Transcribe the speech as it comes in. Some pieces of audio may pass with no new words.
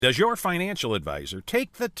Does your financial advisor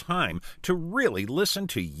take the time to really listen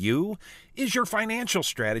to you? Is your financial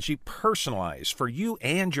strategy personalized for you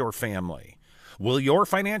and your family? Will your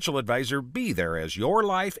financial advisor be there as your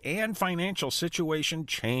life and financial situation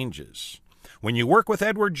changes? When you work with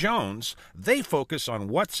Edward Jones, they focus on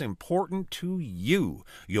what's important to you.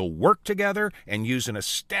 You'll work together and use an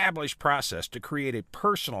established process to create a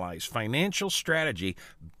personalized financial strategy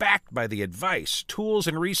backed by the advice, tools,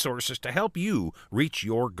 and resources to help you reach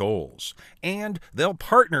your goals. And they'll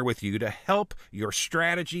partner with you to help your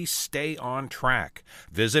strategy stay on track.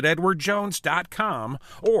 Visit edwardjones.com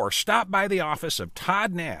or stop by the office of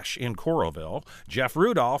Todd Nash in Coralville, Jeff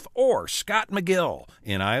Rudolph, or Scott McGill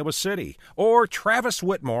in Iowa City, or Travis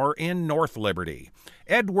Whitmore in North Liberty.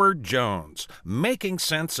 Edward Jones, making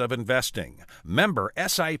sense of investing. Member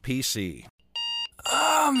SIPC.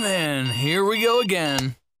 Oh, man, here we go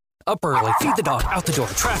again. Up early, feed the dog, out the door,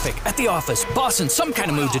 traffic, at the office, boss in some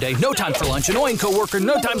kind of mood today, no time for lunch, annoying coworker,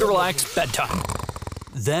 no time to relax, bedtime.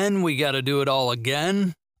 Then we gotta do it all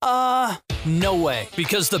again? No way.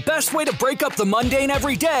 Because the best way to break up the mundane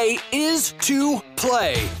every day is to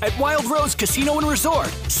play at Wild Rose Casino and Resort.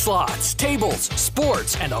 Slots, tables,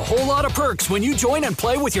 sports, and a whole lot of perks when you join and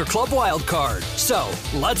play with your Club Wild card. So,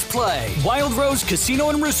 let's play. Wild Rose Casino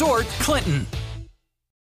and Resort, Clinton.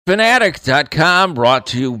 Fanatic.com, brought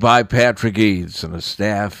to you by Patrick Eads and the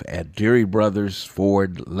staff at Deary Brothers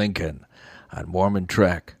Ford Lincoln on Mormon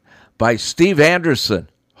Trek. By Steve Anderson,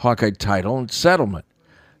 Hawkeye Title and Settlement.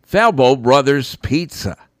 Falbo Brothers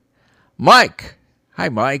Pizza. Mike. Hi,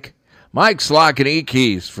 Mike. Mike's Lock and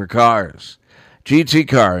E-Keys for cars. GT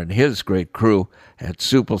Car and his great crew at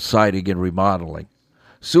Supple Siding and Remodeling.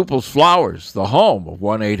 Supple's Flowers, the home of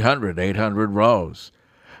 1-800-800-ROSE.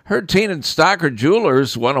 Herteen and Stocker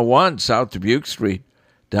Jewelers, 101 South Dubuque Street,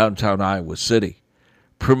 downtown Iowa City.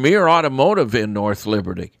 Premier Automotive in North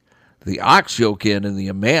Liberty. The Ox Yoke Inn in the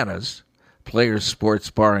Amanas. Players Sports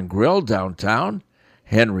Bar and Grill downtown.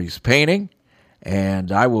 Henry's Painting,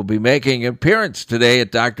 and I will be making an appearance today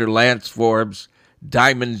at Dr. Lance Forbes'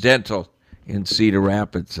 Diamond Dental in Cedar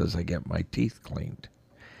Rapids as I get my teeth cleaned.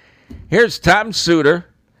 Here's Tom Suter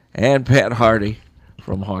and Pat Hardy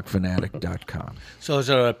from HawkFanatic.com. So is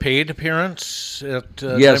it a paid appearance at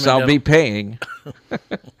yes, Diamond I'll Dental? be paying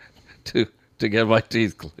to get my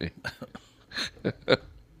teeth cleaned.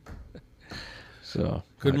 So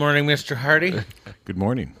Good morning, Mr. Hardy. Good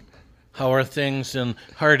morning. How are things in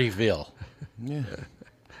Hardyville? Yeah,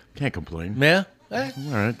 can't complain. Yeah? All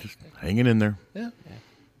right, just hanging in there. Yeah.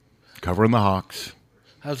 Covering the Hawks.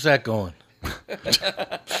 How's that going?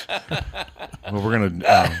 Well, we're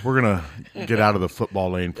gonna get out of the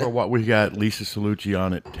football lane for what we got. Lisa Salucci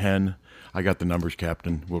on at 10. I got the numbers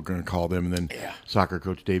captain. We're gonna call them, and then soccer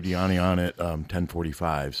coach Dave Diani on at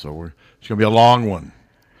 10:45. So it's gonna be a long one.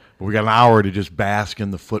 But we got an hour to just bask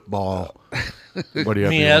in the football. What do you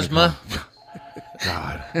have? Miasma.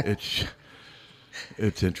 God, it's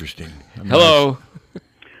interesting. I mean, hello.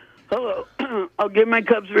 Hello. I'll give my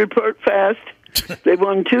Cubs report fast. They've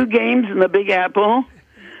won 2 games in the Big Apple.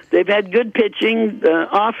 They've had good pitching. The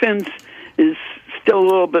offense is still a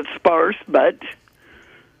little bit sparse, but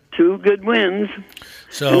 2 good wins.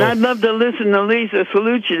 And I'd love to listen to Lisa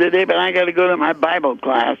Salucci today, but I got to go to my Bible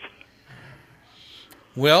class.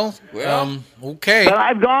 Well, okay. But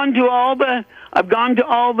I've gone to all the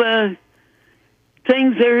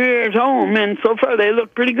things that are here at home, and so far they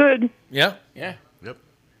look pretty good. Yeah. Yep.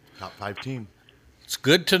 Top 5 team. It's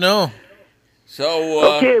good to know.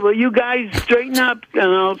 So okay, well, you guys straighten up, and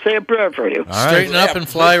I'll say a prayer for you. Straighten up and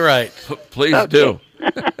fly right. Please do.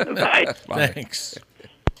 Bye. Thanks.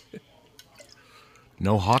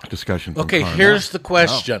 No Hawk discussion. From Okay, Carnell. here's the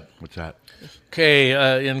question. Oh, what's that?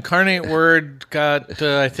 Okay, Incarnate Word got,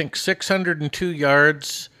 I think, 602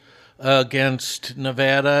 yards against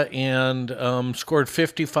Nevada and scored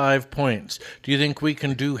 55 points. Do you think we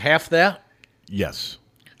can do half that? Yes.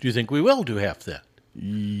 Do you think we will do half that?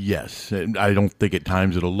 Yes. And I don't think at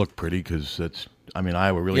times it'll look pretty because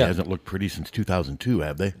Iowa really hasn't looked pretty since 2002,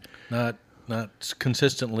 have they? Not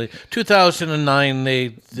consistently. 2009 they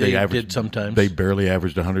did sometimes. They barely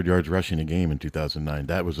averaged 100 yards rushing a game in 2009.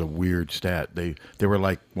 That was a weird stat. They were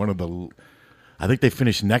like one of the, I think they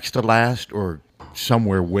finished next to last or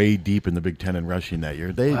somewhere way deep in the Big Ten in rushing that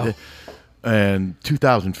year. And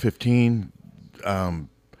 2015,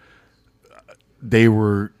 they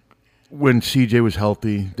were, when CJ was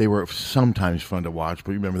healthy, they were sometimes fun to watch.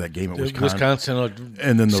 But you remember that game at Wisconsin,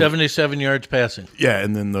 and then 77 yards passing. Yeah,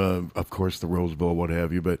 and then of course the Rose Bowl, what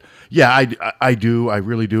have you. But yeah, I do, I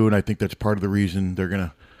really do, and I think that's part of the reason they're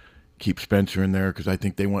gonna keep Spencer in there because I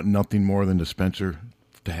think they want nothing more than to Spencer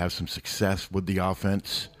to have some success with the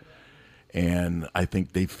offense. And I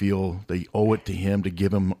think they feel they owe it to him to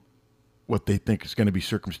give him what they think is going to be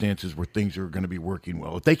circumstances where things are going to be working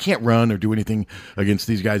well. If they can't run or do anything against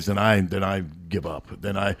these guys, then I give up.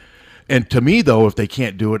 And to me, though, if they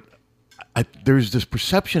can't do it, there's this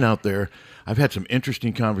perception out there. I've had some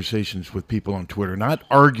interesting conversations with people on Twitter, not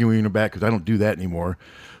arguing about, because I don't do that anymore,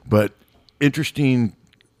 but interesting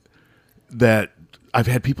that I've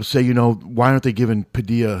had people say, why aren't they giving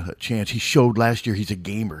Padilla a chance? He showed last year he's a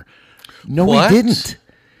gamer. No, What? he didn't.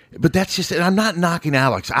 But that's just, and I'm not knocking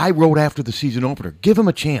Alex. I wrote after the season opener, give him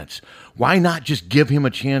a chance. Why not just give him a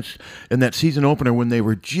chance in that season opener when they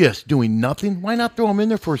were just doing nothing? Why not throw him in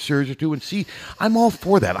there for a series or two and see? I'm all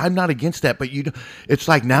for that. I'm not against that. But it's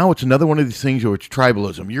like now it's another one of these things where it's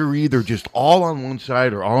tribalism. You're either just all on one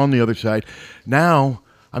side or all on the other side. Now,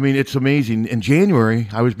 I mean, it's amazing. In January,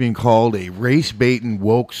 I was being called a race-baiting,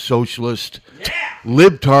 woke socialist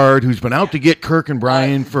libtard who's been out to get Kirk and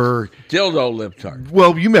Brian for... Dildo libtard.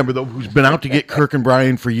 Well, you remember, though, who's been out to get Kirk and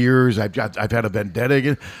Brian for years. I've had a vendetta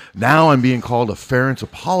against. Now I'm being called a Ferentz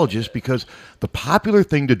apologist because the popular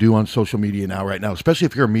thing to do on social media right now, especially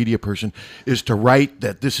if you're a media person, is to write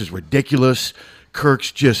that this is ridiculous.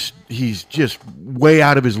 He's just way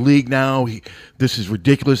out of his league now. This is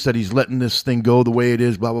ridiculous that he's letting this thing go the way it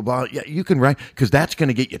is, blah, blah, blah. Yeah, you can write, because that's going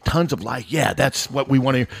to get you tons of likes. Yeah, that's what we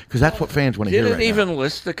want to hear, because that's what fans want to hear right now. Didn't even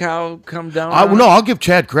Listicow come down? No, I'll give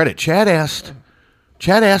Chad credit. Chad asked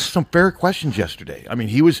some fair questions yesterday. I mean,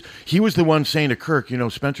 he was the one saying to Kirk,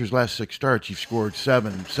 Spencer's last 6 starts, you've scored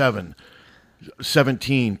 7,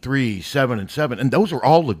 17, 3, 7, and 7. And those are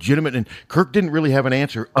all legitimate. And Kirk didn't really have an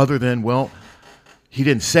answer other than, he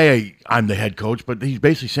didn't say I'm the head coach, but he's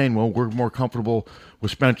basically saying, we're more comfortable with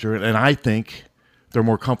Spencer. And I think they're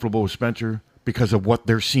more comfortable with Spencer because of what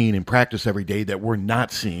they're seeing in practice every day that we're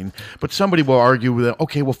not seeing. But somebody will argue with it,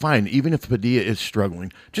 okay, well, fine. Even if Padilla is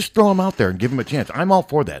struggling, just throw him out there and give him a chance. I'm all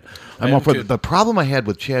for that. I'm all for that. The problem I had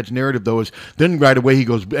with Chad's narrative, though, is then right away he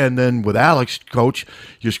goes, and then with Alex, coach,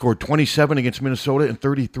 you scored 27 against Minnesota and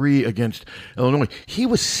 33 against Illinois. He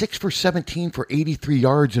was 6 for 17 for 83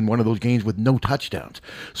 yards in one of those games with no touchdowns.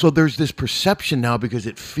 So there's this perception now because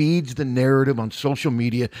it feeds the narrative on social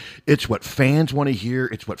media. It's what fans want to hear.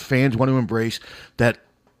 It's what fans want to embrace. That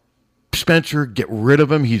Spencer, get rid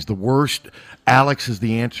of him. He's the worst. Alex is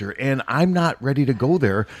the answer. And I'm not ready to go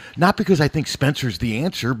there. Not because I think Spencer's the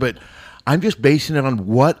answer, but I'm just basing it on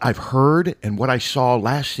what I've heard and what I saw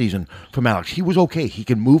last season from Alex. He was okay. He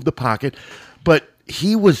can move the pocket, but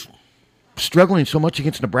he was struggling so much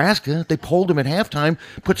against Nebraska, they pulled him at halftime,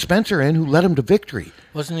 put Spencer in, who led him to victory.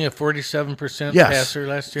 Wasn't he a 47% Yes. passer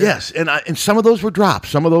last year? Yes, and some of those were drops.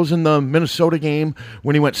 Some of those in the Minnesota game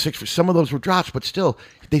when he went 6 for, some of those were drops, but still,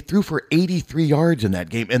 they threw for 83 yards in that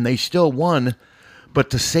game, and they still won. But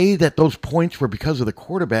to say that those points were because of the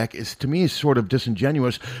quarterback is, to me, is sort of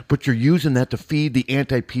disingenuous. But you're using that to feed the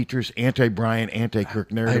anti-Peters, anti-Brian, anti-Kirk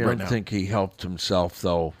narrative right now. I don't think he helped himself,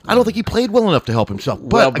 though. I don't think he played well enough to help himself.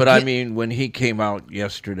 But I mean, when he came out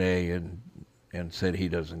yesterday and said he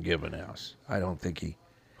doesn't give an ass, I don't think he...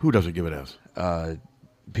 Who doesn't give an ass?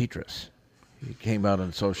 Petrus. He came out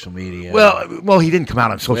on social media. Well, he didn't come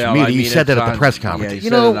out on social media. He said that at the press conference. Yeah, he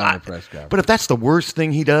said it on the press conference. But if that's the worst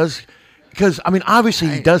thing he does... Because, I mean, obviously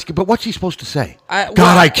he does, but what's he supposed to say?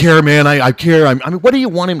 I care, man. I care. I mean, what do you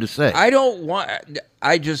want him to say?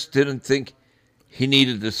 I just didn't think he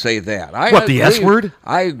needed to say that. The S word?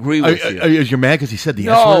 I agree with you. Is you mad because he said the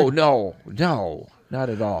S word? No, not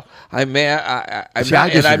at all. I'm mad.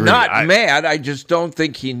 I'm not mad. I just don't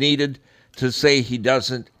think he needed to say he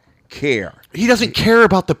doesn't care. He doesn't care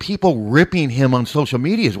about the people ripping him on social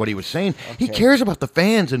media is what he was saying. Okay. He cares about the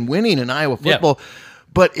fans and winning in Iowa football. Yeah.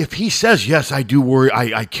 But if he says, yes, I do worry,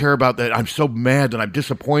 I care about that, I'm so mad that I'm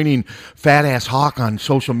disappointing fat-ass Hawk on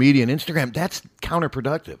social media and Instagram, that's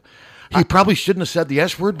counterproductive. He probably shouldn't have said the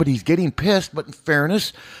S word, but he's getting pissed. But in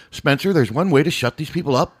fairness, Spencer, there's one way to shut these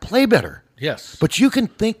people up. Play better. Yes. But you can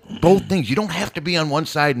think both things. You don't have to be on one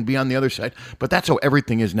side and be on the other side. But that's how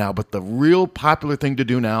everything is now. But the real popular thing to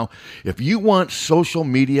do now, if you want social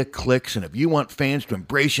media clicks and if you want fans to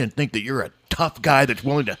embrace you and think that you're a tough guy that's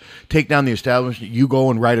willing to take down the establishment, you go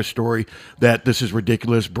and write a story that this is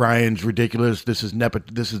ridiculous, Brian's ridiculous, this is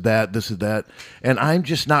this is that. And I'm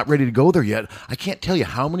just not ready to go there yet. I can't tell you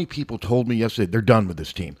how many people told me yesterday they're done with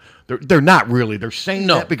this team. They're not really. They're saying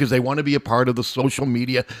that because they want to be a part of the social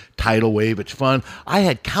media tidal wave. It's fun. I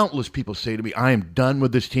had countless people say to me, I am done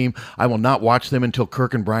with this team. I will not watch them until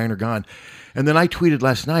Kirk and Brian are gone. And then I tweeted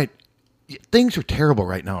last night, things are terrible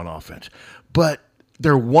right now on offense, but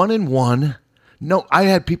they're 1-1. No, I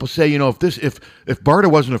had people say, if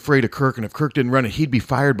Barta wasn't afraid of Kirk and if Kirk didn't run it, he'd be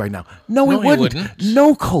fired by now. No, he wouldn't.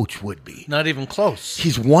 No coach would be. Not even close.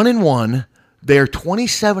 He's 1-1. They're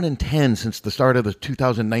 27-10 since the start of the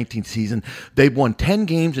 2019 season. They've won 10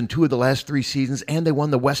 games in 2 of the last 3 seasons, and they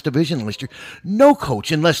won the West Division last year. No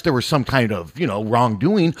coach, unless there was some kind of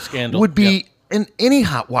wrongdoing, scandal, would be in any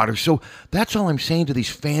hot water. So that's all I'm saying to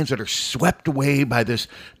these fans that are swept away by this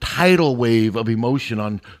tidal wave of emotion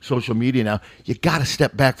on social media now. You got to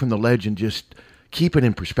step back from the ledge and just keep it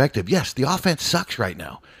in perspective. Yes, the offense sucks right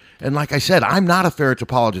now. And like I said, I'm not a Ferentz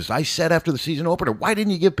apologist. I said after the season opener, why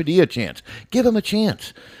didn't you give Padilla a chance? Give him a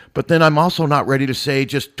chance. But then I'm also not ready to say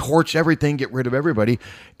just torch everything, get rid of everybody.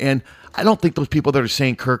 And I don't think those people that are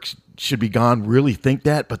saying Kirk should be gone really think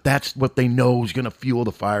that, but that's what they know is going to fuel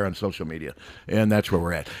the fire on social media. And that's where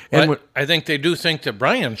we're at. And I think they do think that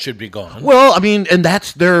Brian should be gone. Well, I mean, and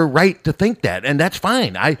that's their right to think that, and that's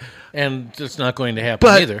fine. And it's not going to happen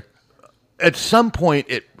either. At some point,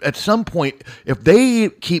 if they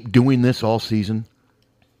keep doing this all season,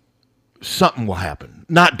 something will happen.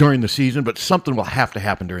 Not during the season, but something will have to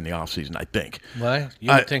happen during the offseason, I think. Why?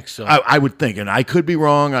 You would think so. I would think, and I could be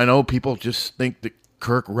wrong. I know people just think that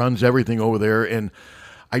Kirk runs everything over there, and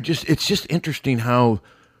it's just interesting how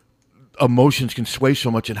emotions can sway so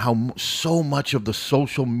much and how so much of the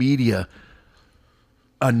social media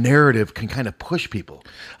a narrative can kind of push people.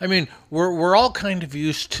 I mean, we're all kind of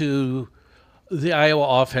used to the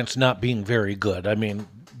Iowa offense not being very good. I mean,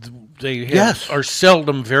 they are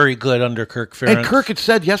seldom very good under Kirk Ferentz. And Kirk had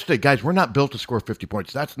said yesterday, guys, we're not built to score 50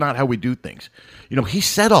 points. That's not how we do things. He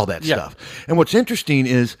said all that stuff. And what's interesting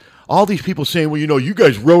is all these people saying, well, you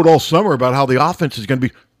guys wrote all summer about how the offense is going to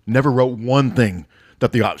be. Never wrote one thing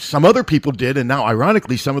that some other people did. And now,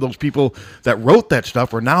 ironically, some of those people that wrote that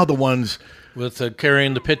stuff are now the ones with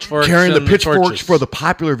carrying the pitchforks. Carrying the and pitchforks for the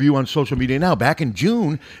popular view on social media now. Back in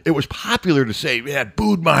June, it was popular to say, we had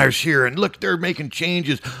Boudmeyer's here, and look, they're making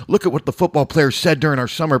changes. Look at what the football players said during our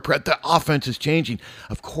summer prep. The offense is changing.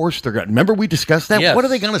 Of course they're going to. Remember we discussed that? Yes. What are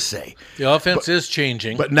they going to say? The offense is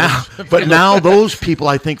changing. But now those people,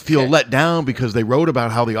 I think, feel let down because they wrote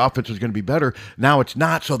about how the offense was going to be better. Now it's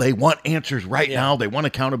not, so they want answers right now. They want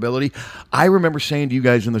accountability. I remember saying to you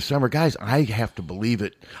guys in the summer, guys, I have to believe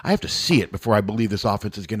it. I have to see it before I believe this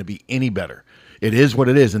offense is going to be any better. It is what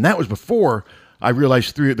it is. And that was before I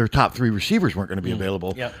realized their top 3 receivers weren't going to be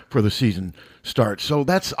available for the season start. So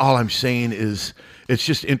that's all I'm saying is it's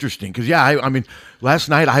just interesting. Because, I mean, last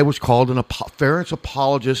night I was called a Ferentz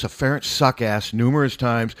apologist, a Ferentz suck-ass numerous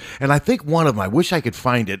times. And I think one of them, I wish I could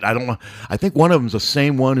find it. I think one of them's the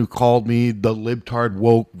same one who called me the libtard,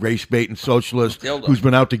 woke, race bait, and socialist who's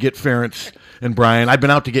been out to get Ferentz and Brian. I've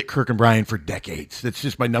been out to get Kirk and Brian for decades. That's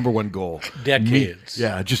just my number one goal. Decades.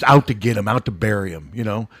 Just out to get him, out to bury him,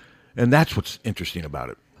 And that's what's interesting about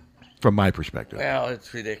it, from my perspective. Well,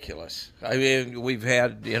 it's ridiculous. I mean, we've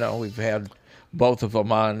had both of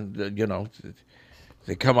them on.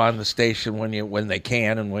 They come on the station when they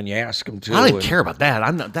can and when you ask them to. I don't care about that.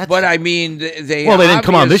 I'm not. But I mean, they didn't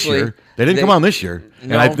come on this year. They didn't come on this year,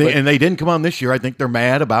 no, and they didn't come on this year. I think they're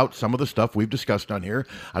mad about some of the stuff we've discussed on here.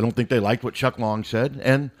 I don't think they liked what Chuck Long said,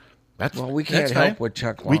 and we can't help what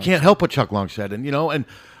Chuck Long. We can't help what Chuck Long said, and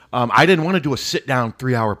I didn't want to do a sit-down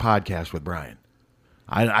 3-hour podcast with Brian.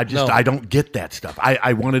 I don't get that stuff.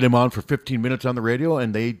 I wanted him on for 15 minutes on the radio,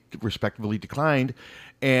 and they respectfully declined.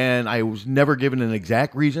 And I was never given an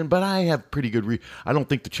exact reason, but I have pretty good I don't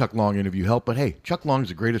think the Chuck Long interview helped, but hey, Chuck Long's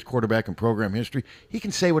the greatest quarterback in program history. He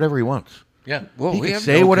can say whatever he wants. Yeah, well, he can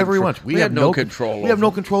say whatever he wants. We have no control. We have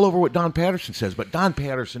no control over what Don Patterson says, but Don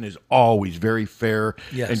Patterson is always very fair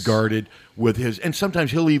and guarded with his. And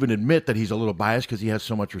sometimes he'll even admit that he's a little biased because he has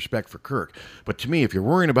so much respect for Kirk. But to me, if you're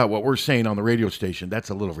worrying about what we're saying on the radio station,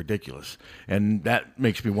 that's a little ridiculous, and that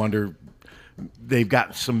makes me wonder. They've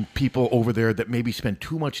got some people over there that maybe spend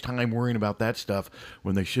too much time worrying about that stuff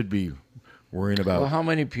when they should be worrying about. Well, how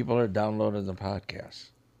many people are downloading the podcast?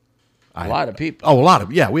 A lot of people. Oh, a lot of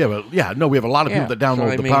we have a lot of people that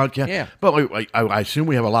download the podcast. Yeah. But I assume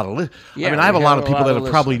we have a lot of. I have a lot of people that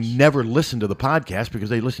have probably never listened to the podcast because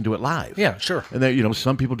they listen to it live. Yeah, sure. And then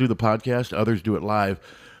some people do the podcast, others do it live,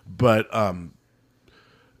 but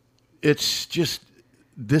it's just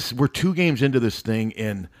this. We're 2 games into this thing,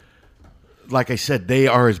 and like I said, they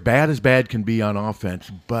are as bad can be on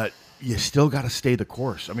offense, but you still got to stay the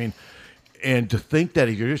course. I mean, and to think that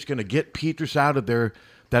if you're just going to get Petras out of there,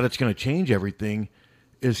 that it's going to change everything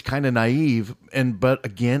is kind of naive. But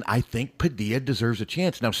again, I think Padilla deserves a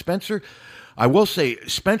chance. Now, Spencer, I will say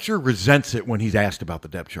Spencer resents it when he's asked about the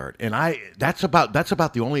depth chart, and that's about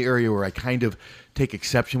the only area where I kind of take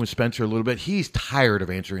exception with Spencer a little bit. He's tired of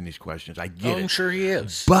answering these questions. I get it. I'm sure he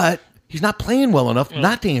is. But he's not playing well enough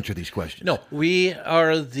not to answer these questions. No, we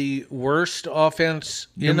are the worst offense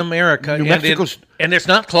in America, New Mexico's- and it's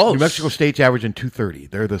not close. New Mexico State's averaging 230.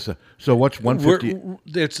 They're so what's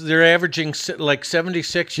 150? They're averaging like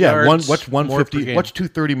 76 Yeah, yards. what's more per 150? game. What's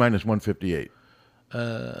 230 minus 158?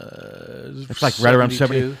 It's like right around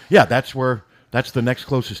 70. 72. Yeah, that's the next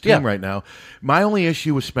closest team Yeah. right now. My only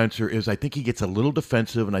issue with Spencer is I think he gets a little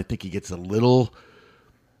defensive, and I think he gets a little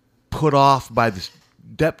put off by this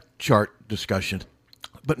depth chart discussion.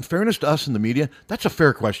 But in fairness to us in the media, that's a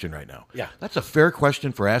fair question right now. Yeah. That's a fair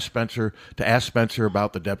question to ask Spencer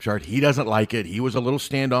about the depth chart. He doesn't like it. He was a little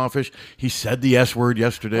standoffish. He said the S word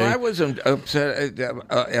yesterday. Well, I wasn't upset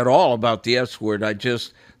at all about the S word.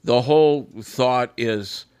 The whole thought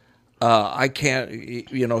is, I can't,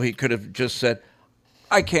 he could have just said,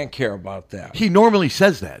 I can't care about that. He normally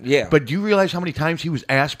says that. Yeah. But do you realize how many times he was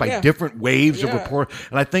asked by different waves of report?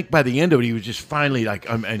 And I think by the end of it, he was just finally like,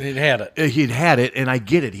 He'd had it. He'd had it, and I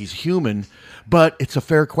get it. He's human. But it's a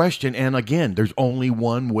fair question. And again, there's only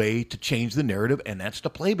one way to change the narrative, and that's to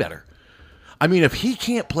play better. I mean, if he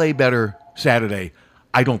can't play better Saturday,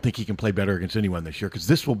 I don't think he can play better against anyone this year, because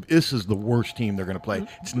this is the worst team they're going to play.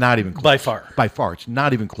 It's not even close. By far. It's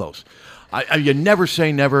not even close. You never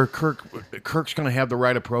say never. Kirk's going to have the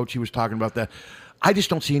right approach. He was talking about that. I just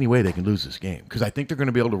don't see any way they can lose this game, because I think they're going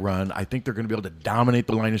to be able to run. I think they're going to be able to dominate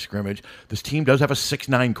the line of scrimmage. This team does have a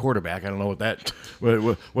 6'9" quarterback. I don't know what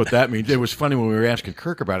that means. It was funny when we were asking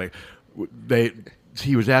Kirk about it.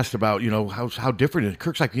 He was asked about how different it is.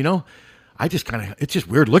 Kirk's like, it's just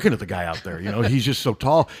weird looking at the guy out there. He's just so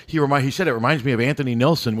tall. He said it reminds me of Anthony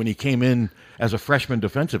Nelson when he came in as a freshman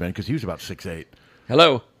defensive end, because he was about 6'8".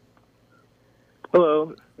 Hello.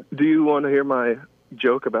 Do you want to hear my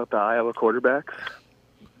joke about the Iowa quarterbacks?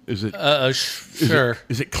 Is it sure?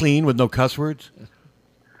 Is it clean with no cuss words?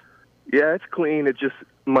 Yeah, it's clean. It just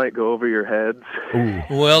might go over your heads. Ooh.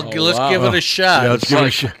 Well, let's give it a shot. Yeah, let's give it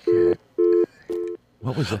a shot.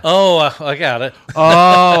 What was that? Oh, I got it.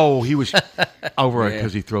 Oh, he was over it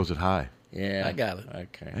because he throws it high. Yeah, I got it.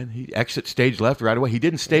 Okay. And he exits stage left right away. He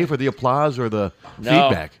didn't stay for the applause or the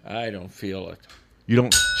feedback. I don't feel it. You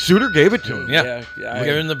don't. Suter gave it to him. Yeah,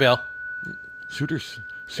 give him the bell. Suter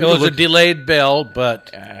it was a delayed bell,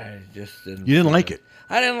 but I just didn't. You didn't like it.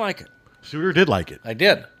 I didn't like it. Suter did like it. I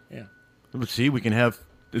did. Yeah. Let's see. We can have.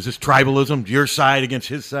 Is this tribalism? Your side against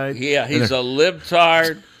his side? Yeah, he's a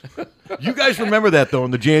libtard. You guys remember that though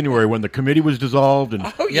in the January when the committee was dissolved,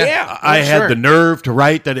 and Oh yeah. I had the nerve to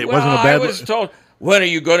write that it wasn't a bad. I was told, when are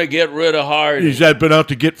you going to get rid of Hardy? He's been out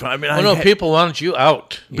to get. I mean, people wanted you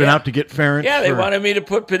out. Been out to get Ferentz. Yeah, they wanted me to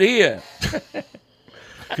put Padilla.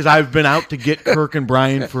 Because I've been out to get Kirk and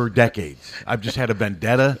Brian for decades. I've just had a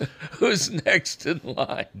vendetta. Who's next in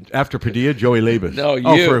line? After Padilla, Joey Labus. No, you.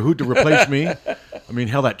 Oh, for who to replace me? I mean,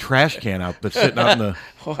 hell, that trash can out that's sitting out in the.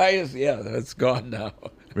 That's gone now.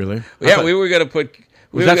 Really? Yeah, we were going to put.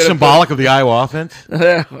 Was that symbolic of the Iowa offense?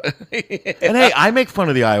 And hey, I make fun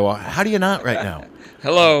of the Iowa. How do you not right now?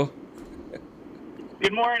 Hello.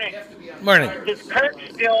 Good morning. Morning. Does Kirk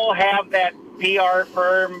still have that PR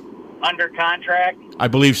firm under contract? I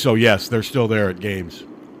believe so, yes. They're still there at games.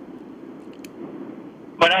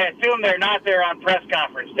 But I assume they're not there on press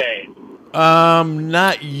conference days.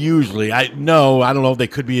 Not usually. I don't know if they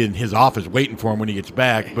could be in his office waiting for him when he gets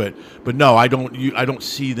back, but no, I don't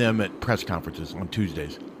see them at press conferences on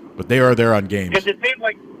Tuesdays. But they are there on games. Because it seemed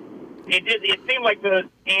like the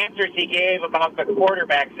answers he gave about the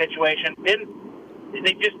quarterback situation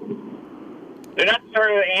they're not the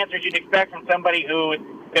sort of answers you'd expect from somebody who's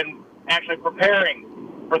been actually preparing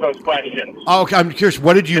for those questions. Oh, okay, I'm curious.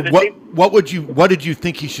 What did you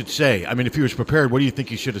think he should say? I mean, if he was prepared, what do you think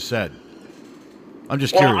he should have said? I'm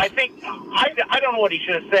just curious. Well, I think I don't know what he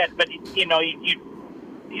should have said, but you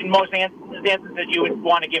in most instances you would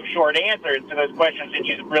want to give short answers to those questions that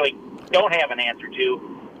you really don't have an answer to.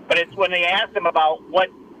 But it's when they asked him about what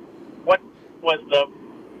was the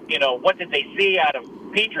what did they see out of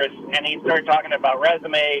Petrus, and he started talking about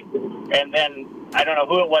resume, and then I don't know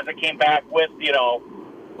who it was that came back with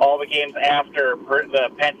all the games after the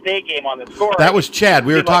Penn State game on the score. That was Chad.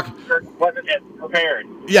 We were talking. Kirk wasn't as prepared.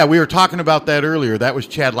 Yeah, we were talking about that earlier. That was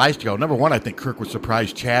Chad Leistikow. Number one, I think Kirk was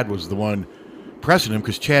surprised Chad was the one pressing him,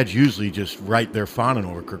 because Chad's usually just right there fawning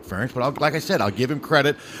over Kirk Ferentz. But like I said, I'll give him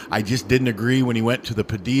credit. I just didn't agree when he went to the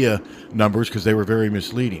Padilla numbers because they were very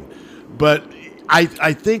misleading. But I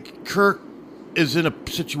think Kirk is in a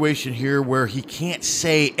situation here where he can't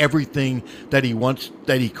say everything that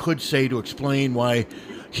he could say to explain why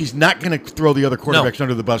he's not going to throw the other quarterbacks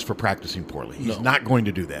under the bus for practicing poorly. He's not going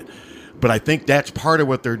to do that. But I think that's part of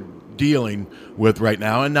what they're dealing with right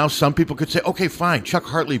now. And now some people could say, okay, fine, Chuck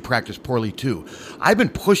Hartley practiced poorly too. I've been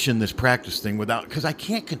pushing this practice thing because I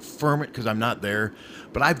can't confirm it because I'm not there.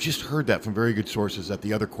 But I've just heard that from very good sources that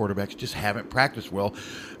the other quarterbacks just haven't practiced well.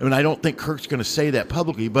 I mean, I don't think Kirk's going to say that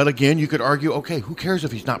publicly. But again, you could argue, okay, who cares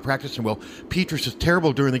if he's not practicing well? Petras is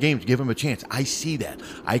terrible during the games. Give him a chance. I see that.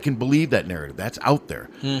 I can believe that narrative. That's out there.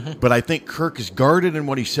 Mm-hmm. But I think Kirk is guarded in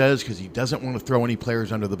what he says because he doesn't want to throw any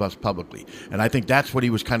players under the bus publicly. And I think that's what he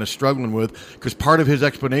was kind of struggling with, because part of his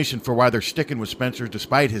explanation for why they're sticking with Spencer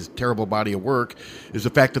despite his terrible body of work is the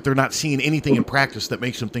fact that they're not seeing anything in practice that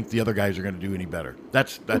makes them think the other guys are going to do any better.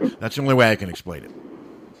 That's the only way I can explain it.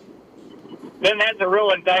 Then that's a real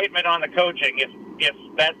indictment on the coaching if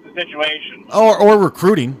that's the situation. Or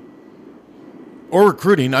recruiting. Or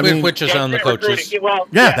recruiting. I mean, which is on the coaches. Well,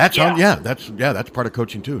 that's part of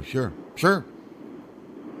coaching too. Sure.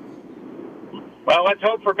 Well, let's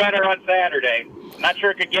hope for better on Saturday. Not sure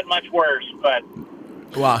it could get much worse, but.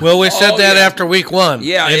 Well, we said that after week 1.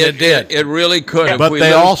 Yeah, and it did. It really could. Yeah, but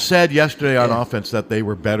they all said yesterday on offense that they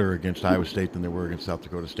were better against Iowa State than they were against South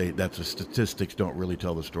Dakota State. That's the statistics don't really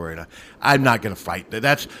tell the story. And I'm not going to fight.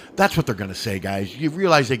 That's what they're going to say, guys. You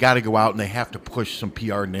realize they got to go out and they have to push some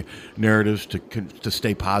PR narratives to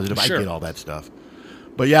stay positive. Sure. I get all that stuff.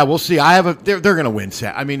 But yeah, we'll see. They're going to win.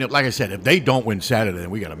 I mean, like I said, if they don't win Saturday, then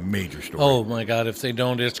we got a major story. Oh my God! If they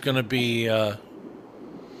don't, it's going to be.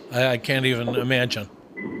 I can't even imagine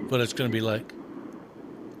what it's going to be like.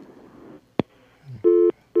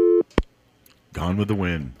 Gone with the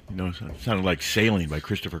Wind. You know, it sounded like Sailing by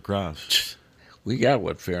Christopher Cross. We got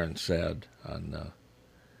what Farron said on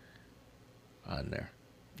there.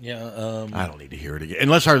 Yeah. I don't need to hear it again.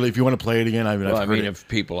 Unless, Harley, if you want to play it again, I mean, if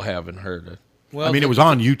people haven't heard it. Well, I mean, it was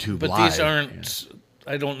on YouTube but live. These aren't. Yeah.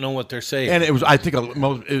 I don't know what they're saying. And it was. I think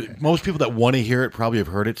most people that want to hear it probably have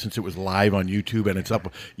heard it since it was live on YouTube, and it's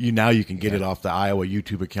up. Now you can get it off the Iowa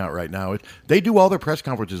YouTube account right now. They do all their press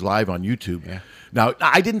conferences live on YouTube. Yeah. Now,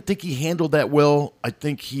 I didn't think he handled that well. I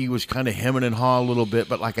think he was kind of hemming and hawing a little bit.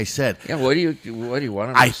 But like I said, yeah. What do you want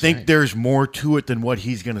him to say? I think there's more to it than what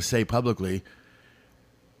he's going to say publicly.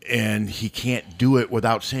 And he can't do it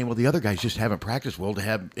without saying, well, the other guys just haven't practiced well to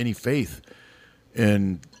have any faith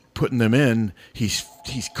in putting them in. He's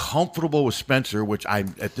comfortable with Spencer, which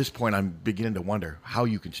at this point I'm beginning to wonder how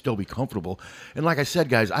you can still be comfortable. And like I said,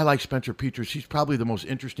 guys, I like Spencer Petras. He's probably the most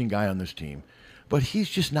interesting guy on this team. But he's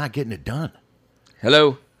just not getting it done.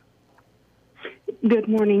 Hello. Good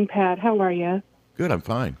morning, Pat. How are you? Good, I'm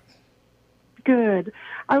fine. Good.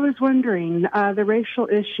 I was wondering, the racial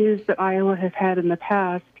issues that Iowa has had in the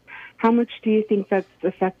past, how much do you think that's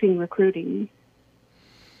affecting recruiting?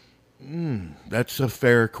 That's a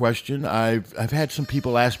fair question. I've had some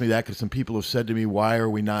people ask me that because some people have said to me, why are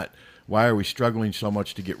we struggling so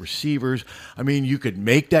much to get receivers? I mean, you could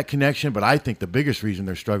make that connection, but I think the biggest reason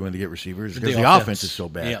they're struggling to get receivers is because the offense is so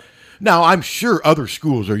bad. Yep. Now, I'm sure other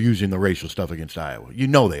schools are using the racial stuff against Iowa. You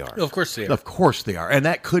know they are. Of course they are. Of course they are. And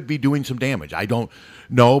that could be doing some damage. I don't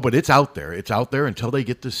know, but it's out there. It's out there until they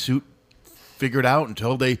get this suit figured out,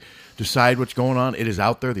 until they decide what's going on. It is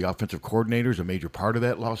out there. The offensive coordinator is a major part of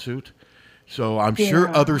that lawsuit. So I'm sure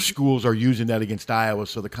other schools are using that against Iowa.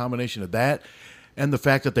 So the combination of that and the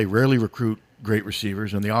fact that they rarely recruit great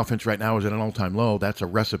receivers and the offense right now is at an all-time low, that's a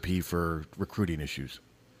recipe for recruiting issues.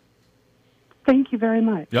 Thank you very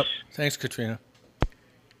much. Yep. Thanks, Katrina.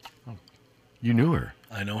 You knew her.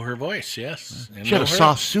 I know her voice, yes. She had a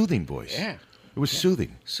soft, soothing voice. Yeah. It was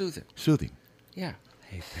soothing. Soothing. Yeah.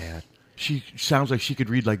 Hey, Pat. She sounds like she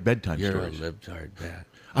could read like bedtime stories. You're a libtard, Pat.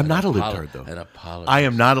 I'm not a libtard, though. An apologist. I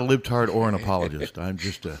am not a libtard or an apologist. I'm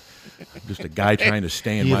just a guy trying to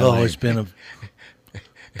stay in my lane. You've always been a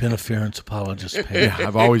Beneference apologist, Pat. Yeah,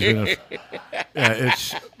 I've always been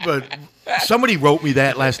but somebody wrote me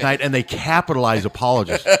that last night, and they capitalized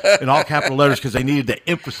apologist in all capital letters because they needed to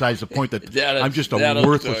emphasize the point that I'm just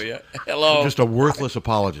a worthless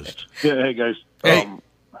apologist. Yeah, hey guys. Hey.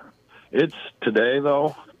 It's today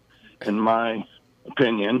though, in my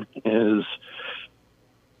opinion, is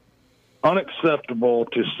unacceptable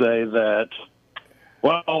to say that,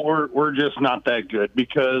 well, we're just not that good,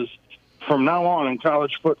 because from now on in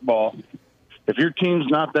college football, if your team's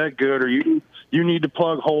not that good, or you need to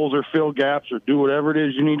plug holes or fill gaps or do whatever it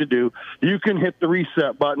is you need to do, you can hit the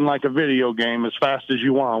reset button like a video game as fast as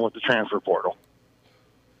you want with the transfer portal.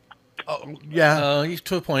 Yeah.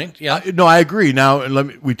 To a point, yeah. No, I agree. Now,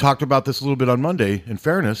 we talked about this a little bit on Monday. In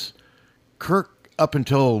fairness, Kirk, up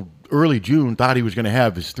until early June, thought he was going to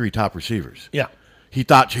have his 3 top receivers. Yeah. He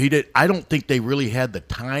thought he did. I don't think they really had the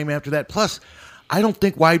time after that. Plus, I don't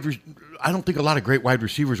think a lot of great wide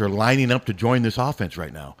receivers are lining up to join this offense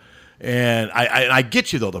right now. And I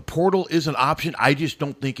get you, though. The portal is an option. I just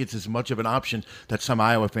don't think it's as much of an option that some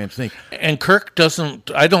Iowa fans think. And Kirk does not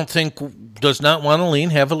want to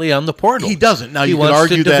lean heavily on the portal. He doesn't. Now, he you could wants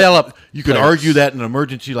argue to that develop you could players. argue that in an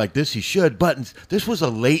emergency like this, he should. But this was a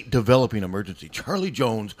late developing emergency. Charlie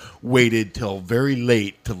Jones waited till very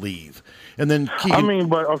late to leave. And then Keegan,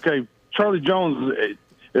 but okay, Charlie Jones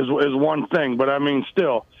is one thing, but I mean,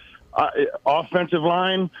 still, offensive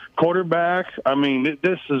line, quarterback. I mean,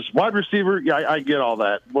 this is wide receiver. Yeah, I get all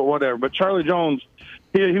that, but whatever. But Charlie Jones,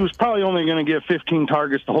 he was probably only going to get 15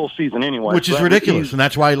 targets the whole season anyway, which is ridiculous, and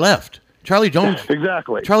that's why he left. Charlie Jones,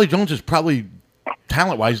 exactly. Charlie Jones is probably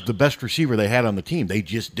talent-wise the best receiver they had on the team. They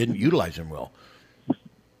just didn't utilize him well,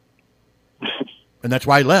 and that's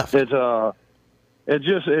why he left. It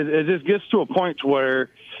just gets to a point to where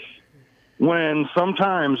when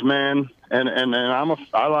sometimes, man, and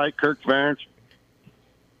I like Kirk Ferentz.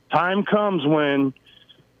 Time comes when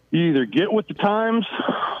you either get with the times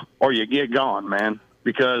or you get gone, man,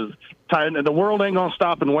 because the world ain't gonna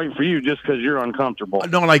stop and wait for you just because you're uncomfortable.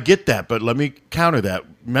 No, and I get that, but let me counter that.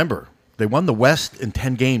 Remember, they won the West in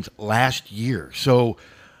 10 games last year, so.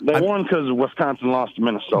 They won because Wisconsin lost to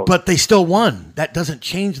Minnesota. But they still won. That doesn't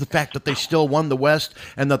change the fact that they still won the West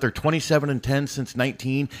and that they're 27-10 since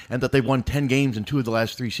 19 and that they've won 10 games in 2 of the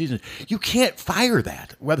last 3 seasons. You can't fire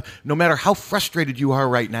that. No matter how frustrated you are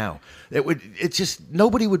right now. It's just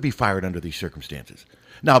nobody would be fired under these circumstances.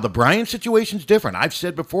 Now, the Bryant situation's different. I've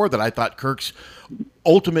said before that I thought Kirk's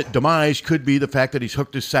ultimate demise could be the fact that he's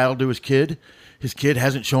hooked his saddle to his kid. His kid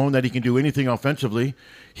hasn't shown that he can do anything offensively.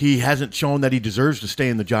 He hasn't shown that he deserves to stay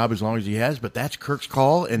in the job as long as he has, but that's Kirk's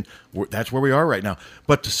call, and that's where we are right now.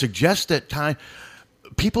 But to suggest that time,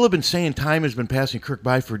 people have been saying time has been passing Kirk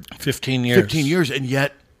by for 15 years. 15 years, and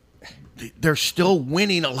yet they're still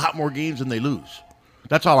winning a lot more games than they lose.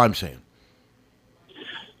 That's all I'm saying.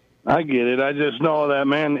 I get it. I just know that,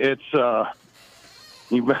 man, it's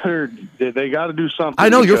they got to do something. I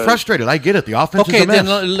know you're frustrated. I get it. The offense is a mess. Okay,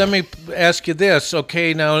 then let me ask you this.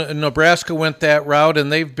 Okay, now Nebraska went that route,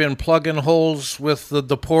 and they've been plugging holes with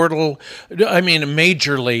the portal, I mean,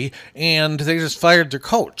 majorly, and they just fired their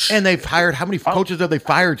coach. And they've hired, how many coaches have they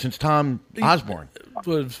fired since Tom Osborne?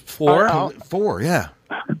 4? 4, yeah.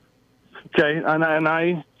 Okay, and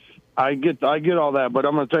I get all that, but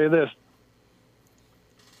I'm going to tell you this.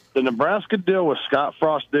 The Nebraska deal with Scott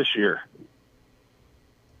Frost this year,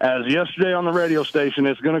 as yesterday on the radio station,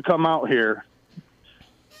 it's going to come out here.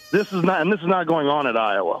 This is not going on at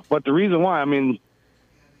Iowa. But the reason why, I mean,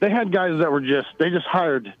 they had guys that were they just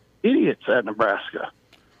hired idiots at Nebraska.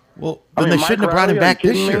 Well, then they shouldn't have brought him back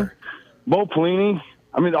this year. Bo Pelini.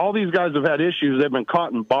 I mean, all these guys have had issues. They've been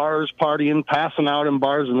caught in bars, partying, passing out in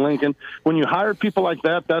bars in Lincoln. When you hire people like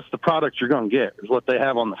that, that's the product you're going to get, is what they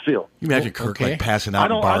have on the field. You imagine Kirk passing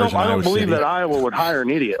out in bars in Iowa I don't believe City. that Iowa would hire an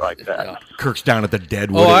idiot like that. Kirk's down at the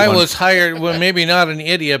Deadwood. Oh, I was hired. Well, maybe not an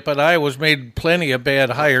idiot, but I was made plenty of bad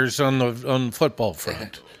hires on the football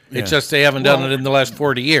front. It's just they haven't done it in the last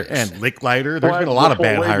 40 years. And Licklider, there's been a lot of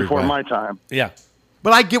bad hires before my time. Yeah.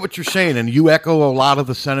 But I get what you're saying, and you echo a lot of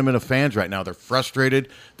the sentiment of fans right now. They're frustrated.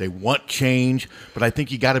 They want change, but I think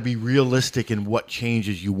you got to be realistic in what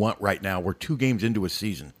changes you want right now. We're 2 games into a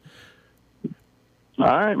season. All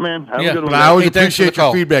right, man. Have a good one. But I always appreciate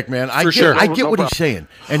your feedback, man. I get what he's saying,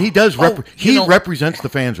 and he does. He represents the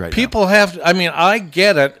fans right now. People have. I mean, I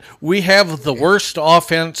get it. We have the worst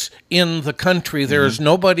offense in the country. There is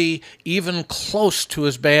nobody even close to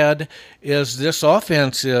as bad as this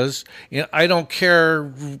offense is. You know, I don't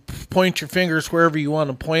care. Point your fingers wherever you want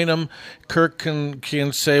to point them. Kirk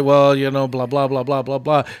can say, well, you know, blah blah blah blah blah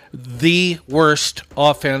blah. The worst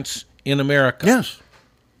offense in America. Yes.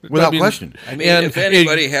 Without question. I mean, if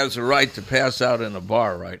anybody has a right to pass out in a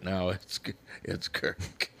bar right now, it's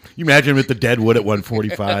Kirk. You imagine him at the Deadwood at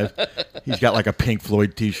 145. He's got like a Pink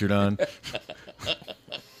Floyd T-shirt on.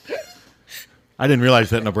 I didn't realize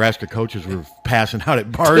that Nebraska coaches were passing out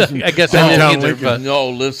at bars. I guess I didn't either. But no,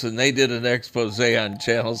 listen, they did an expose on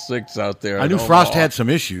Channel 6 out there. I knew Frost had some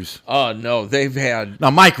issues. Oh, no, they've had... Now,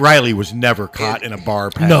 Mike Riley was never caught in a bar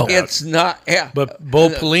passing out. It's not... Yeah. But Bo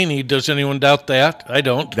Pelini, does anyone doubt that? I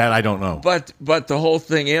don't. That I don't know. But the whole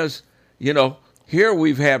thing is, you know, here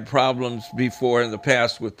we've had problems before in the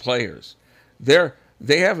past with players. They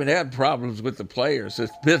haven't had problems with the players.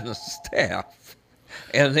 It's been the staff.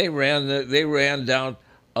 And they ran down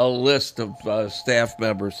a list of staff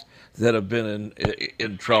members that have been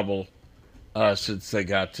in trouble since they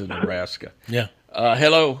got to Nebraska. Yeah.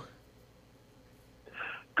 Hello.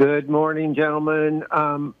 Good morning, gentlemen.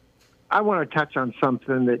 I want to touch on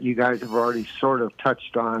something that you guys have already sort of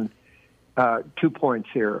touched on. 2 points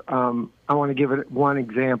here. I want to give it one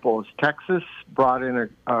example. Texas brought in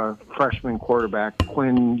a freshman quarterback,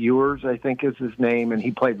 Quinn Ewers, I think is his name, and he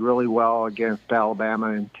played really well against Alabama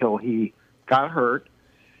until he got hurt.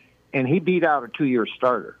 And he beat out a 2-year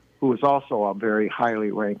starter, who was also a very highly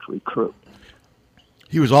ranked recruit.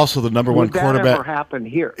 He was also the number one quarterback. Would that ever happen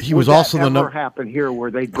here? He was also the number happen here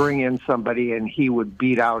where they bring in somebody and he would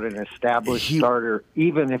beat out an established starter,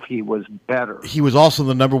 even if he was better. He was also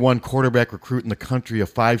the number one quarterback recruit in the country, a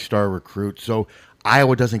 5-star recruit. So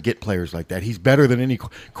Iowa doesn't get players like that. He's better than any.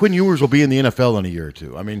 Quinn Ewers will be in the NFL in a year or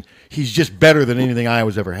two. I mean, he's just better than anything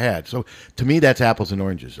Iowa's ever had. So to me, that's apples and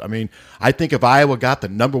oranges. I mean, I think if Iowa got the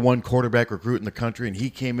number one quarterback recruit in the country and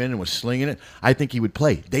he came in and was slinging it, I think he would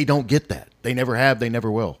play. They don't get that. They never have. They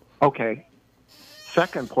never will. Okay.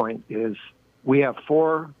 Second point is we have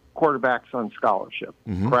 4 quarterbacks on scholarship,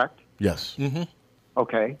 correct? Yes. Mm-hmm.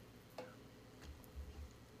 Okay.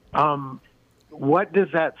 What does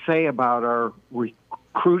that say about our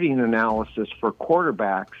recruiting analysis for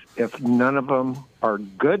quarterbacks if none of them are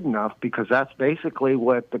good enough? Because that's basically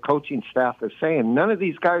what the coaching staff is saying. None of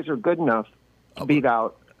these guys are good enough to beat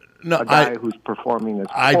out a guy who's performing as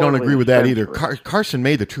I don't agree with that either. Spencer. Carson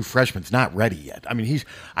May, the true freshman's not ready yet. I mean,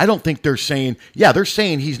 I don't think they're saying, they're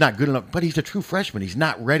saying he's not good enough, but he's a true freshman. He's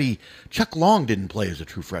not ready. Chuck Long didn't play as a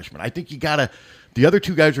true freshman. I think the other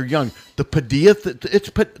 2 guys are young. The Padilla,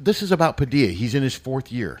 this is about Padilla. He's in his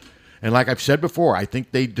 4th year. And like I've said before, I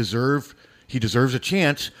think he deserves a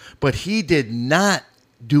chance, but he did not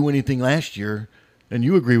do anything last year. And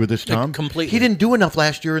you agree with this, Tom? Completely. He didn't do enough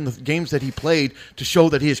last year in the games that he played to show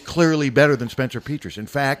that he is clearly better than Spencer Petras. In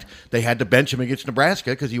fact, they had to bench him against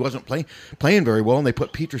Nebraska because he wasn't playing very well, and they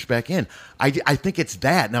put Petras back in. I think it's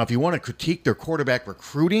that. Now, if you want to critique their quarterback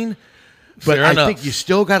recruiting, but Fair I enough. think you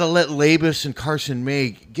still got to let Labus and Carson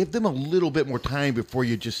May give them a little bit more time before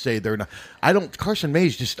you just say they're not. Carson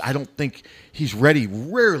May's just, I don't think he's ready.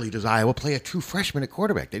 Rarely does Iowa play a true freshman at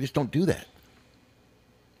quarterback. They just don't do that.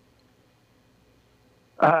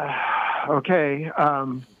 Okay.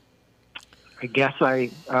 I guess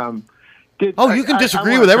I did. You can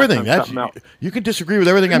disagree with everything. You can disagree with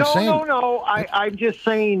everything I'm saying. No. I'm just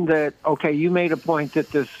saying that, okay, you made a point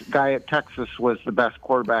that this guy at Texas was the best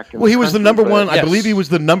quarterback in Well, he was the number one. Yes. I believe he was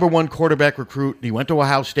the number one quarterback recruit. He went to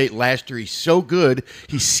Ohio State last year. He's so good.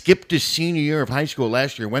 He skipped his senior year of high school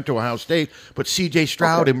last year, went to Ohio State. But C.J.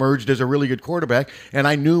 Stroud emerged as a really good quarterback. And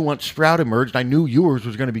I knew once Stroud emerged, I knew Ewers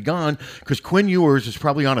was going to be gone because Quinn Ewers is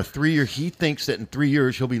probably on a 3-year. He thinks that in 3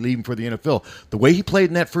 years he'll be leaving for the NFL. The way he played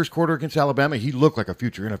in that first quarter against Alabama, he looked like a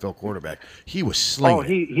future NFL quarterback. He was slinging. Oh,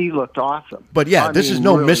 he looked awesome. But this is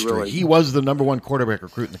no really, mystery. really. He was the number one quarterback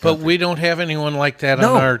recruit in the country. But we don't have anyone like that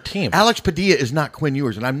on our team. Alex Padilla is not Quinn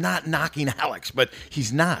Ewers, and I'm not knocking Alex, but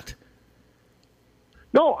he's not.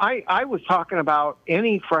 No, I was talking about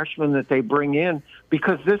any freshman that they bring in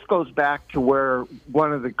because this goes back to where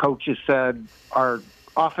one of the coaches said our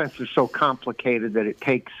offense is so complicated that it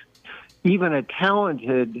takes even a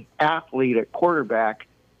talented athlete at quarterback.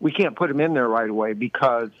 We can't put him in there right away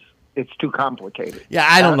because it's too complicated. Yeah,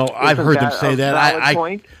 I don't know. I've heard them say that.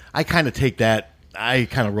 I kind of take that. I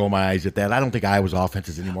kind of roll my eyes at that. I don't think Iowa's offense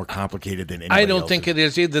is any more complicated than anybody I don't else's. think it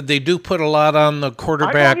is either. They do put a lot on the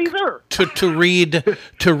quarterback to read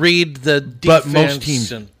the defense. But most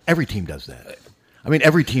teams, every team does that. I mean,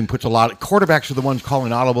 every team puts a lot. Quarterbacks are the ones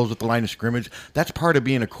calling audibles at the line of scrimmage. That's part of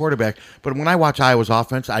being a quarterback. But when I watch Iowa's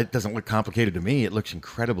offense, it doesn't look complicated to me. It looks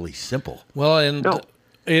incredibly simple. Well, and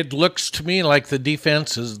it looks to me like the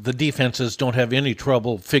defenses don't have any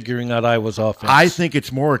trouble figuring out Iowa's offense. I think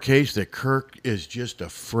it's more a case that Kirk is just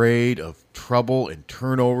afraid of trouble and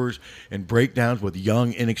turnovers and breakdowns with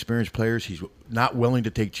young, inexperienced players. He's not willing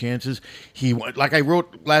to take chances. Like I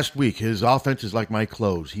wrote last week, his offense is like my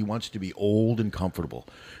clothes. He wants to be old and comfortable.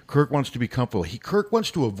 Kirk wants to be comfortable. Kirk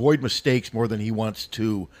wants to avoid mistakes more than he wants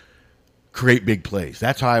to create big plays.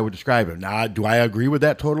 That's how I would describe him. Now, do I agree with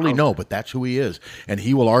that totally? No, but that's who he is. And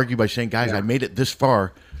he will argue by saying, guys, I made it this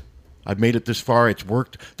far. I've made it this far. It's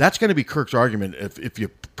worked. That's going to be Kirk's argument if you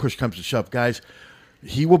push comes to shove. Guys,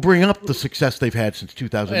 he will bring up the success they've had since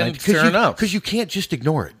 2019. Fair enough. Because you can't just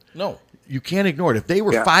ignore it. No. You can't ignore it. If they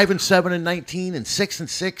were 5-7 and 19 and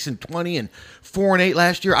 6-6 and 20 and 4-8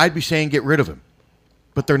 last year, I'd be saying get rid of him.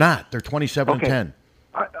 But they're not. They're 27 and 10.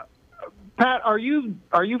 Pat, are you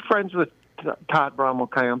friends with Todd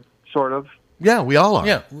Bromwell-Camp, sort of? Yeah, we all are.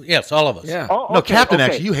 Yeah, yes, all of us. Yeah. Oh, No, okay, Captain,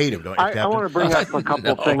 okay. actually, you hate him, don't you, Captain? I want to bring up a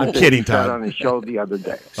couple things I'm that kidding, he said Todd. on his show the other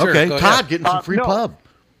day. Okay, Todd getting some free pub.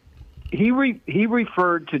 he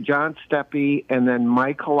referred to John Steppe and then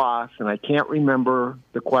Mike Halas, and I can't remember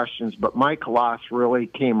the questions, but Mike Halas really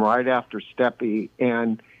came right after Steppe,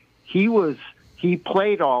 and he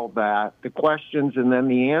played all that, the questions and then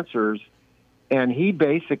the answers, and he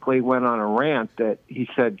basically went on a rant that he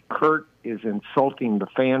said Kurt is insulting the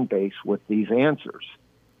fan base with these answers.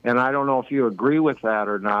 And I don't know if you agree with that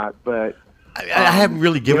or not, but I haven't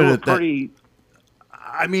really given it pretty. that.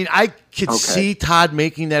 I mean, I could see Todd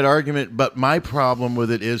making that argument, but my problem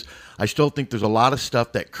with it is I still think there's a lot of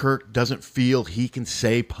stuff that Kirk doesn't feel he can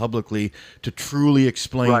say publicly to truly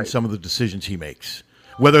explain some of the decisions he makes.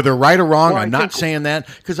 Whether they're right or wrong, I'm not saying that,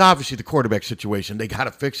 because obviously the quarterback situation, they got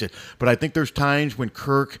to fix it. But I think there's times when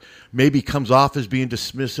Kirk maybe comes off as being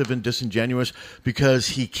dismissive and disingenuous because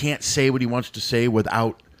he can't say what he wants to say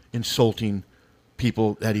without insulting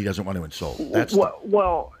people that he doesn't want to insult. That's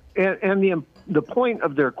and the point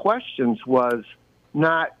of their questions was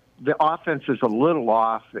not the offense is a little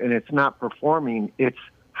off and it's not performing. It's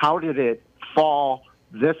how did it fall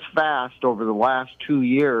this fast over the last 2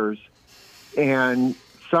 years, and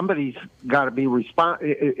somebody's got to be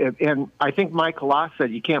responsible. And I think Mike Halas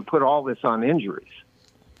said you can't put all this on injuries.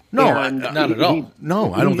 No, not at all.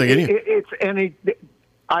 No, I don't think any.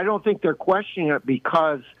 I don't think they're questioning it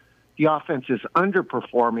because the offense is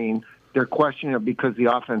underperforming. They're questioning it because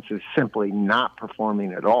the offense is simply not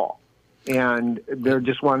performing at all. And they're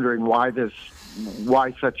just wondering why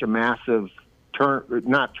such a massive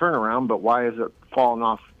not turnaround, but why is it falling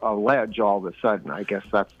off a ledge all of a sudden? I guess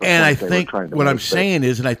that's the and I point think what I'm saying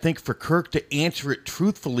is, and I think for Kirk to answer it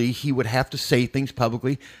truthfully, he would have to say things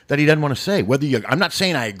publicly that he doesn't want to say. I'm not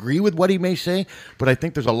saying I agree with what he may say, but I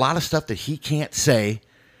think there's a lot of stuff that he can't say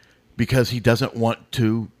because he doesn't want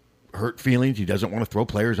to hurt feelings. He doesn't want to throw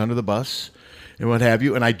players under the bus and what have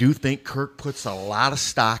you. And I do think Kirk puts a lot of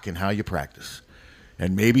stock in how you practice.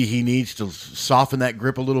 And maybe he needs to soften that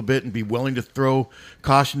grip a little bit and be willing to throw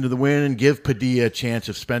caution to the wind and give Padilla a chance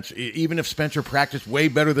if Spencer, even if Spencer practiced way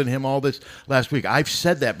better than him all this last week. I've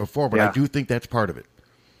said that before, but I do think that's part of it.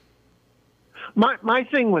 My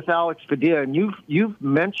thing with Alex Padilla, and you've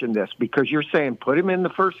mentioned this because you're saying put him in the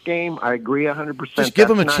first game. I agree 100%. Just give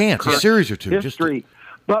him a chance, a series or two. History.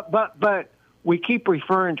 But we keep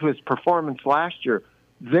referring to his performance last year.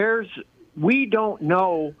 We don't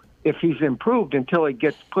know if he's improved until he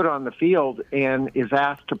gets put on the field and is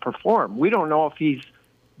asked to perform. We don't know if he's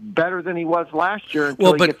better than he was last year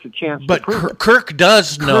until he gets a chance to prove it. Kirk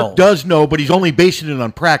does know. Kirk does know, but he's only basing it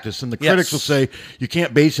on practice. And the critics will say, you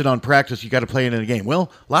can't base it on practice. You got to play it in a game.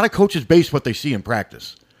 Well, a lot of coaches base what they see in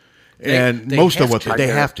practice. And most of what they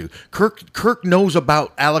have to. Kirk knows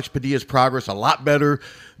about Alex Padilla's progress a lot better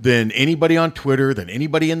than anybody on Twitter, than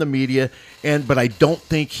anybody in the media. But I don't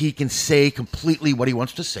think he can say completely what he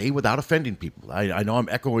wants to say without offending people. I know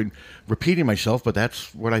I'm repeating myself, but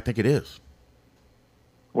that's what I think it is.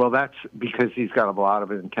 Well, that's because he's got a lot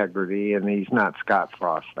of integrity, and he's not Scott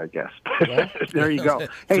Frost, I guess. There you go.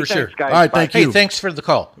 Hey, for sure, guys. All right, thank you. Hey, thanks for the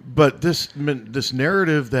call. But this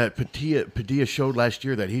narrative that Padilla showed last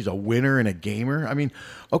year that he's a winner and a gamer. I mean,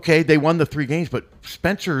 okay, they won the 3 games, but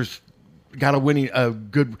Spencer's got a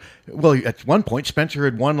good. Well, at one point, Spencer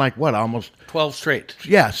had won almost 12 straight.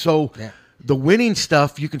 Yeah, so. Yeah. The winning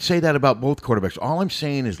stuff, you can say that about both quarterbacks. All I'm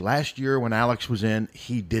saying is last year when Alex was in,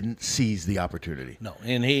 he didn't seize the opportunity. No,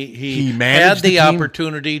 and he had the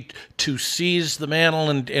opportunity to seize the mantle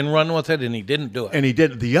and run with it, and he didn't do it. And he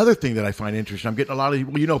did. The other thing that I find interesting, I'm getting a lot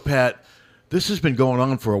of, Pat, this has been going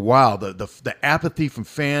on for a while. The apathy from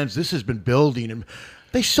fans, this has been building. And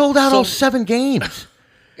they sold out all 7 games.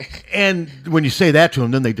 And when you say that to them,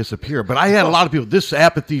 then they disappear. But I had a lot of people. This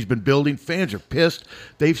apathy's been building. Fans are pissed.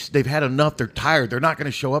 They've had enough. They're tired. They're not going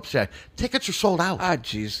to show up. Tickets are sold out.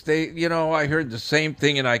 Geez, I heard the same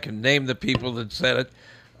thing, and I can name the people that said it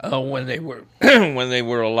when they were when they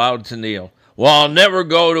were allowed to kneel. Well, I'll never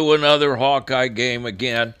go to another Hawkeye game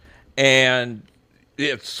again, and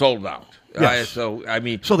it's sold out. Yes. So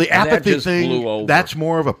the apathy thing, that's that's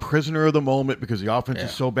more of a prisoner of the moment because the offense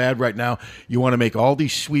is so bad right now. You want to make all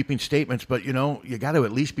these sweeping statements, but you got to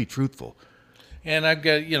at least be truthful. And I've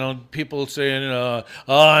got people saying,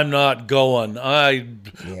 "I'm not going.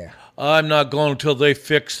 I'm not going until they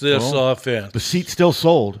fix this offense." The seat's still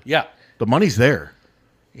sold. Yeah, the money's there.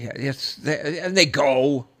 Yeah, and they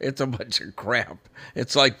go. It's a bunch of crap.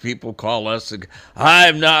 It's like people call us.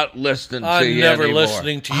 I'm not listening to you I'm never anymore.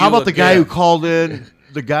 listening to you. How about the guy who called in?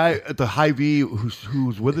 The guy at the Hy-Vee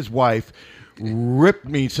who's with his wife ripped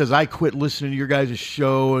me. He says, I quit listening to your guys'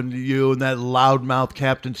 show and you and that loudmouth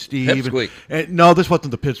Captain Steve. Pipsqueak. And no, this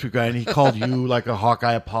wasn't the Pipsqueak guy. And he called you like a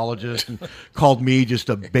Hawkeye apologist and called me just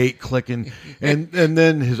a bait clicking. And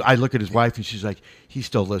then I look at his wife and she's like, he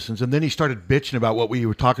still listens. And then he started bitching about what we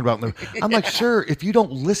were talking about. I'm like, sir, if you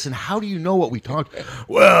don't listen, how do you know what we talked?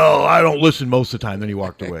 Well, I don't listen most of the time. Then he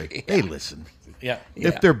walked away. Yeah. They listen. Yeah.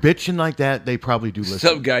 If they're bitching like that, they probably do listen.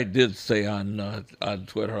 Some guy did say on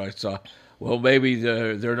Twitter, I saw, well, maybe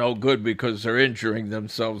they're no good because they're injuring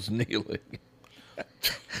themselves kneeling.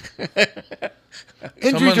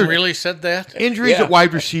 Someone really said that? Injuries at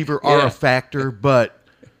wide receiver are a factor, but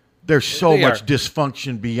there's so much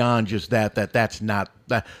dysfunction beyond just that's not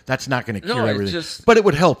going to cure everything. But it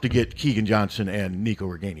would help to get Keegan Johnson and Nico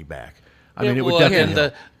Reganey back. I mean, it would definitely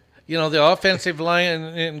help. The offensive line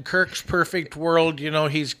in Kirk's perfect world,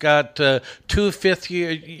 he's got 2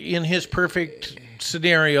 fifth-year in his perfect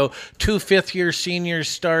scenario, 2 fifth-year seniors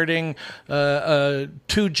starting, 2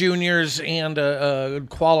 juniors, and a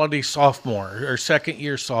quality sophomore or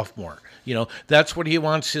second-year sophomore. That's what he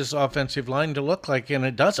wants his offensive line to look like, and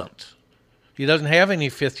it doesn't. He doesn't have any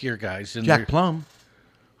fifth-year guys in Jack Plum,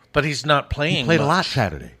 but he's not playing. He played much. a lot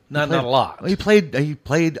Saturday. Not a lot. He played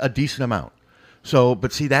a decent amount. So,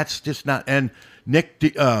 but see, that's just not. And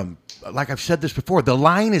Nick, like I've said this before, the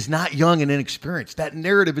line is not young and inexperienced. That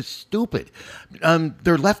narrative is stupid.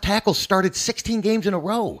 Their left tackle started 16 games in a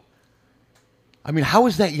row. I mean, how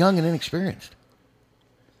is that young and inexperienced?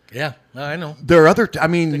 Yeah, I know. There are other.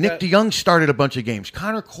 Nick DeYoung started a bunch of games.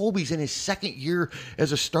 Connor Colby's in his second year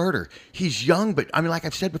as a starter. He's young, but like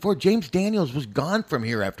I've said before, James Daniels was gone from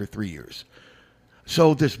here after 3 years.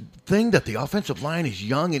 So this thing that the offensive line is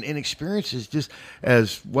young and inexperienced is just,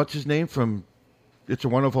 as what's his name from It's a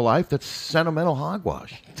Wonderful Life, that's sentimental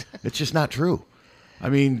hogwash. It's just not true. I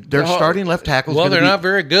mean, their starting left tackles. Well, they're not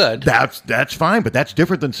very good. That's fine, but that's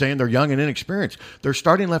different than saying they're young and inexperienced. Their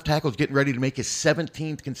starting left tackle is getting ready to make his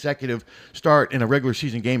 17th consecutive start in a regular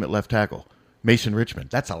season game at left tackle. Mason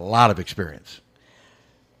Richmond. That's a lot of experience.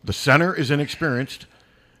 The center is inexperienced,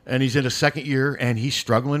 and he's in a second year, and he's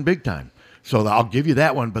struggling big time. So I'll give you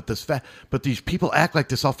that one, but these people act like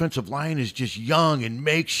this offensive line is just young and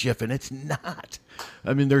makeshift, and it's not.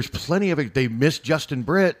 I mean, there's plenty of it. They missed Justin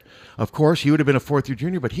Britt. Of course, he would have been a fourth-year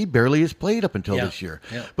junior, but he barely has played up until this year.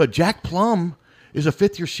 Yeah. But Jack Plum is a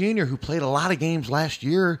fifth-year senior who played a lot of games last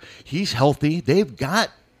year. He's healthy. They've got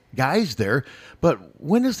guys there. But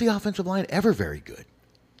when is the offensive line ever very good?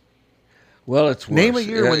 Well, it's worse. Name a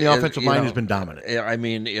year when the offensive line has been dominant. I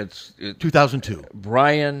mean, it's 2002.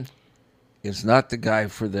 Brian is not the guy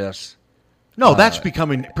for this. No, that's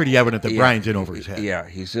becoming pretty evident that Brian's in over his head. Yeah,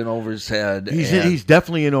 he's in over his head. He's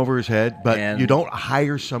definitely in over his head, but you don't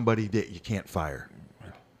hire somebody that you can't fire.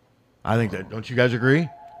 I think that, don't you guys agree?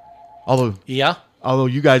 Although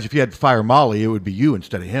you guys, if you had to fire Molly, it would be you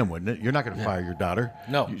instead of him, wouldn't it? You're not going to fire your daughter.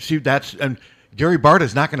 No. You see, and Gary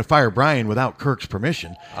Barta's not going to fire Brian without Kirk's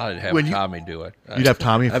permission. I'd have Tommy do it. You'd have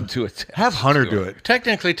Tommy? Have Hunter do it.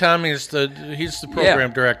 Technically, Tommy's he's the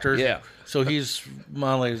program director. Yeah. So he's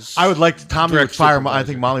Molly's. I would like Tommy would fire. I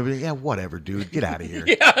think Molly would. Yeah, whatever, dude. Get out of here.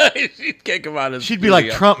 Yeah, she'd kick him out of. She'd be like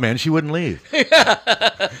Trump, man. She wouldn't leave.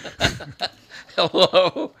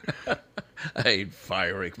 Hello. I ain't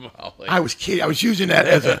firing Molly. I was kidding. I was using that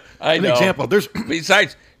as an example.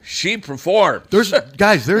 Besides, she performed. There's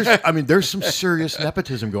some serious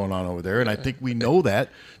nepotism going on over there, and I think we know that.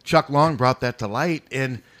 Chuck Long brought that to light,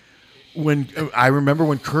 and I remember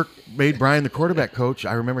when Kirk made Brian the quarterback coach,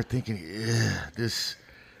 I remember thinking, this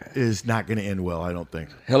is not going to end well, I don't think.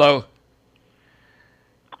 Hello.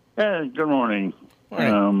 Good morning.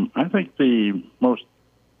 I think the most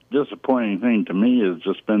disappointing thing to me has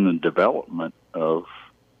just been the development of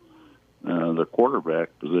the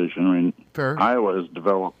quarterback position. I mean, Iowa has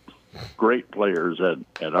developed great players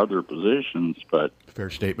at other positions, but fair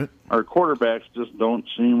statement. Our quarterbacks just don't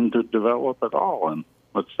seem to develop at all. And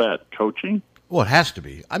what's that, coaching? Well, it has to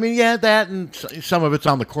be. I mean, yeah, that and some of it's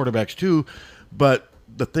on the quarterbacks too, but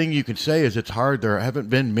the thing you can say is it's hard. There haven't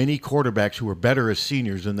been many quarterbacks who were better as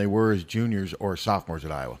seniors than they were as juniors or sophomores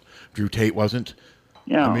at Iowa. Drew Tate wasn't.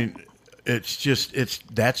 Yeah. I mean, that's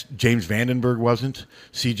James Vandenberg wasn't.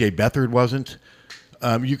 C.J. Beathard wasn't.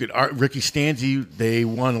 Ricky Stanzi, they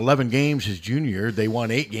won 11 games his junior year. They won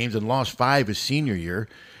 8 games and lost 5 his senior year.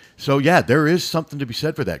 So, yeah, there is something to be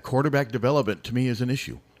said for that. Quarterback development, to me, is an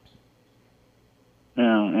issue.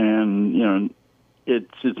 Yeah, and,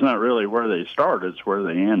 it's not really where they start, it's where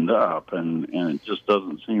they end up. And it just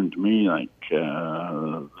doesn't seem to me like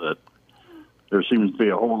that there seems to be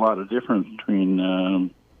a whole lot of difference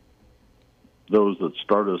between those that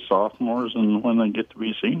start as sophomores and when they get to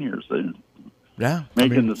be seniors. Yeah,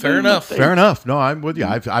 making the fair same enough. mistake. Fair enough. No, I'm with you.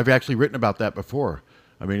 I've actually written about that before.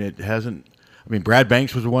 I mean, it hasn't. I mean, Brad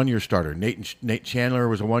Banks was a one-year starter. Nate Chandler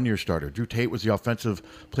was a one-year starter. Drew Tate was the offensive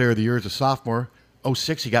player of the year as a sophomore.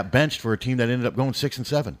 06, he got benched for a team that ended up going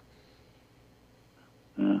 6-7.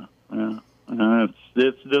 Yeah.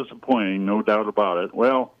 It's disappointing, no doubt about it.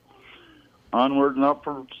 Well, onward and up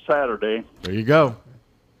for Saturday. There you go.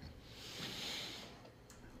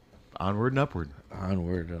 Onward and upward.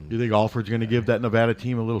 Onward. You think Alford's going to give that Nevada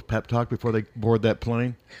team a little pep talk before they board that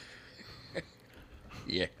plane?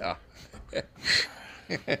 Yeah.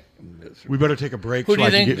 We better take a break. Who do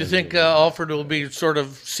you think? Do you think Alford will be sort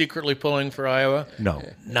of secretly pulling for Iowa? No,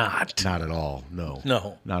 not at all. No,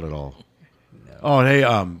 not at all. No. Oh, and hey,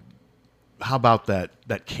 how about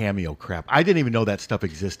that cameo crap? I didn't even know that stuff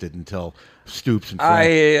existed until Stoops and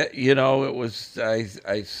Frank. It was.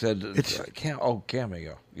 I said It's cameo.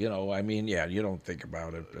 I mean, yeah, you don't think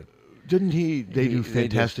about it, but didn't they do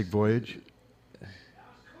Fantastic Voyage?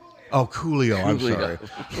 Oh, Coolio. I'm sorry.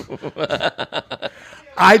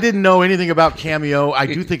 I didn't know anything about Cameo. I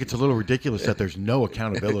do think it's a little ridiculous that there's no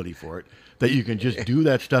accountability for it, that you can just do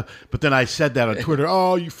that stuff. But then I said that on Twitter.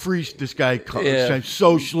 Oh, you free this guy saying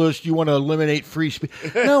socialist. You want to eliminate free speech.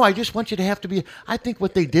 No, I just want you to have to be. I think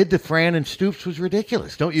what they did to Fran and Stoops was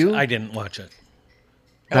ridiculous. Don't you? I didn't watch it.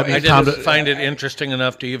 That I means didn't Tom find it interesting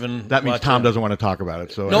enough to even. That means watch Tom it. doesn't want to talk about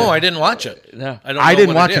it. So no, I didn't watch it. No, I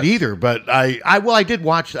didn't watch it either. But I did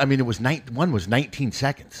watch. I mean, it was one was 19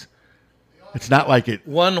 seconds. It's not like it.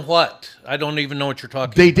 One what? I don't even know what you're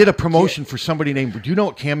talking. They did a promotion for somebody named. Do you know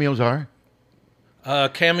what cameos are?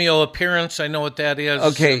 Cameo appearance. I know what that is.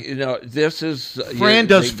 Okay, this is Fran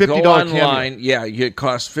does $50 online. cameo. Yeah, it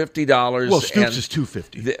costs $50. Well, Stoops is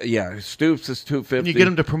 $250. Yeah, Stoops is $250. And you get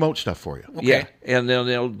them to promote stuff for you. Okay. Yeah, and then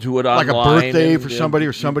they'll do it like online. a birthday and for somebody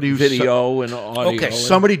or somebody who's video and audio. Okay,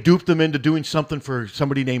 somebody duped them into doing something for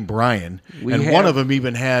somebody named Brian, one of them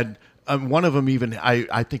even had.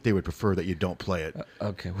 I think they would prefer that you don't play it.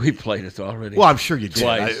 Okay, we played it already. Well, I'm sure you did.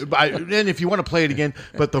 Twice. And if you want to play it again,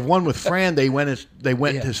 but the one with Fran, they went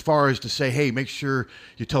as far as to say, "Hey, make sure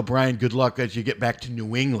you tell Brian good luck as you get back to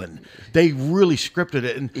New England." They really scripted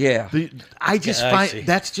it, and I just find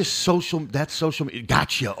that's just social. That's social.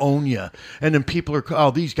 Gotcha, own ya, and then people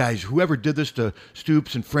are these guys. Whoever did this to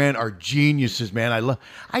Stoops and Fran are geniuses, man.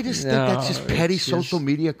 I just think that's just petty social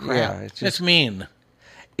media crap. Yeah, it's mean.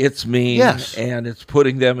 It's mean, yes, and it's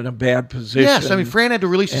putting them in a bad position. Yes, I mean, Fran had to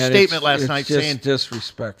release a statement last night saying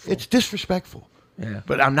disrespectful. It's disrespectful. Yeah.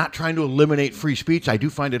 But I'm not trying to eliminate free speech. I do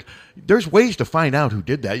find it. There's ways to find out who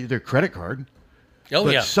did that. Their credit card. Oh,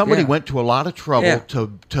 but yeah. somebody went to a lot of trouble Yeah.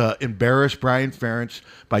 to embarrass Brian Ferentz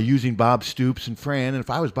by using Bob Stoops and Fran. And if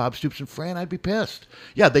I was Bob Stoops and Fran, I'd be pissed.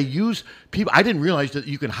 Yeah, they use people. I didn't realize that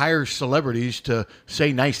you can hire celebrities to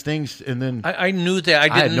say nice things, and then I knew that.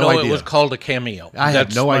 I had didn't no know idea. it was called a cameo. I had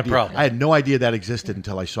That's no my idea. problem. I had no idea that existed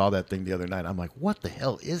until I saw that thing the other night. I'm like, what the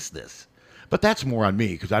hell is this? But that's more on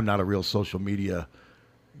me because I'm not a real social media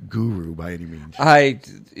guru by any means.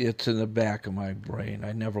 It's in the back of my brain.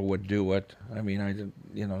 I never would do it. I mean, I didn't.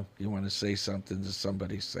 You want to say something to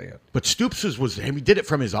somebody, say it. But Stoops's was, and he did it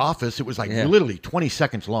from his office. It was like literally 20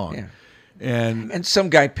 seconds long. Yeah. And some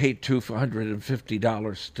guy paid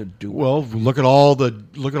 $250 to do it. Well, look at all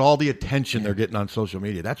the attention they're getting on social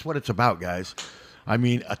media. That's what it's about, guys. I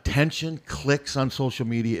mean, attention, clicks on social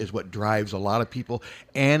media is what drives a lot of people,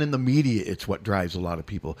 and in the media, it's what drives a lot of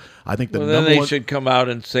people. I think then they should come out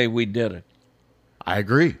and say we did it. I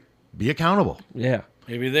agree. Be accountable. Yeah.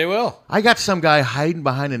 Maybe they will. I got some guy hiding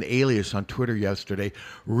behind an alias on Twitter yesterday,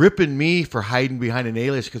 ripping me for hiding behind an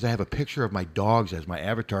alias because I have a picture of my dogs as my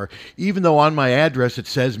avatar, even though on my address it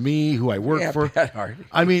says me, who I work for. Pat Hardy.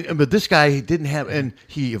 I mean, but this guy didn't have, and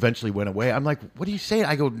he eventually went away. I'm like, what are you saying?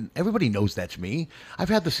 I go, everybody knows that's me. I've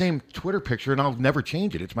had the same Twitter picture, and I'll never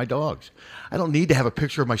change it. It's my dogs. I don't need to have a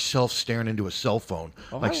picture of myself staring into a cell phone.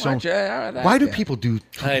 Why do people do?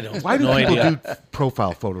 I don't. Why do no people idea. do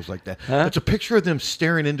profile photos like that? Huh? It's a picture of them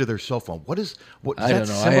staring into their cell phone. What does I that don't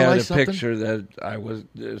know. I symbolize had a something? picture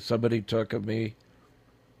that somebody took of me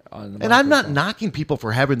on the And I'm not microphone. knocking people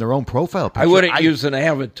for having their own profile picture. I wouldn't use an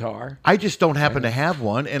avatar. I just don't happen to have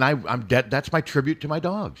one, and I'm that's my tribute to my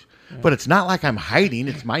dogs. But it's not like I'm hiding.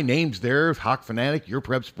 It's my name's there. Hawk Fanatic, Your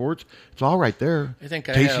Prep Sports. It's all right there. I think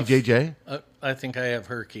I Casey have JJ. I think I have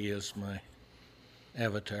Herky as my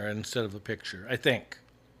avatar instead of a picture. I think.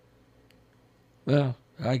 Well,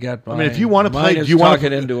 I got mine. I mean, if you want to play, Mine is do you want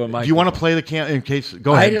talking into a do you want to microphone. play the in case?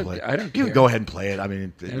 Go ahead and don't- play. I don't You care. can go ahead and play it. I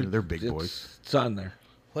mean, they're big boys. It's on there.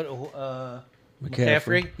 What?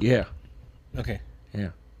 McCaffrey? Yeah. Okay. Yeah.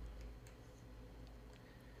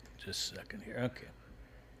 Just a second here. Okay.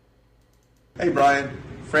 Hey, Brian.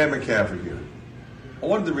 Fran McCaffrey here. I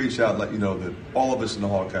wanted to reach out and let you know that all of us in the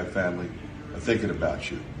Hawkeye family are thinking about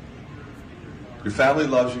you. Your family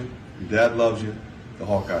loves you. Your dad loves you. The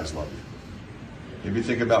Hawkeyes love you. Maybe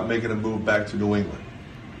think about making a move back to New England.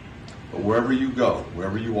 But wherever you go,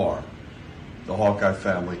 wherever you are, the Hawkeye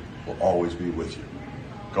family will always be with you.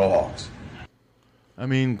 Go Hawks. I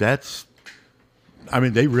mean,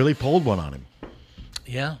 they really pulled one on him.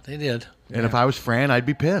 Yeah, they did. And if I was Fran, I'd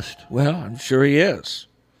be pissed. Well, I'm sure he is.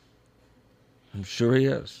 And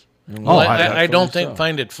I don't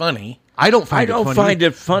find it funny. I don't find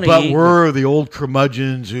it funny. But we're the old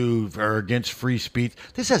curmudgeons who are against free speech.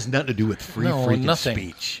 This has nothing to do with freaking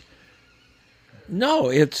speech. No,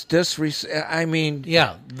 it's disrespect. I mean,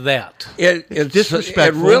 yeah, that it's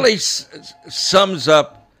disrespectful. It really sums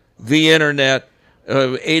up the internet.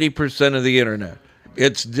 80% of the internet.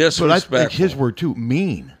 It's disrespectful. But I think his word too.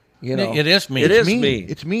 Mean. You know, it is mean. It is mean.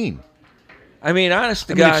 It's mean. I mean, honest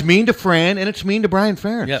to God, it's mean to Fran and it's mean to Brian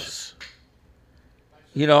Ferentz. Yes.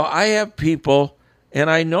 You know, I have people,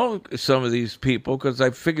 and I know some of these people because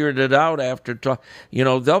I figured it out after talk. You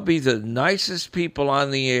know, they'll be the nicest people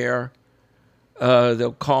on the air.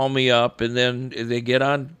 They'll call me up, and then they get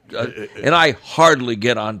on. And I hardly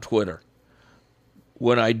get on Twitter.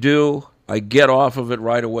 When I do, I get off of it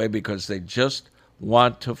right away because they just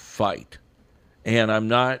want to fight, and I'm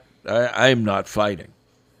not fighting.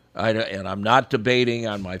 And I'm not debating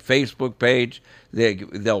on my Facebook page.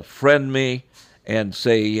 They'll friend me and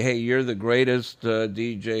say, "Hey, you're the greatest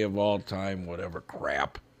DJ of all time," whatever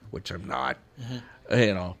crap, which I'm not. Mm-hmm.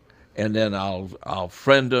 You know, and then I'll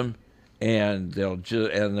friend them, and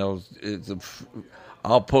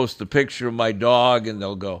I'll post a picture of my dog, and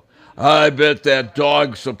they'll go, "I bet that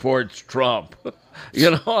dog supports Trump."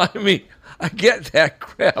 You know, I mean, I get that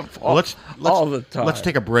crap all the time. Let's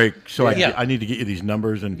take a break. So I need to get you these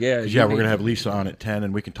numbers, and we're going to have Lisa on at 10,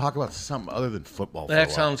 and we can talk about something other than football.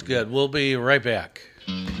 That sounds good. We'll be right back.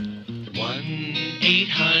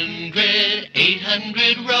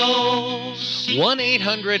 1-800-800-ROSE.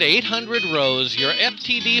 1-800-800-ROSE. Your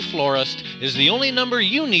FTD florist is the only number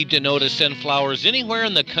you need to know to send flowers anywhere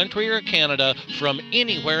in the country or Canada from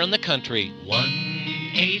anywhere in the country.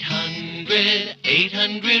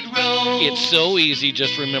 1-800-800-ROSE. It's so easy.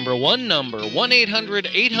 Just remember one number.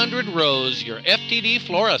 1-800-800-ROSE. Your FTD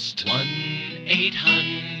florist.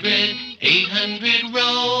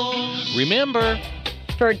 1-800-800-ROSE. Remember.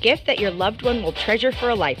 For a gift that your loved one will treasure for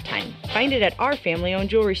a lifetime, find it at our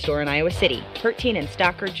family-owned jewelry store in Iowa City, Hertine and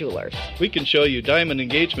Stocker Jewelers. We can show you diamond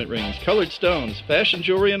engagement rings, colored stones, fashion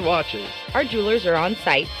jewelry, and watches. Our jewelers are on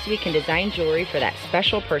site, so we can design jewelry for that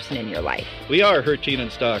special person in your life. We are Hertine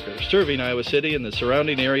and Stocker, serving Iowa City and the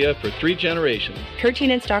surrounding area for 3 generations.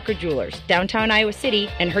 Hertine and Stocker Jewelers, downtown Iowa City,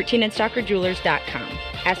 and HertineandStockerJewelers.com.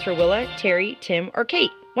 Ask for Willa, Terry, Tim, or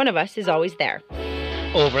Kate. One of us is always there.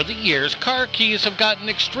 Over the years, car keys have gotten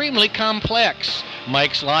extremely complex.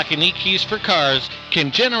 Mike's Lock and E-Keys for Cars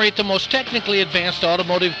can generate the most technically advanced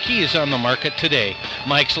automotive keys on the market today.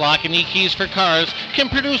 Mike's Lock and E-Keys for Cars can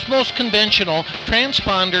produce most conventional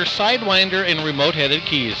transponder, sidewinder, and remote-headed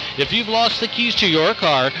keys. If you've lost the keys to your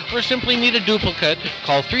car or simply need a duplicate,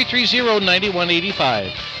 call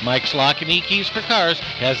 330-9185. Mike's Lock and E-Keys for Cars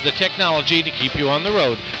has the technology to keep you on the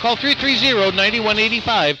road. Call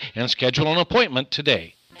 330-9185 and schedule an appointment today.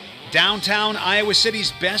 Downtown Iowa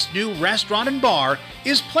City's best new restaurant and bar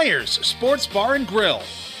is Players Sports Bar and Grill.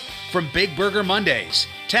 From Big Burger Mondays,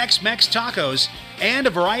 Tex-Mex tacos, and a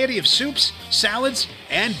variety of soups, salads,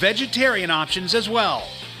 and vegetarian options as well.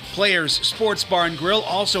 Players Sports Bar and Grill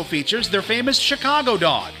also features their famous Chicago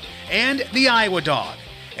dog and the Iowa dog,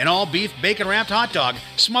 an all-beef bacon-wrapped hot dog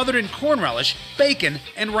smothered in corn relish, bacon,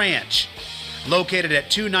 and ranch. Located at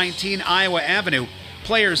 219 Iowa Avenue,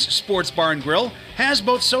 Players Sports Bar and Grill has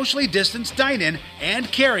both socially distanced dine-in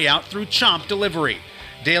and carry-out through Chomp Delivery.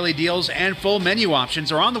 Daily deals and full menu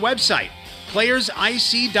options are on the website,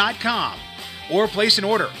 playersic.com, or place an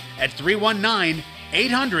order at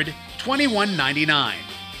 319-800-2199.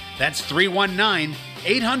 That's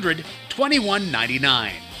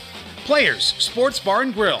 319-800-2199. Players Sports Bar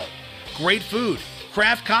and Grill. Great food,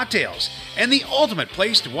 craft cocktails, and the ultimate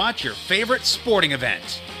place to watch your favorite sporting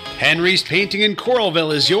event. Henry's Painting in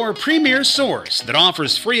Coralville is your premier source that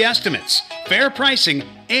offers free estimates, fair pricing,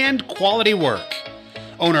 and quality work.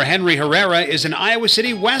 Owner Henry Herrera is an Iowa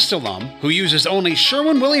City West alum who uses only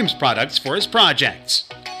Sherwin-Williams products for his projects.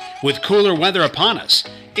 With cooler weather upon us,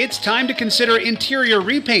 it's time to consider interior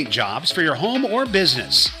repaint jobs for your home or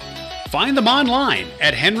business. Find them online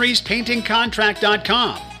at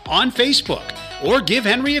henryspaintingcontract.com, on Facebook, or give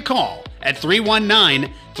Henry a call at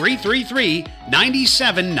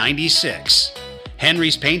 319-333-9796.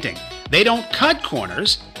 Henry's Painting. They don't cut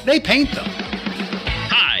corners, they paint them.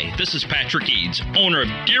 Hi, this is Patrick Eads, owner of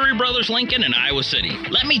Deary Brothers Lincoln in Iowa City.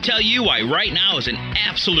 Let me tell you why right now is an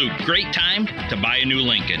absolute great time to buy a new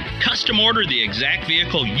Lincoln. Custom order the exact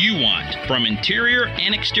vehicle you want, from interior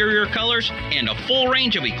and exterior colors and a full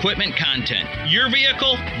range of equipment content. Your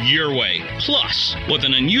vehicle, your way. Plus, with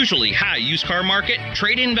an unusually high used car market,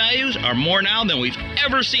 trade-in values are more now than we've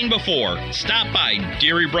ever seen before. Stop by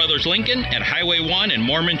Deary Brothers Lincoln at Highway 1 in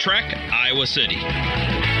Mormon Trek, Iowa City.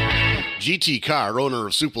 GT Carr, owner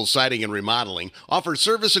of Supple Siding and Remodeling, offers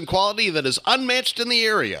service and quality that is unmatched in the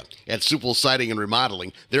area. At Supple Siding and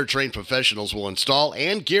Remodeling, their trained professionals will install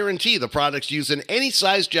and guarantee the products used in any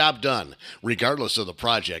size job done, regardless of the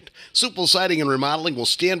project. Supple Siding and Remodeling will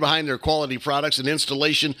stand behind their quality products and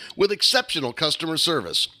installation with exceptional customer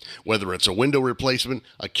service. Whether it's a window replacement,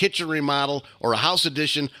 a kitchen remodel, or a house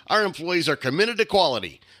addition, our employees are committed to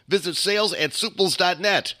quality. Visit sales at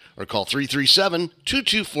suples.net or call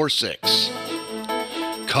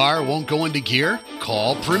 337-2246. Car won't go into gear?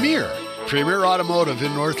 Call Premier. Premier Automotive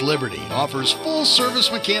in North Liberty offers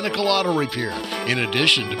full-service mechanical auto repair, in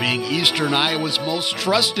addition to being Eastern Iowa's most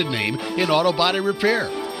trusted name in auto body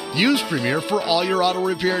repair. Use Premier for all your auto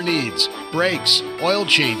repair needs: brakes, oil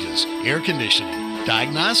changes, air conditioning,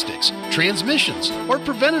 diagnostics, transmissions, or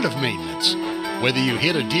preventative maintenance. Whether you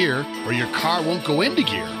hit a deer or your car won't go into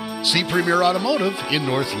gear, see Premier Automotive in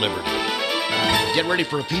North Liberty. Get ready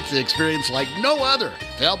for a pizza experience like no other.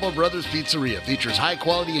 Falbo Brothers Pizzeria features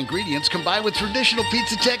high-quality ingredients combined with traditional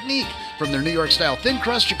pizza technique. From their New York-style thin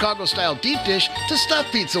crust, Chicago-style deep dish, to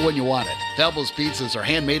stuffed pizza when you want it. Falbo's pizzas are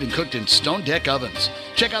handmade and cooked in stone deck ovens.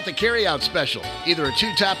 Check out the carry-out special. Either a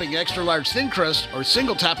 2-topping extra-large thin crust or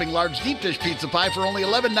single-topping large deep dish pizza pie for only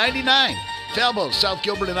 $11.99. Falbo's, South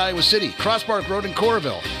Gilbert and Iowa City, Cross Park Road in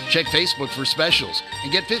Coralville. Check Facebook for specials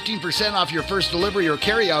and get 15% off your first delivery or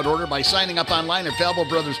carry-out order by signing up online at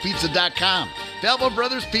FalboBrothersPizza.com. Falbo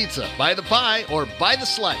Brothers Pizza. Buy the pie or buy the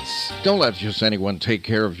slice. Don't let just anyone take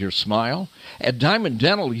care of your smile. At Diamond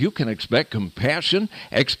Dental, you can expect compassion,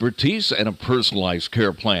 expertise, and a personalized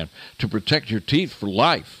care plan to protect your teeth for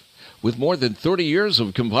life. With more than 30 years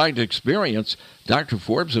of combined experience, Dr.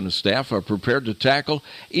 Forbes and his staff are prepared to tackle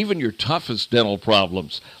even your toughest dental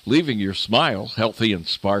problems, leaving your smile healthy and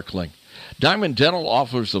sparkling. Diamond Dental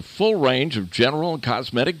offers a full range of general and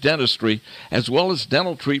cosmetic dentistry, as well as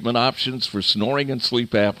dental treatment options for snoring and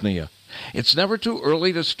sleep apnea. It's never too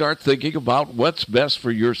early to start thinking about what's best for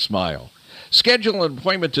your smile. Schedule an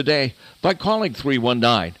appointment today by calling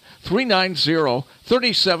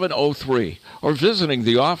 319-390-3703 or visiting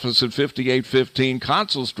the office at 5815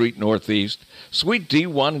 Consul Street Northeast, Suite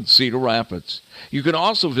D1 in Cedar Rapids. You can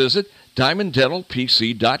also visit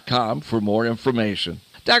DiamondDentalPC.com for more information.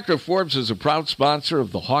 Dr. Forbes is a proud sponsor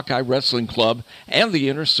of the Hawkeye Wrestling Club and the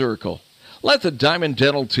Inner Circle. Let the Diamond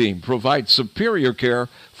Dental team provide superior care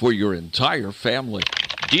for your entire family.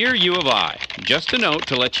 Dear U of I, just a note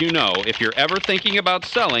to let you know, if you're ever thinking about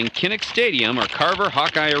selling Kinnick Stadium or Carver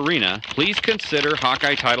Hawkeye Arena, please consider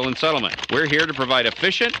Hawkeye Title and Settlement. We're here to provide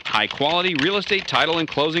efficient, high-quality real estate title and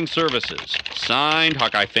closing services. Signed,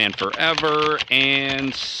 Hawkeye Fan Forever,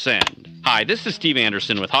 and send. Hi, this is Steve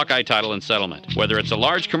Anderson with Hawkeye Title and Settlement. Whether it's a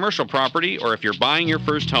large commercial property or if you're buying your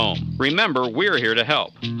first home, remember, we're here to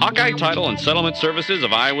help. Hawkeye Title and Settlement Services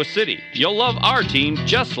of Iowa City. You'll love our team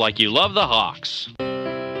just like you love the Hawks.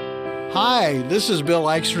 Hi, this is Bill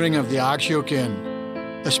Eichstring of the Oxyoke Inn.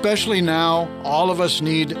 Especially now, all of us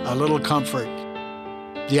need a little comfort.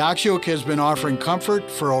 The Oxyoke has been offering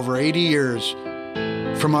comfort for over 80 years.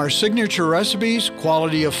 From our signature recipes,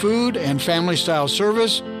 quality of food, and family-style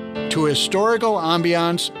service, to historical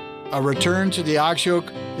ambiance, a return to the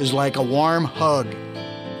Oxyoke is like a warm hug.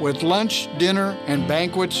 With lunch, dinner, and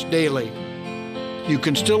banquets daily. You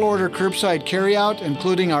can still order curbside carryout,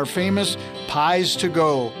 including our famous Pies to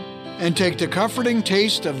Go, and take the comforting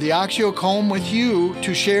taste of the Oxyoke home with you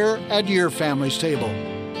to share at your family's table.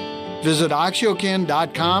 Visit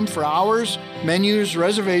oxyokeinn.com for hours, menus,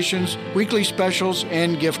 reservations, weekly specials,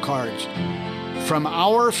 and gift cards. From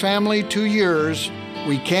our family to yours,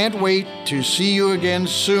 we can't wait to see you again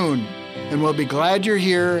soon, and we'll be glad you're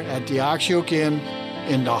here at the Oxyoke Inn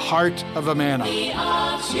in the heart of Amana.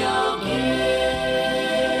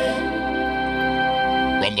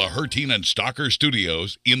 From the Hertin and Stalker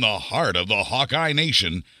Studios in the heart of the Hawkeye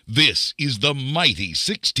Nation, this is the mighty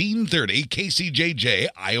 1630 KCJJ,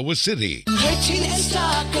 Iowa City. Hertin and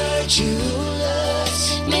Stalker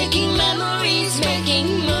Jewelers, making memories,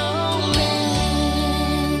 making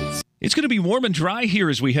moments. It's going to be warm and dry here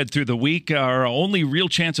as we head through the week. Our only real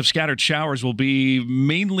chance of scattered showers will be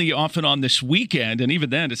mainly often on this weekend, and even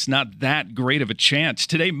then, it's not that great of a chance.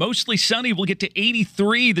 Today, mostly sunny. We'll get to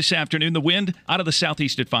 83 this afternoon. The wind out of the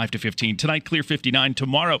southeast at 5 to 15. Tonight, clear 59.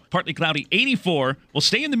 Tomorrow, partly cloudy 84. We'll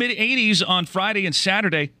stay in the mid-80s on Friday and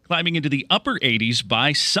Saturday, climbing into the upper 80s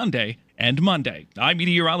by Sunday and Monday. I'm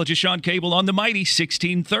meteorologist Sean Cable on the mighty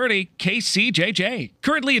 1630 KCJJ.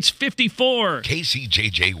 Currently, it's 54.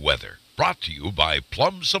 KCJJ weather brought to you by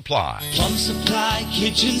Plum Supply. Plum Supply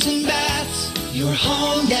kitchens and baths. Your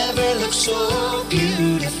home never looks so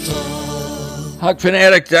beautiful.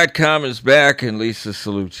 HawkFanatic.com is back, and Lisa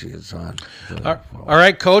Salucci is on. All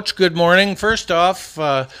right, Coach, good morning. First off,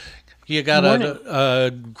 you got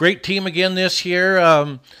a great team again this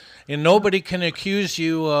year. And nobody can accuse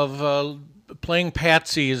you of playing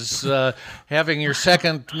patsies. Having your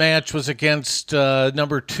second match was against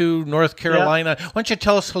number 2 North Carolina. Why don't you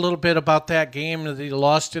tell us a little bit about that game? You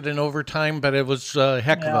lost it in overtime, but it was a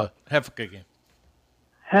heck of a game.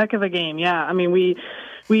 Heck of a game, yeah. I mean, we've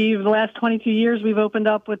the last 22 years we've opened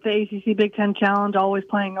up with the ACC Big Ten Challenge, always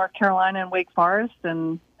playing North Carolina and Wake Forest,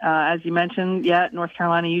 and as you mentioned, North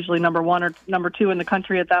Carolina usually number 1 or number 2 in the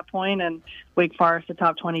country at that point, and Wake Forest a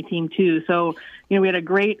top 20 team too. So, we had a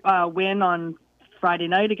great win on Friday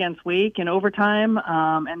night against Wake in overtime,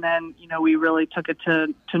 and then we really took it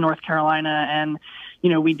to North Carolina, and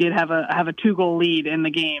we did have a 2-goal lead in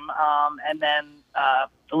the game, and then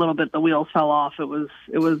a little bit the wheels fell off. It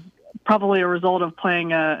was probably a result of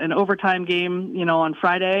playing an overtime game, on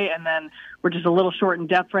Friday, and then we're just a little short in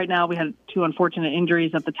depth right now. We had 2 unfortunate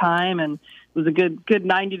injuries at the time, and it was a good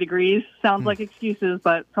 90 degrees. Sounds like excuses,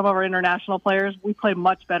 but some of our international players, we play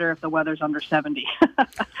much better if the weather's under 70.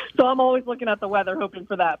 So I'm always looking at the weather, hoping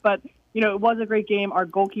for that. But, it was a great game. Our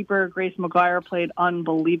goalkeeper, Grace McGuire, played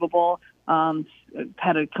unbelievable,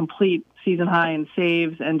 had a complete season high in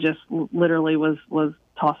saves, and just literally was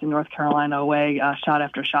tossing North Carolina away shot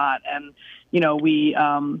after shot. And,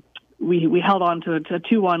 we held on to a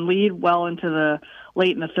 2-1 lead well into the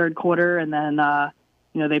late in the third quarter, and then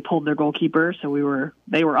they pulled their goalkeeper, so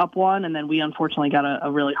they were up 1, and then we unfortunately got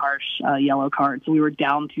a really harsh yellow card, so we were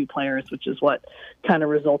down 2 players, which is what kind of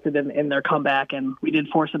resulted in their comeback, and we did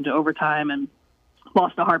force them to overtime and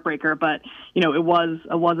lost a heartbreaker. But it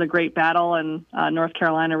was a great battle, and North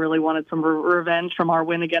Carolina really wanted some revenge from our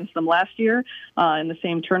win against them last year in the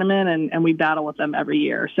same tournament, and we battle with them every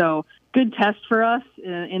year. So good test for us.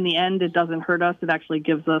 In the end, it doesn't hurt us. It actually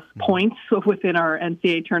gives us points within our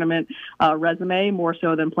NCAA tournament resume, more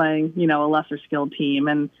so than playing a lesser skilled team,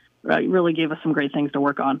 and really gave us some great things to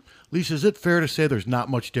work on. Lisa, is it fair to say there's not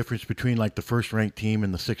much difference between like the first ranked team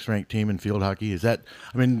and the 6th ranked team in field hockey? Is that,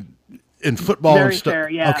 in football very and stuff? Fair,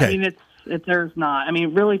 yeah. Okay. There's not.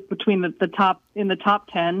 Really between the top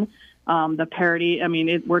 10, the parity.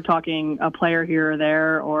 We're talking a player here or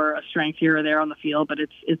there, or a strength here or there on the field, but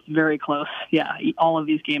it's very close. Yeah, all of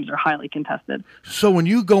these games are highly contested. So when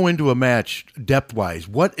you go into a match depth wise,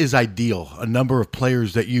 what is ideal? A number of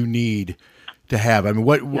players that you need to have.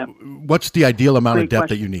 What's the ideal amount of depth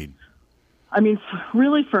that you need?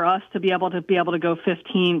 Really for us to be able to go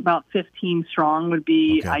about 15 strong would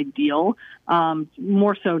be ideal.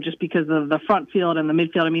 More so just because of the front field and the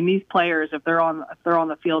midfield. These players, if they're on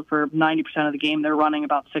the field for 90% of the game, they're running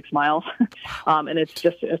about 6 miles, and it's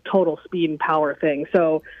just a total speed and power thing.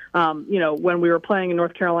 So, when we were playing in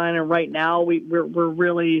North Carolina, right now we're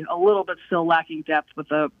really a little bit still lacking depth with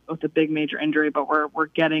the big major injury, but we're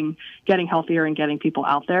getting healthier and getting people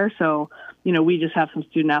out there. So, we just have some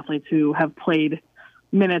student athletes who have played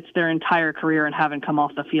minutes their entire career and haven't come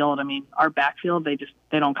off the field. Our backfield,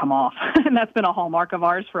 they don't come off. And that's been a hallmark of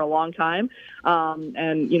ours for a long time.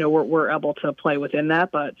 And, we're able to play within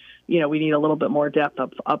that, but, we need a little bit more depth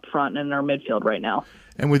up front in our midfield right now.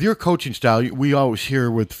 And with your coaching style, we always hear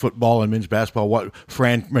with football and men's basketball, what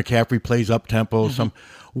Fran McCaffrey plays up tempo.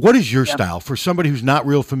 What is your style for somebody who's not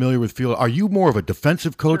real familiar with field? Are you more of a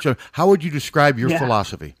defensive coach? Or how would you describe your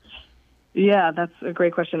philosophy? Yeah, that's a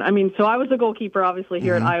great question. So I was a goalkeeper, obviously,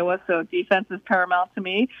 here at Iowa, so defense is paramount to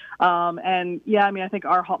me. I think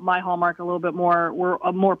my hallmark a little bit more, we're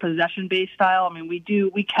a more possession-based style.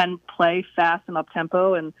 We can play fast and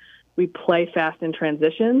up-tempo, and we play fast in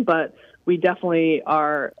transition, but we definitely,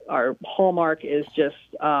 our hallmark is just,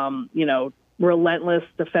 relentless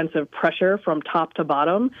defensive pressure from top to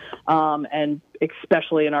bottom, and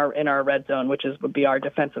especially in our red zone, which would be our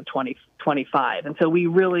defensive 20 25. And so we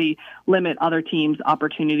really limit other teams'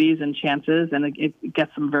 opportunities and chances, and it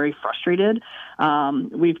gets them very frustrated.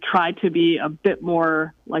 We've tried to be a bit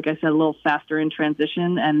more, like I said, a little faster in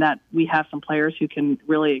transition, and that we have some players who can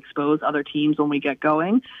really expose other teams when we get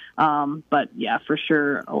going. But yeah, for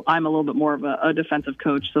sure, I'm a little bit more of a defensive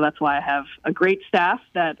coach, so that's why I have a great staff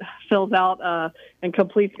that fills out and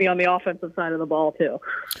completes me on the offensive side of the ball too.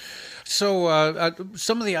 So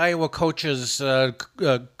some of the Iowa coaches,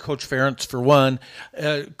 Coach Ferentz for one,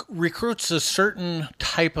 recruits a certain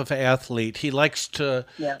type of athlete. He likes to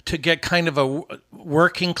get kind of a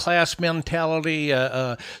working class mentality,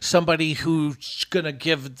 somebody who's going to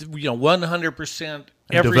give 100%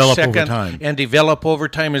 every second and develop over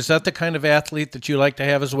time. Is that the kind of athlete that you like to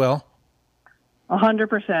have as well?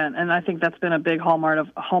 100%, and I think that's been a big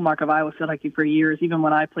hallmark of Iowa State hockey for years. Even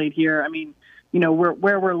when I played here, I mean,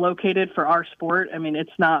 where we're located for our sport. I mean,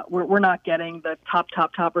 it's not we're not getting the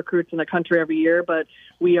top recruits in the country every year, but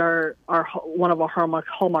we are one of our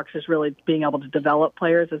hallmarks is really being able to develop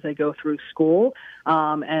players as they go through school,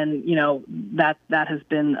 and that has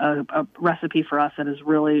been a recipe for us that has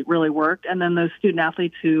really worked. And then those student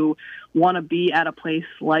athletes who want to be at a place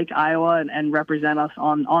like Iowa and represent us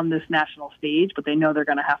on this national stage, but they know they're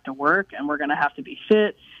going to have to work, and we're going to have to be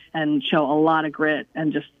fit and show a lot of grit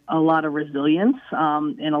and just a lot of resilience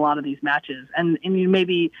in a lot of these matches. And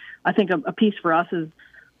maybe I think a piece for us is,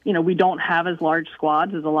 we don't have as large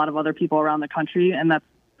squads as a lot of other people around the country, and that's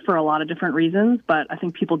for a lot of different reasons. But I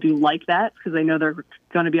think people do like that because they know they're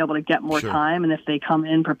going to be able to get more time, and if they come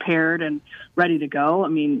in prepared and ready to go, I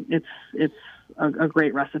mean, it's a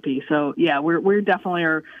great recipe. So yeah, we definitely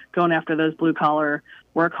are going after those blue collar,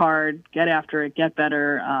 work hard, get after it, get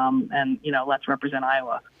better, and let's represent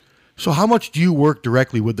Iowa. So how much do you work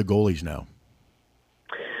directly with the goalies now?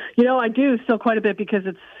 I do still quite a bit because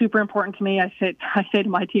it's super important to me. I say to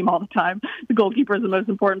my team all the time, the goalkeeper is the most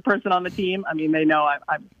important person on the team. I mean, they know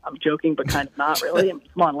I'm joking, but kind of not really.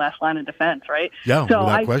 Come on, last line of defense, right? Yeah, so without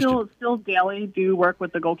I question. still daily do work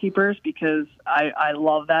with the goalkeepers because I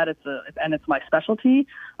love that. It's my specialty.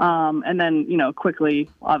 And then quickly,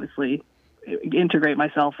 obviously, integrate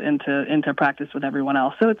myself into practice with everyone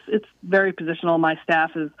else. So it's very positional. My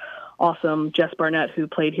staff is awesome. Jess Barnett, who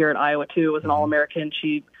played here at Iowa too, was an All-American.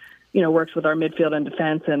 She, works with our midfield and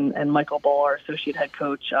defense, and Michael Bull, our associate head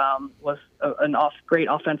coach, was a great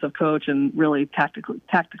offensive coach and really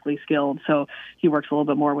tactically skilled. So he works a little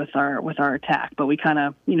bit more with our attack, but we kind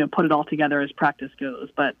of put it all together as practice goes.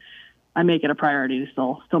 But I make it a priority to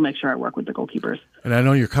still make sure I work with the goalkeepers. And I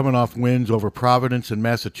know you're coming off wins over Providence and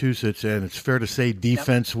Massachusetts, and it's fair to say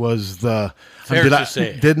defense was the fair to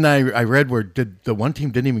say. Didn't I read where the one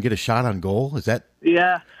team didn't even get a shot on goal? Is that?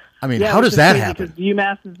 Yeah. I mean, how does that happen? Because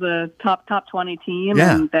UMass is the top 20 team,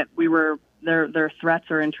 and that we were their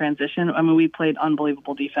threats are in transition. I mean, we played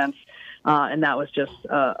unbelievable defense, and that was just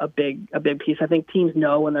a big piece. I think teams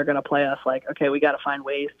know when they're going to play us, like, okay, we got to find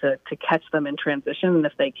ways to catch them in transition, and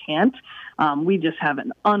if they can't, we just have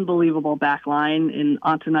an unbelievable back line in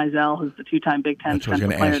Anton Nizel, who's the two-time Big Ten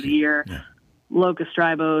Defensive Player of the Year. Yeah. Loka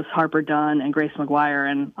Strybos, Harper Dunn, and Grace McGuire.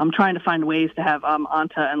 And I'm trying to find ways to have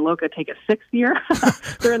Anta and Loka take a sixth year.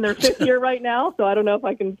 They're in their fifth year right now, so I don't know if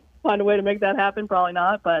I can find a way to make that happen. Probably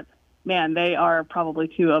not, but man, they are probably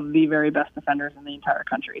two of the very best defenders in the entire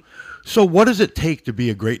country. So what does it take to be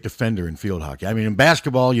a great defender in field hockey? I mean, in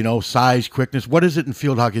basketball, size, quickness. What is it in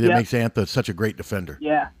field hockey that makes Anta such a great defender?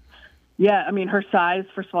 Yeah, I mean, her size,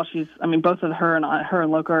 first of all, both of her and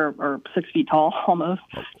Loka are 6 feet tall almost.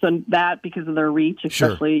 So that, because of their reach,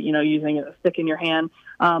 especially, using a stick in your hand.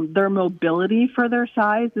 Their mobility for their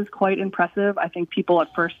size is quite impressive. I think people at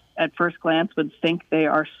first glance would think they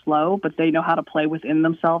are slow, but they know how to play within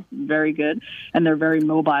themselves very good. And they're very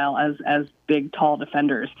mobile as big, tall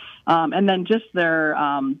defenders. And then just their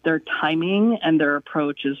timing and their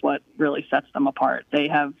approach is what really sets them apart. They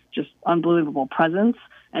have just unbelievable presence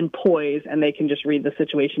and poise, and they can just read the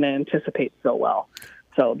situation and anticipate so well.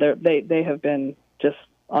 So they have been just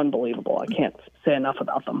unbelievable. I can't say enough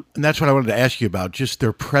about them. And that's what I wanted to ask you about, just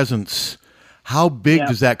their presence. How big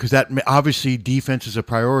does that, because that obviously defense is a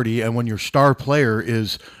priority, and when your star player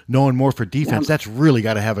is known more for defense, that's really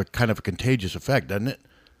got to have a kind of a contagious effect, doesn't it?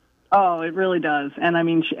 Oh, it really does. And I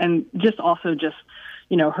mean, and just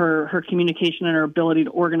her communication and her ability to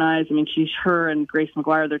organize. I mean, her and Grace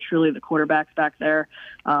McGuire, they're truly the quarterbacks back there.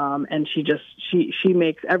 And she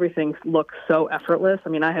makes everything look so effortless. I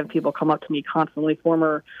mean, I have people come up to me constantly,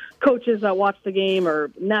 former coaches that watch the game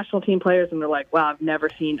or national team players, and they're like, wow, I've never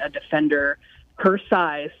seen a defender her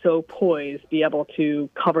size so poised be able to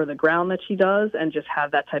cover the ground that she does and just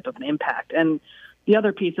have that type of an impact. And the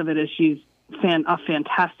other piece of it is she's a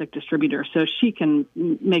fantastic distributor. So she can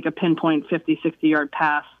make a pinpoint 50, 60-yard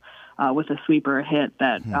pass with a sweep or a hit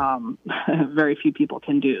that very few people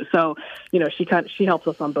can do. So, she helps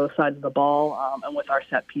us on both sides of the ball and with our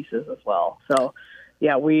set pieces as well. So,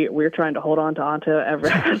 yeah, we're trying to hold on to Anta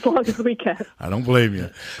as long as we can. I don't blame you.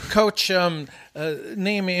 Coach,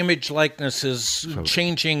 name, image, likeness is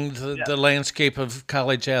changing the landscape of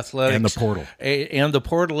college athletics. And the portal. And the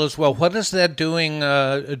portal as well. What is that doing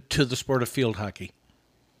to the sport of field hockey?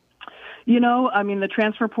 The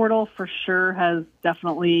transfer portal for sure has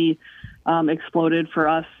definitely exploded for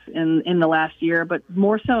us in the last year, but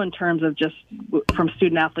more so in terms of just from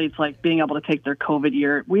student athletes, like being able to take their COVID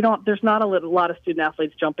year. There's not a lot of student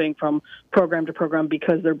athletes jumping from program to program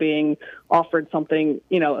because they're being offered something,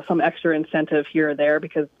 some extra incentive here or there,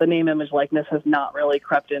 because the name, image, likeness has not really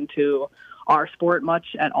crept into our sport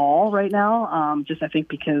much at all right now. I think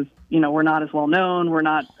because, we're not as well known.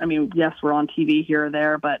 Yes, we're on TV here or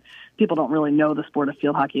there, but people don't really know the sport of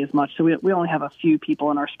field hockey as much. So we only have a few people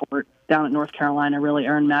in our sport down at North Carolina, really.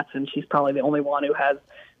 Erin Matson, she's probably the only one who has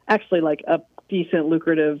actually like a decent,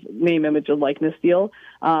 lucrative name, image, and likeness deal.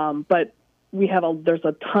 But there's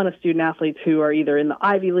a ton of student athletes who are either in the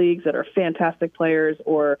Ivy Leagues that are fantastic players,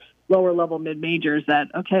 or lower level mid-majors that,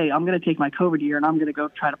 okay, I'm going to take my COVID year and I'm going to go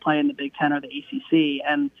try to play in the Big Ten or the ACC.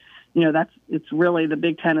 And, it's really, the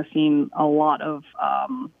Big Ten has seen a lot of,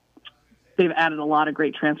 they've added a lot of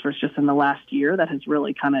great transfers just in the last year that has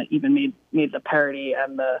really kind of even made the parity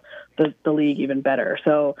and the league even better.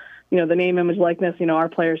 So, the name, image, likeness, our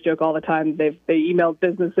players joke all the time. They emailed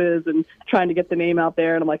businesses and trying to get the name out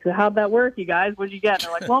there. And I'm like, so how'd that work, you guys? What'd you get? And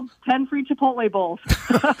they're like, well, 10 free Chipotle bowls.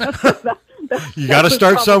 You got to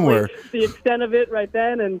start somewhere. The extent of it right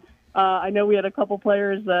then. And I know we had a couple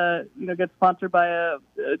players, get sponsored by a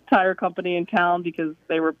tire company in town because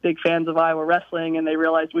they were big fans of Iowa wrestling, and they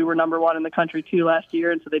realized we were number one in the country too last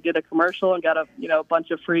year, and so they did a commercial and got a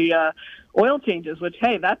bunch of free oil changes. Which,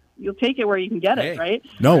 hey, you'll take it where you can get it, right?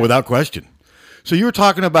 No, without question. So you were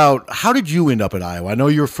talking about, how did you end up at Iowa? I know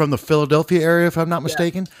you're from the Philadelphia area, if I'm not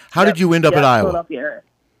mistaken. How did you end up at Iowa? Philadelphia area.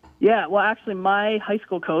 Yeah, well, actually, my high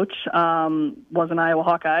school coach was an Iowa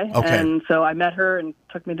Hawkeye, and so I met her and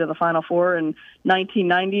took me to the Final Four in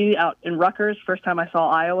 1990 out in Rutgers. First time I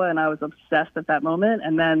saw Iowa, and I was obsessed at that moment.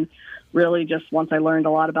 And then really just once I learned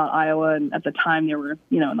a lot about Iowa, and at the time they were,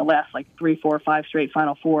 in the last 3, 4, 5 straight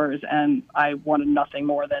Final Fours, and I wanted nothing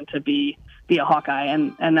more than to be a Hawkeye.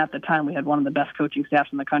 And at the time we had one of the best coaching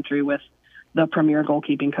staffs in the country with the premier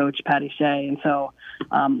goalkeeping coach, Patty Shea. And so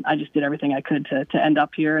I just did everything I could to end up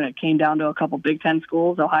here. And it came down to a couple Big Ten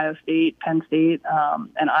schools, Ohio State, Penn State,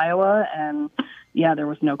 and Iowa. And, yeah, there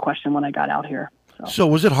was no question when I got out here. So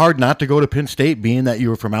was it hard not to go to Penn State, being that you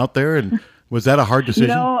were from out there? And was that a hard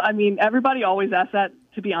decision? Everybody always asks that.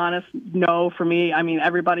 To be honest, no, for me.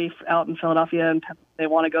 Everybody out in Philadelphia, and they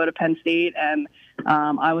want to go to Penn State. And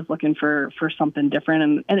I was looking for something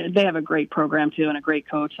different. And they have a great program, too, and a great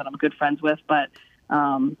coach that I'm good friends with. But,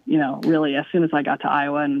 really, as soon as I got to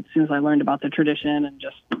Iowa and as soon as I learned about the tradition and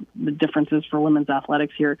just the differences for women's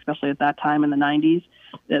athletics here, especially at that time in the 90s,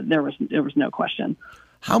 there was no question.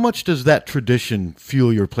 How much does that tradition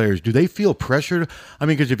fuel your players? Do they feel pressured?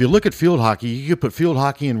 Because if you look at field hockey, you could put field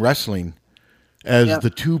hockey and wrestling as the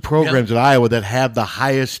two programs at Iowa that have the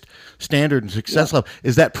highest standard and success level.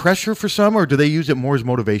 Is that pressure for some, or do they use it more as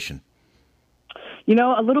motivation?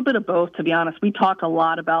 A little bit of both, to be honest. We talk a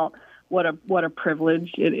lot about what a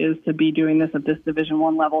privilege it is to be doing this at this Division I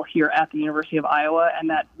level here at the University of Iowa, and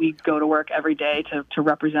that we go to work every day to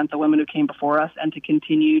represent the women who came before us and to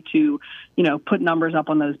continue to, put numbers up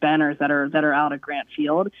on those banners that are out at Grant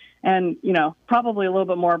Field. And, probably a little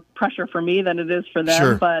bit more pressure for me than it is for them,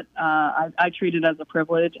 sure. But I treat it as a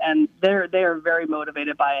privilege, and they are very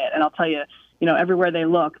motivated by it. And I'll tell you, everywhere they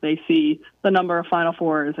look, they see the number of Final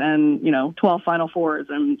Fours and, 12 Final Fours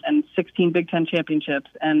and 16 Big Ten championships.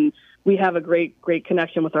 And we have a great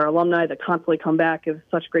connection with our alumni that constantly come back, give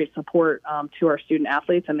such great support to our student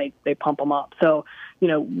athletes, and they pump them up. So,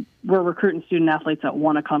 we're recruiting student athletes that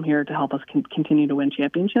want to come here to help us continue to win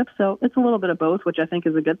championships. So it's a little bit of both, which I think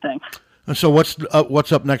is a good thing. And so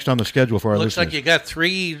what's up next on the schedule for our listeners? Looks like you got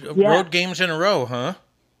 3 road games in a row, huh?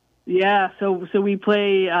 Yeah, so we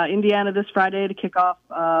play Indiana this Friday to kick off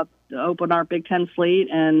open our Big Ten slate,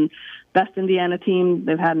 and best Indiana team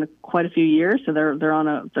they've had in quite a few years, so they're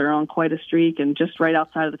on quite a streak and just right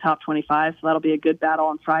outside of the top 25. So that'll be a good battle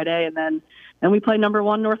on Friday, and then we play number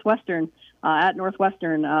 1 Northwestern at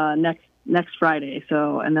Northwestern next Friday.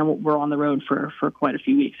 So and then we're on the road for quite a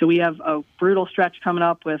few weeks. So we have a brutal stretch coming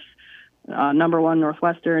up with number 1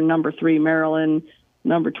 Northwestern, number 3 Maryland,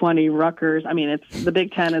 number 20, Rutgers. I mean, it's the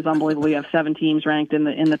Big Ten is unbelievable. We have 7 teams ranked in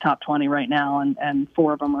the top 20 right now, and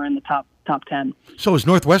 4 of them are in the top 10. So is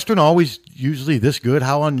Northwestern always usually this good?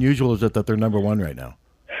 How unusual is it that they're number 1 right now?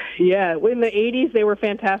 Yeah, in the 80s they were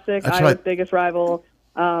fantastic. That's Iowa's right. biggest rival,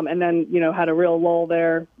 and then had a real lull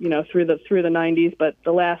there, through the 90s. But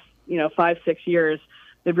the last 5-6 years,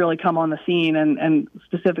 they've really come on the scene, and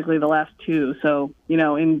specifically the last 2. So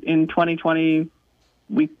in 2020.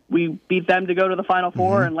 We beat them to go to the Final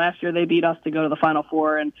Four, and last year they beat us to go to the Final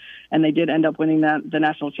Four, and they did end up winning the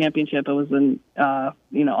national championship. It was an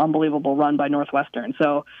unbelievable run by Northwestern.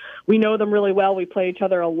 So we know them really well. We play each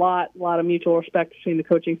other a lot of mutual respect between the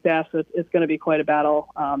coaching staff. So it's going to be quite a battle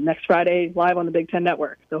next Friday live on the Big Ten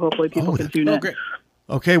Network. So hopefully people can tune in. Great.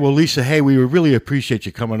 Okay, well, Lisa, hey, we really appreciate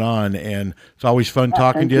you coming on, and it's always fun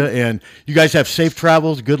talking to you. And you guys have safe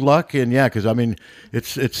travels, good luck, and because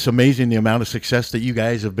it's amazing the amount of success that you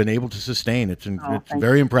guys have been able to sustain. It's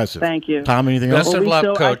very impressive. Thank you, Tom. Anything else? Best of luck,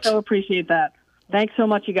 Coach. I so appreciate that. Thanks so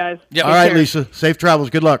much, you guys. Yeah. All right, Lisa. Safe travels.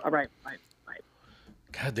 Good luck. All right. Bye.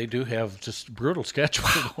 God, they do have just a brutal schedule,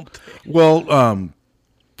 don't they? Well,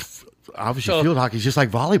 obviously, field hockey is just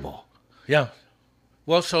like volleyball. Yeah.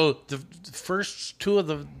 Well, so the first 2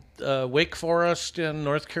 of the Wake Forest and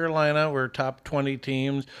North Carolina were top 20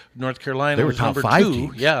 teams. North Carolina They were was top number 5 2.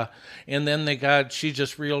 teams. Yeah, and then she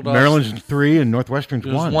just reeled off. Maryland's 3 and Northwestern's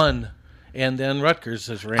 1. 1, and then Rutgers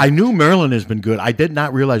is ranked. I knew Maryland has been good. I did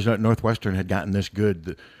not realize that Northwestern had gotten this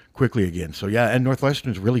good quickly again. So yeah, and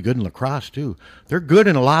Northwestern's really good in lacrosse too. They're good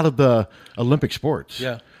in a lot of the Olympic sports.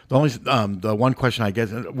 Yeah. The only the one question I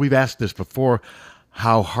guess we've asked this before.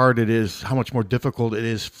 How hard it is, how much more difficult it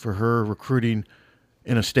is for her recruiting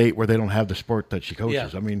in a state where they don't have the sport that she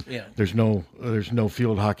coaches. Yeah. There's no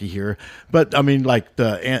field hockey here. But like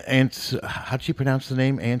the how'd she pronounce the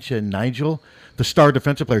name? Antje Nigel, the star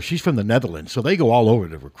defensive player. She's from the Netherlands, so they go all over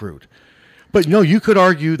to recruit. But you could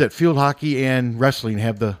argue that field hockey and wrestling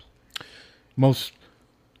have the most.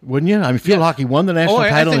 Wouldn't you? Field hockey won the national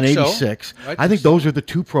title in '86. So. I think those are the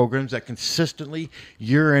 2 programs that consistently,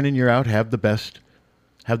 year in and year out, have the best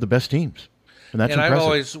teams, and that's impressive. I've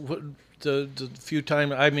always the few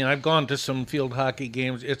times I've gone to some field hockey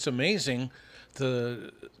games. It's amazing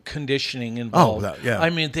the conditioning involved.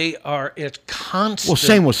 It's constant. Well,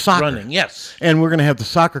 same with soccer. Running, yes. And we're going to have the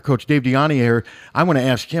soccer coach Dave Diani here. I'm going to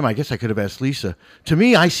ask him. I guess I could have asked Lisa. To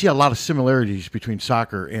me, I see a lot of similarities between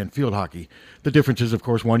soccer and field hockey. The difference is, of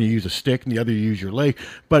course, one you use a stick and the other you use your leg.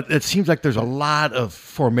 But it seems like there's a lot of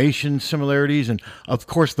formation similarities, and of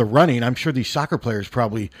course the running. I'm sure these soccer players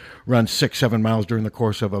probably run 6-7 miles during the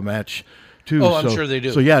course of a match too. Oh, I'm sure they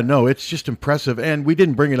do. So yeah, no, it's just impressive. And we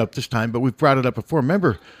didn't bring it up this time, but we've brought it up before.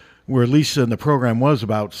 Remember where Lisa and the program was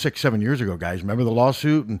about 6-7 years ago, guys? Remember the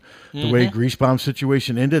lawsuit and the way Greasebomb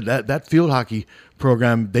situation ended? That field hockey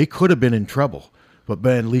program, they could have been in trouble. But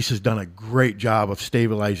Ben, Lisa's done a great job of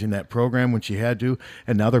stabilizing that program when she had to,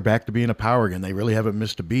 and now they're back to being a power again. They really haven't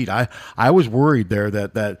missed a beat. I was worried there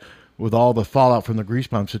that with all the fallout from the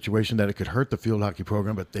Greasebomb situation that it could hurt the field hockey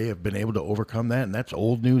program, but they have been able to overcome that, and that's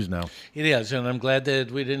old news now. It is, and I'm glad that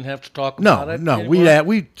we didn't have to talk about it. No,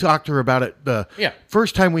 we talked to her about it.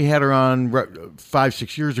 First time we had her on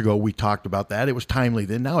 5-6 years ago, we talked about that. It was timely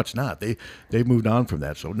then. Now it's not. They've moved on from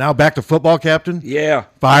that. So now back to football, Captain. Yeah.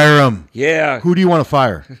 Fire them. Yeah. Who do you want to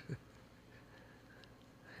fire?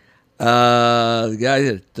 The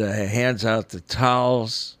guy that hands out the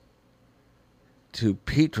towels to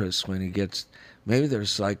Petrus when he gets, maybe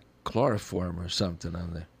there's like chloroform or something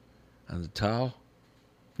on the towel.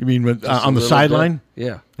 You mean on the sideline?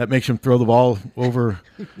 Yeah. That makes him throw the ball over.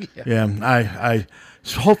 I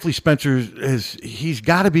hopefully Spencer he's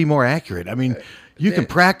got to be more accurate. You can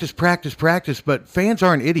practice, but fans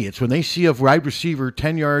aren't idiots. When they see a wide receiver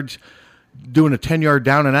 10 yards doing a 10-yard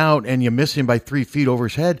down and out and you miss him by 3 feet over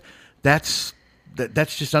his head, that's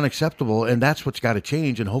just unacceptable, and that's what's got to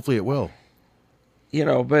change, and hopefully it will.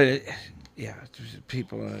 But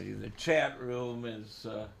people in the chat room is,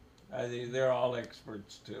 I think they're all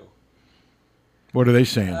experts too. What are they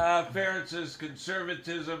saying? Ferentz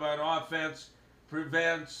conservatism on offense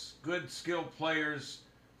prevents good skilled players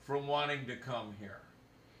from wanting to come here.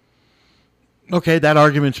 Okay, that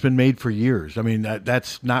argument's been made for years.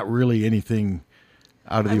 That's not really anything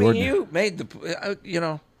out of the ordinary. You made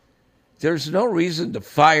the, there's no reason to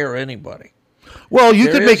fire anybody. Well, you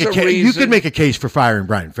could make a case for firing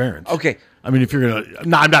Brian Ferentz. Okay. If you're going to,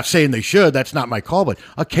 I'm not saying they should. That's not my call, but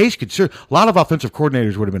a case could. A lot of offensive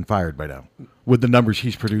coordinators would have been fired by now with the numbers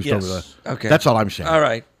he's produced over the. Okay. That's all I'm saying. All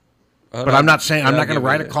right. Oh, But no, I'm not saying I'm no, not going to give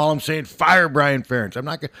write me a that. column saying fire Brian Ferentz. I'm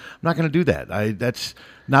not going to do that. That's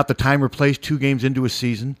not the time or place 2 games into a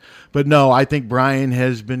season. But no, I think Brian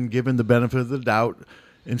has been given the benefit of the doubt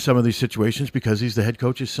in some of these situations because he's the head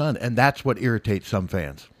coach's son, and that's what irritates some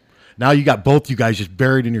fans. Now you got both you guys just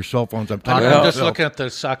buried in your cell phones. I'm talking. I'm about just looking at the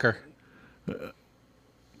soccer.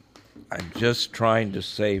 I'm just trying to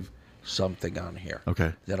save something on here.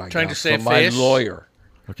 Okay. That I Trying got to save from my face? lawyer.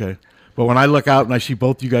 Okay. But when I look out and I see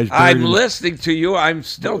both you guys buried I'm in- listening to you. I'm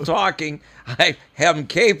still talking. I am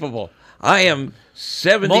capable. I am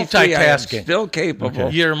 73. I am Multitasking. still capable.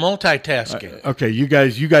 Okay. You're multitasking. Okay, you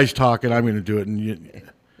guys talk, and I'm going to do it, and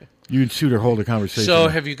you and Suter hold a conversation. So,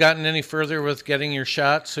 have you gotten any further with getting your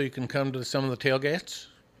shot so you can come to some of the tailgates?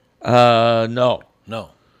 No. No.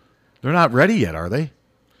 They're not ready yet, are they?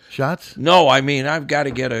 Shots? No, I mean, I've got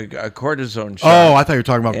to get a cortisone shot. Oh, I thought you were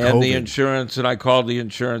talking about and COVID. the insurance, and I called the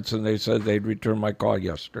insurance, and they said they'd return my call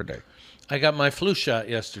yesterday. I got my flu shot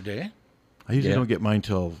yesterday. I usually Yeah. don't get mine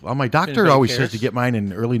till. Well, my doctor Anybody always cares? says to get mine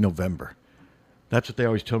in early November. That's what they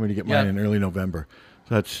always tell me to get mine Yeah. in early November.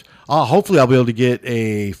 So that's. Hopefully, I'll be able to get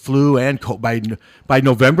a flu and by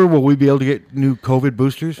November. Will we be able to get new COVID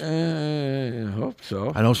boosters? I hope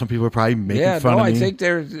so. I know some people are probably making fun of me. I think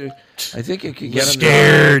they're. I think you could get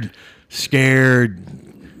Scared.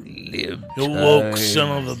 You woke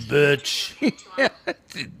son of a bitch.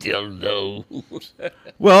 Dildo.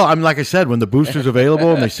 Well, I'm like I said, when the booster's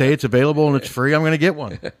available and they say it's available and it's free, I'm going to get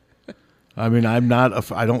one. I mean, I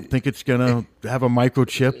don't think it's going to have a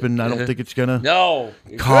microchip, and I don't think it's going to No,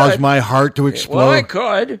 it cause could. my heart to explode. Well, I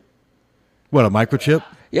could. What, a microchip?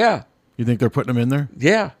 Yeah. You think they're putting them in there?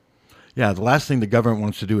 Yeah. Yeah, the last thing the government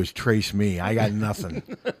wants to do is trace me. I got nothing.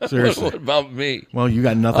 Seriously. What about me? Well, you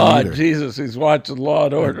got nothing Oh, either. Jesus, he's watching Law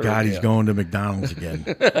and Order. Oh, God, he's again. going to McDonald's again.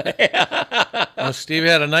 Well, Steve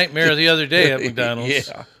had a nightmare the other day at McDonald's.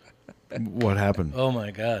 Yeah. What happened? Oh,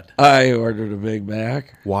 my God. I ordered a Big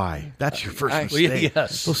Mac. Why? That's your first I- mistake.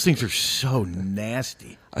 yes. Those things are so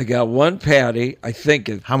nasty. I got one patty. I think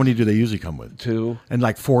it's How many do they usually come with? 2, And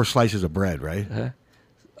like 4 slices of bread, right?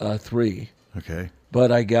 3. Okay.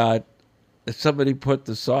 But I got somebody put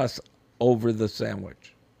the sauce over the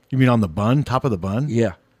sandwich. You mean on the bun, top of the bun?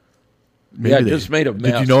 Yeah. Maybe Yeah, it they- just made a Did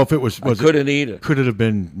mess. you know if it was? I couldn't eat it. Could it have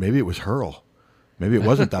been? Maybe it was Hurl. Maybe it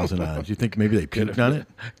wasn't Thousand Islands. You think maybe they puked on it?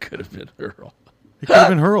 Could have been Earl. It could have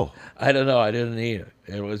been Hurl. I don't know. I didn't eat it.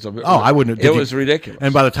 It was. I wouldn't. It was ridiculous.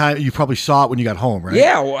 And by the time you probably saw it when you got home, right?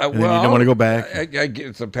 Yeah. And then you didn't want to go back.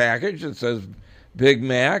 It's a package that says Big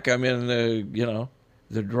Mac. I'm in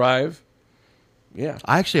the drive. Yeah.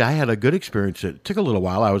 I had a good experience. It took a little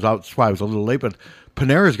while. That's why I was a little late. But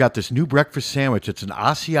Panera's got this new breakfast sandwich. It's an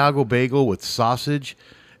Asiago bagel with sausage,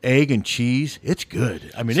 egg, and cheese. It's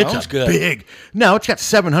good. I mean, Sounds it's good. big. No, it's got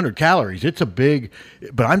 700 calories. It's a big.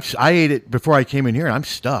 But I ate it before I came in here, and I'm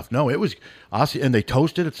stuffed. No, it was and they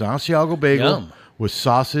toasted. It's an Asiago bagel. Yum. With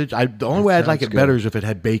sausage. The only way I'd like it sounds better good. is if it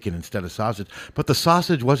had bacon instead of sausage. But the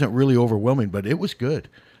sausage wasn't really overwhelming, but it was good.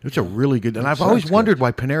 It's a really good. And I've always wondered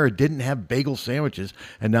why Panera didn't have bagel sandwiches,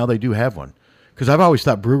 and now they do have one. Because I've always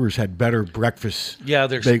thought Brugger's had better breakfast. Yeah,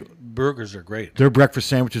 burgers are great. Their breakfast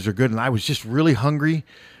sandwiches are good, and I was just really hungry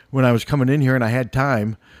when I was coming in here, and I had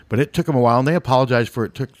time, but it took them a while, and they apologized for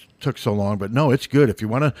it took so long. But no, it's good. If you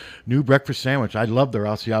want a new breakfast sandwich, I love their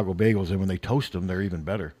Asiago bagels, and when they toast them, they're even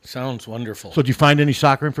better. Sounds wonderful. So did you find any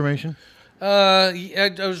soccer information?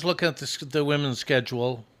 I was looking at the women's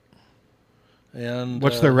schedule. And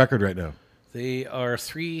What's their record right now? They are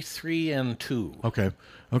 3-3-2. Okay.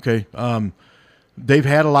 They've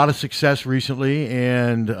had a lot of success recently,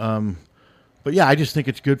 and but yeah, I just think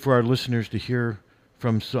it's good for our listeners to hear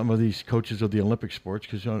from some of these coaches of the Olympic sports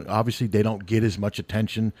because obviously they don't get as much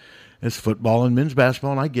attention as football and men's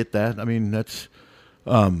basketball, and I get that. I mean, that's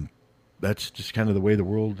just kind of the way the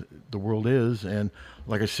world is. And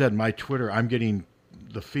like I said, my Twitter, I'm getting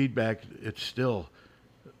the feedback. It's still.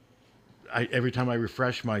 Every time I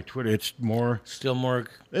refresh my Twitter, it's more. Still more.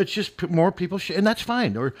 It's just more people, and that's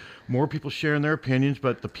fine. Or more people sharing their opinions.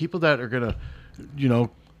 But the people that are gonna,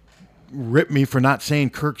 rip me for not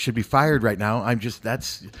saying Kirk should be fired right now,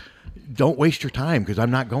 don't waste your time because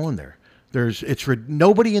I'm not going there.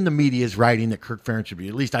 Nobody in the media is writing that Kirk Ferentz should be.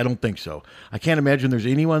 At least I don't think so. I can't imagine there's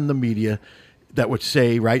anyone in the media that would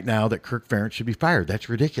say right now that Kirk Ferentz should be fired. That's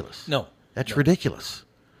ridiculous. No, that's ridiculous.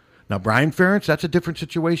 Now, Brian Ferentz, that's a different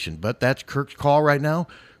situation, but that's Kirk's call right now.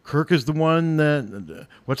 Kirk is the one that,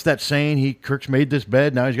 what's that saying? Kirk's made this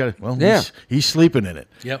bed, now he's got to, he's sleeping in it.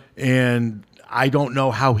 Yep. And I don't know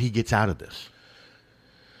how he gets out of this.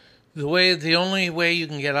 The only way you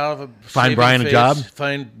can get out of a Find Brian a job?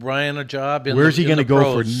 Find Brian a job. Where's he going to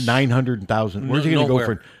go for $900,000? Where's he going to go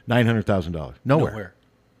for $900,000? Nowhere.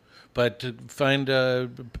 But to find a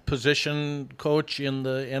position coach in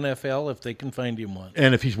the NFL if they can find him one.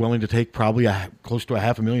 And if he's willing to take probably close to a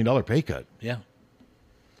 $500,000 pay cut. Yeah.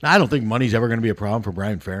 Now, I don't think money's ever going to be a problem for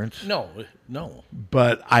Brian Ferentz. No.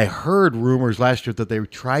 But I heard rumors last year that they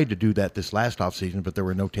tried to do that this last offseason, but there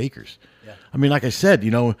were no takers. Yeah. I mean, like I said,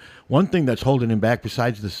 one thing that's holding him back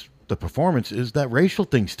besides the performance is that racial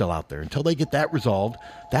thing's still out there. Until they get that resolved,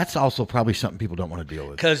 that's also probably something people don't want to deal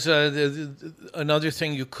with. Because another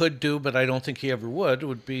thing you could do, but I don't think he ever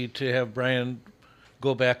would be to have Brian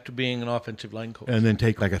go back to being an offensive line coach. And then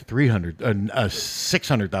take like a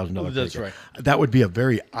 $600,000 That's pay cut. right. That would be a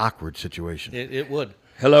very awkward situation. It would.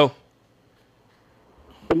 Hello.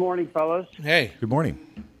 Good morning, fellas. Hey. Good morning.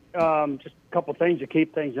 Just a couple things to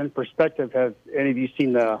keep things in perspective. Have any of you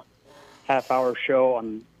seen the half-hour show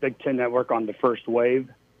on Big Ten Network on the First Wave?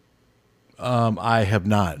 I have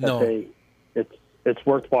not. No. It's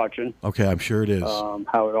worth watching. Okay, I'm sure it is.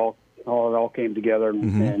 How it all came together,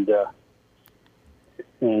 Mhm.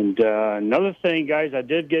 and another thing, guys,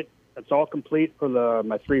 it's all complete for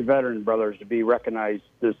my 3 veteran brothers to be recognized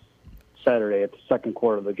this Saturday at the second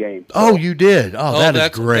quarter of the game. Oh, you did? Oh,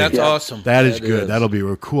 that's great. That's awesome. That is good. That'll be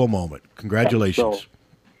a cool moment. Congratulations.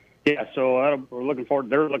 So we're looking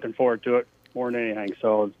forward. They're looking forward to it more than anything.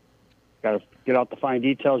 So, got to get out the fine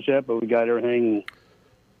details yet, but we got everything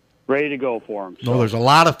ready to go for them. No, there's a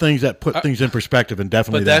lot of things that put things in perspective, and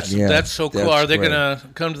definitely But that's so cool. Are they going to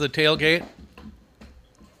come to the tailgate?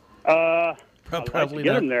 I'd like to Probably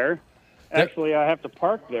get not. them there. Actually, I have to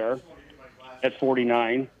park there at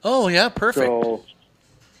 49. Oh, yeah, perfect. So,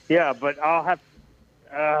 yeah, but I'll have.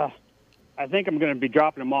 I think I'm going to be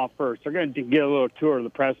dropping them off first. They're going to get a little tour of the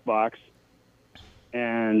press box,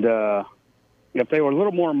 and if they were a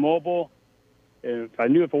little more mobile, if I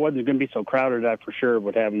knew if it wasn't going to be so crowded, I for sure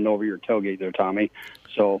would have them over your tailgate there, Tommy.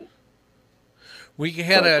 So we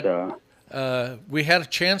had a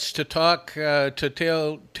chance to talk to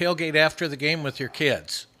tailgate after the game with your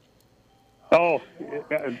kids. Oh,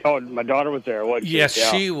 my daughter was there. Wasn't she? Yes,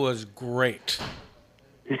 Yeah. she was great.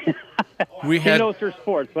 She knows her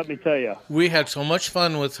sports, let me tell you. We had so much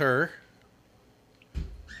fun with her.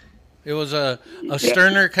 It was a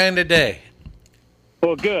Sterner kind of day.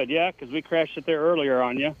 Well, good, yeah, because we crashed it there earlier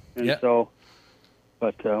on you, and Yeah. so.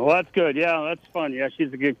 But that's good. Yeah, that's fun. Yeah,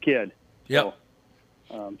 she's a good kid. Yep.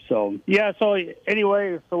 So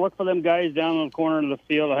anyway, look for them guys down on the corner of the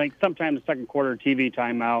field. I think sometime the second quarter TV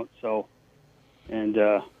timeout. So, and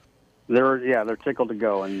they're tickled to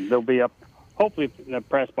go, and they'll be up hopefully in the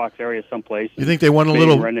press box area someplace. You think they want a Maybe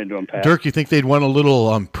little, run into them, Pat. Dirk? You think they'd want a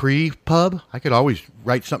little pre-pub? I could always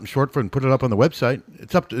write something short for it and put it up on the website.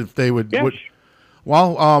 It's up to if they would. Yeah.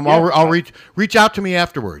 Well, I'll reach out to me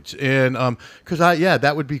afterwards, and because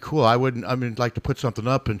that would be cool. I mean, like to put something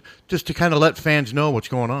up and just to kind of let fans know what's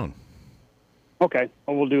going on. Okay,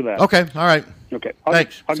 well, we'll do that. Okay, all right. Okay,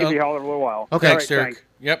 Thanks. I'll give you a holler in a little while. Okay, All thanks, right, Dirk.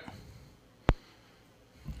 Yep.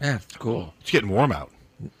 Yeah, it's cool. It's getting warm out.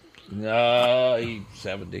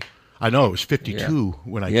 70. I know it was 52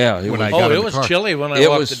 when I got in the car. chilly when I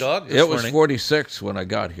walked the dog this It was morning. 46 when I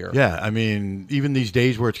got here. Yeah, I mean, even these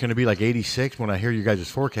days where it's going to be like 86, when I hear you guys'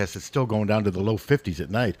 forecast, it's still going down to the low 50s at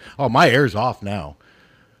night. Oh, my air's off now.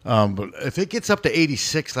 But if it gets up to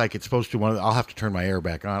 86 like it's supposed to, I'll have to turn my air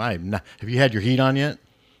back on. Have you had your heat on yet?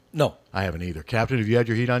 No. I haven't either. Captain, have you had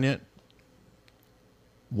your heat on yet?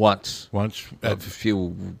 Once. A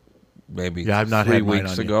few, maybe yeah, I've not 3 had mine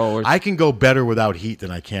weeks on ago. Yet. I can go better without heat than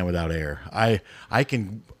I can without air. I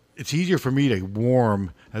can. It's easier for me to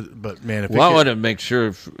warm, but man, if I want to make sure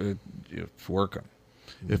it's working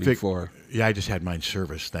before. I just had mine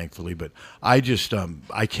serviced, thankfully, but I just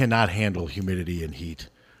I cannot handle humidity and heat.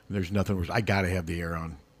 There's nothing worse. I got to have the air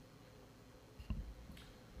on.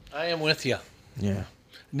 I am with you. Yeah.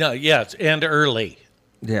 No, yes, and early.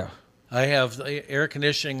 Yeah. I have the air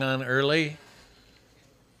conditioning on early.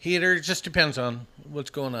 Heater, just depends on what's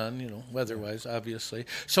going on, weather-wise, obviously.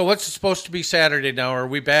 So what's it supposed to be Saturday now? Are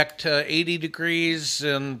we back to 80 degrees?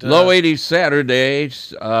 And Low 80s Saturday,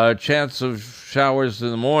 chance of showers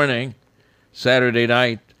in the morning. Saturday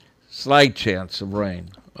night, slight chance of rain,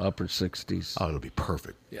 upper 60s. Oh, it'll be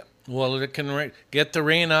perfect. Yeah. Well, it can get the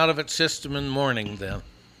rain out of its system in the morning then.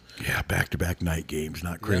 Yeah, back-to-back night games.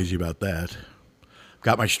 Not crazy about that.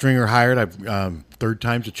 Got my stringer hired. I've third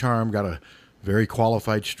time's a charm. Got a very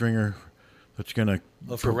qualified stringer that's going to...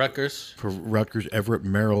 For Rutgers? For Rutgers. Everett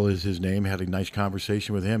Merrill is his name. Had a nice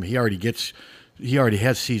conversation with him. He already gets he already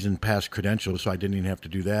has season pass credentials, so I didn't even have to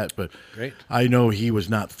do that. But Great. I know he was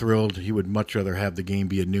not thrilled. He would much rather have the game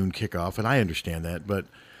be a noon kickoff, and I understand that. But,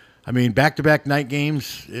 I mean, back-to-back night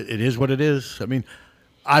games, it is what it is. I mean,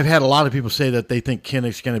 I've had a lot of people say that they think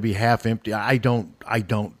Kinnick's going to be half empty. I don't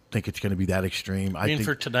think it's going to be that extreme. I mean, think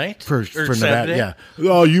for tonight? For Saturday? Nevada, yeah.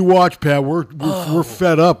 Oh, you watch, Pat. We're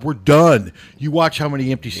fed up. We're done. You watch how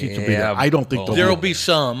many empty seats will be there. I don't think there'll be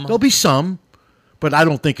some. There'll be some, but I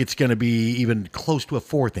don't think it's going to be even close to a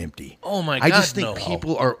fourth empty. Oh, my God, I just think no.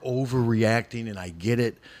 people are overreacting, and I get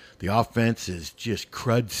it. The offense is just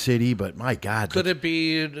crud city, but my God. Could it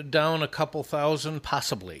be down a couple thousand?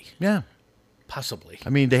 Possibly. Yeah. Possibly. I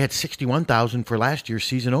mean, they had 61,000 for last year's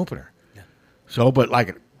season opener. Yeah. So, but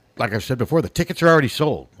like I've said before, the tickets are already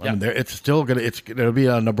sold. I mean, it's still it's gonna be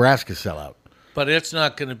a Nebraska sellout. But it's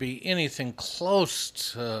not going to be anything close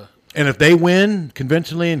to. And if they win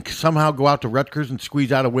convincingly and somehow go out to Rutgers and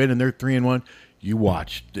squeeze out a win, and they're 3-1, you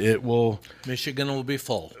watch. It will. Michigan will be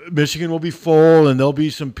full. Michigan will be full, and there'll be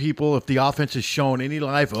some people. If the offense is showing any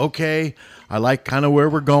life, okay, I like kind of where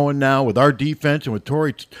we're going now with our defense and with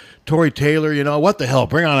Tory Taylor. You know, what the hell?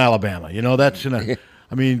 Bring on Alabama. You know, that's gonna.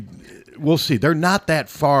 I mean, we'll see. They're not that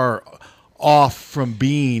far off from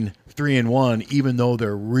being 3-1, even though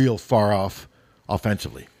they're real far off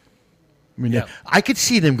offensively. I mean, I could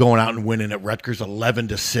see them going out and winning at Rutgers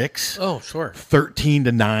 11-6. Oh, sure.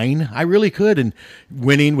 13-9. I really could, and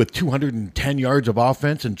winning with 210 yards of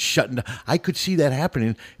offense and shutting down. I could see that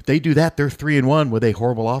happening. If they do that, they're 3-1 with a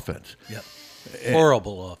horrible offense. Yep.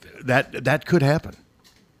 Horrible offense. That could happen.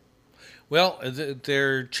 Well,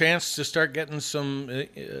 their chance to start getting some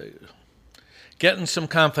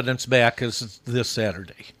confidence back is this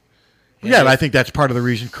Saturday. Yeah, and I think that's part of the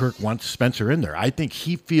reason Kirk wants Spencer in there. I think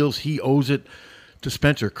he feels he owes it to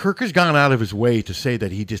Spencer. Kirk has gone out of his way to say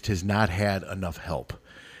that he just has not had enough help.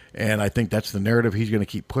 And I think that's the narrative he's going to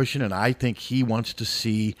keep pushing, and I think he wants to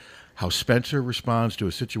see how Spencer responds to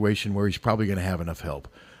a situation where he's probably going to have enough help.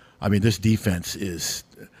 I mean, this defense is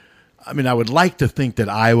 – I mean, I would like to think that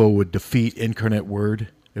Iowa would defeat Incarnate Word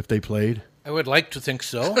if they played. I would like to think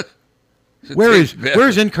so. Where's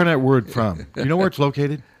Incarnate Word from? Do you know where it's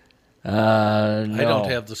located? No. I don't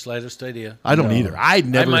have the slightest idea. I don't either. I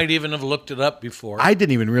might even have looked it up before. I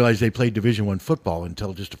didn't even realize they played Division I football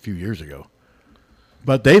until just a few years ago.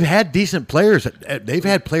 But they've had decent players. They've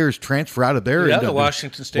had players transfer out of there. Yeah, the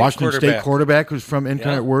Washington State quarterback was from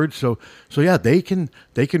Incarnate Word. So yeah, they can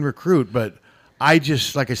recruit. But I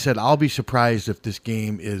just, like I said, I'll be surprised if this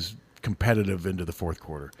game is competitive into the fourth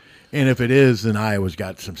quarter. And if it is, then Iowa's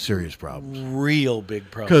got some serious problems. Real big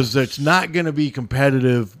problems. Because it's not going to be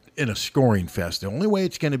competitive in a scoring fest. The only way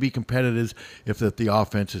it's going to be competitive is if the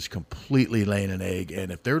offense is completely laying an egg. And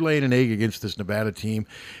if they're laying an egg against this Nevada team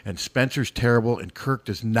and Spencer's terrible and Kirk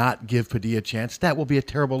does not give Padilla a chance, that will be a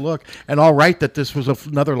terrible look. And I'll write that this was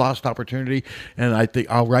another lost opportunity. And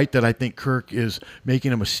I'll write that I think Kirk is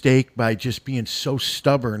making a mistake by just being so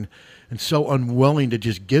stubborn and so unwilling to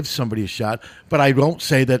just give somebody a shot. But I won't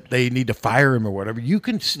say that they need to fire him or whatever. You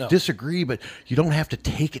can disagree, but you don't have to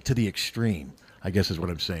take it to the extreme, I guess is what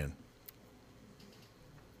I'm saying.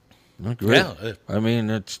 Agree. Yeah. I mean,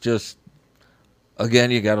 it's just,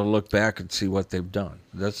 again, you got to look back and see what they've done.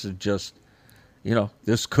 This is just,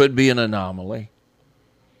 this could be an anomaly.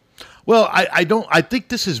 Well, I think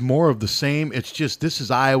this is more of the same. It's just this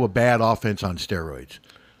is Iowa bad offense on steroids.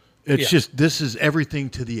 It's just this is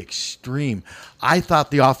everything to the extreme. I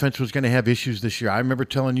thought the offense was going to have issues this year. I remember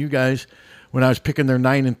telling you guys when I was picking their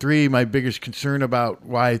 9-3, my biggest concern about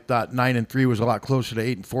why I thought 9-3 was a lot closer to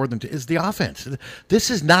 8-4 is the offense. This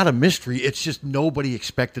is not a mystery. It's just nobody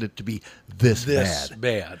expected it to be this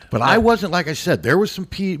bad. But I wasn't, like I said, there was some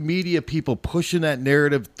media people pushing that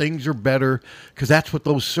narrative. Things are better because that's what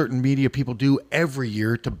those certain media people do every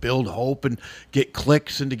year to build hope and get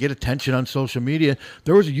clicks and to get attention on social media.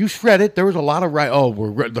 You read it. There was a lot of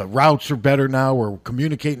the routes are better now. We're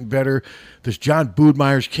communicating better. This John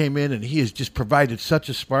Boudmeyers came in and he has just provided such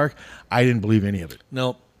a spark. I didn't believe any of it.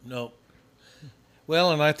 Nope.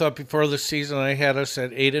 Well, and I thought before the season I had us at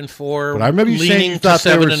 8-4. But I remember you saying you thought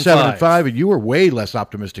they were 7-5, and you were way less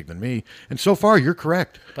optimistic than me. And so far, you're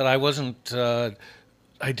correct. But I wasn't.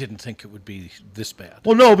 I didn't think it would be this bad.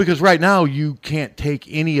 Well, no, because right now you can't take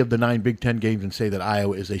any of the 9 Big Ten games and say that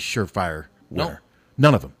Iowa is a surefire winner. No.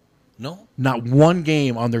 None of them. No. Not one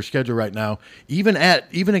game on their schedule right now, even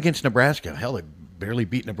against Nebraska. Hell, they barely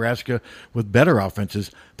beat Nebraska with better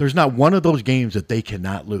offenses. There's not one of those games that they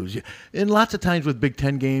cannot lose. And lots of times with Big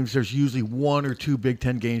Ten games, there's usually 1 or 2 Big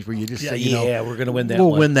Ten games where you just say, we're going to win that one.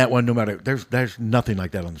 We'll win that one no matter. There's nothing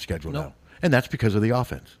like that on the schedule now. And that's because of the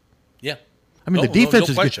offense. Yeah. I mean, No, the defense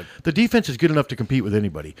no is question. good. The defense is good enough to compete with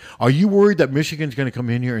anybody. Are you worried that Michigan's going to come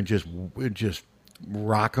in here and just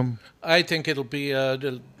rock them? I think it'll be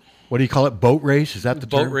What do you call it? Boat race? Is that the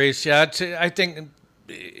boat term? race. Yeah, I think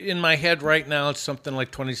in my head right now it's something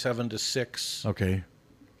like 27-6. Okay,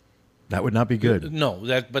 that would not be good. No,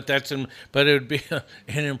 but it would be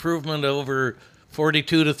an improvement over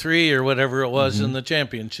 42-3 or whatever it was in the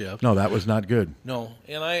championship. No, that was not good. No,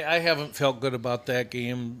 and I haven't felt good about that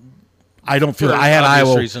game. I don't feel. for I had obvious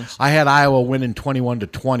Iowa. reasons. I had Iowa winning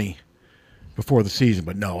 21-20 before the season,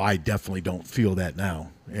 but no, I definitely don't feel that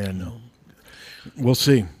now. And we'll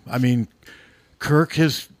see. I mean, Kirk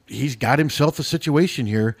he's got himself a situation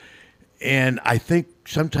here, and I think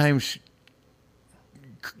sometimes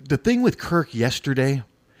the thing with Kirk yesterday,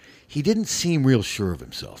 he didn't seem real sure of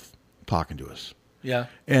himself talking to us. Yeah.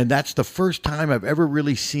 And that's the first time I've ever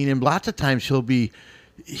really seen him. Lots of times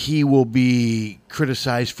he will be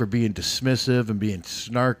criticized for being dismissive and being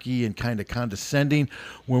snarky and kind of condescending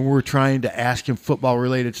when we're trying to ask him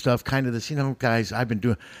football-related stuff, kind of this, guys, I've been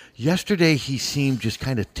doing. Yesterday, he seemed just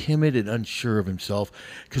kind of timid and unsure of himself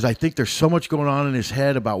because I think there's so much going on in his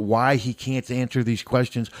head about why he can't answer these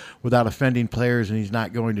questions without offending players, and he's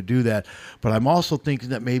not going to do that. But I'm also thinking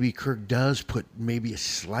that maybe Kirk does put maybe a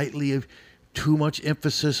slightly too much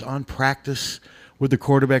emphasis on practice with the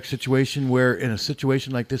quarterback situation, where in a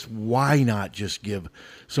situation like this, why not just give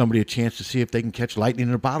somebody a chance to see if they can catch lightning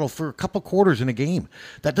in a bottle for a couple quarters in a game?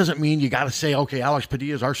 That doesn't mean you got to say, okay, Alex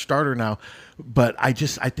Padilla is our starter now. But I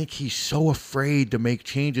think he's so afraid to make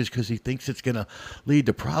changes because he thinks it's going to lead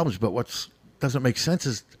to problems. But what doesn't make sense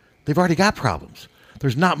is they've already got problems.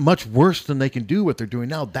 There's not much worse than they can do what they're doing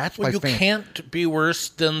now. That's why you can't be worse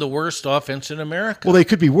than the worst offense in America. Well, they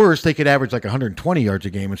could be worse. They could average like 120 yards a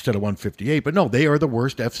game instead of 158. But no, they are the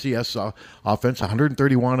worst FCS offense,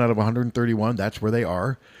 131 out of 131. That's where they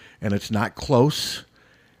are. And it's not close.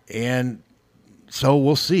 And so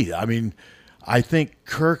we'll see. I mean, I think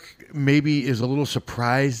Kirk maybe is a little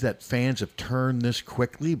surprised that fans have turned this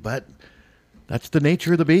quickly, but that's the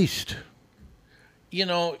nature of the beast.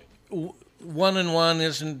 1-1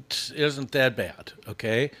 isn't that bad,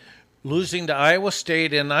 okay? Losing to Iowa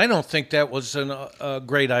State, and I don't think that was a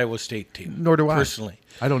great Iowa State team. Nor do I. Personally.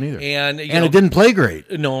 I don't either. And it didn't play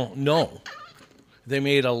great. No. They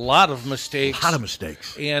made a lot of mistakes. A lot of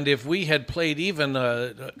mistakes. And if we had played even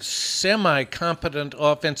a semi-competent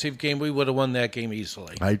offensive game, we would have won that game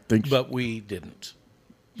easily. I think so. But we didn't.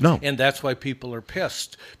 No. And that's why people are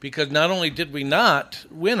pissed. Because not only did we not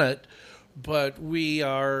win it, but we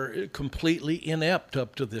are completely inept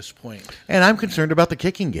up to this point. And I'm concerned about the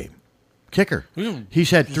kicking game. Kicker.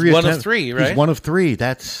 He's had 3 one attempts. of 3, right? He's 1 of 3.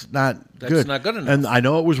 That's not good. That's not good enough. And I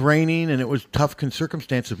know it was raining and it was tough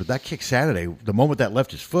circumstances, but that kick Saturday, the moment that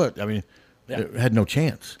left his foot, I mean, it had no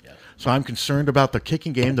chance. Yeah. So I'm concerned about the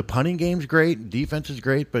kicking game. The punting game's great. Defense is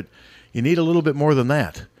great, but you need a little bit more than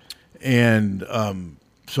that. And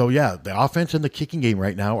the offense and the kicking game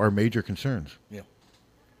right now are major concerns. Yeah.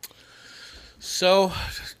 So,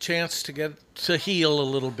 chance to get to heal a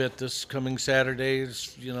little bit this coming Saturday.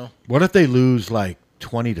 What if they lose like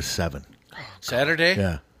 20-7? Saturday?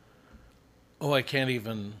 Yeah. Oh, I can't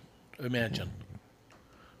even imagine.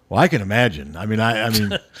 Well, I can imagine. I mean,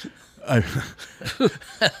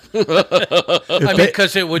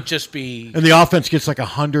 because it would just be. And the offense gets like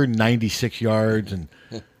 196 yards, and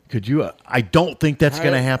could you? I don't think that's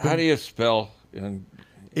going to happen. How do you spell?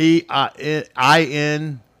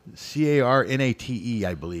 INCARNATE,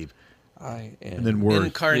 I believe. And then word.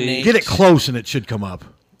 Incarnate. Get it close, and it should come up.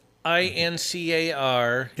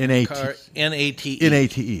 INCAR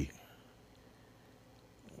NATE.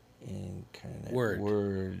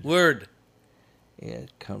 Word.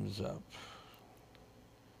 It comes up.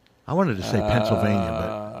 I wanted to say Pennsylvania,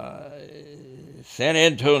 but San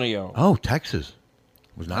Antonio. Oh, Texas.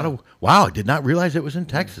 Was not a wow! I did not realize it was in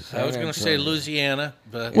Texas. I was going to say Louisiana,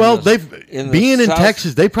 but in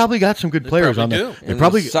Texas, they probably got some good players on there. They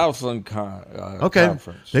probably Southland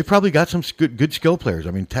Conference. They probably got some good skill players.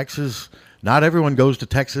 I mean, Texas. Not everyone goes to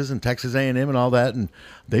Texas and Texas A&M and all that, and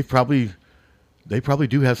they probably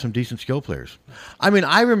do have some decent skill players. I mean,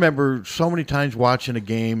 I remember so many times watching a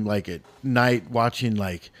game like at night, watching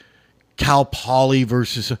like Cal Poly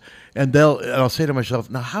versus. And I'll say to myself,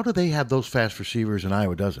 now how do they have those fast receivers and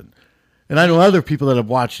Iowa doesn't? And I know other people that have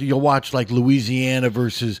watched. You'll watch like Louisiana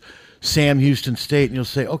versus Sam Houston State, and you'll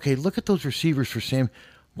say, okay, look at those receivers for Sam.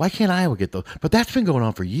 Why can't Iowa get those? But that's been going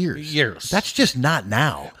on for years. That's just not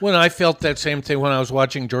now. When I felt that same thing when I was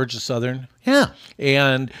watching Georgia Southern. Yeah.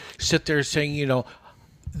 And sit there saying,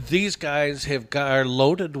 these guys are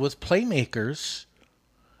loaded with playmakers.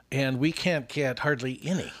 and we can't get hardly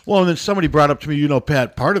any. Well, and then somebody brought up to me,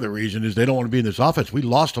 Pat, part of the reason is they don't want to be in this offense. We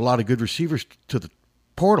lost a lot of good receivers to the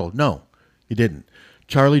portal. No, you didn't.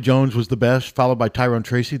 Charlie Jones was the best, followed by Tyrone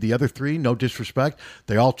Tracy. The other three, no disrespect,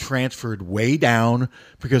 they all transferred way down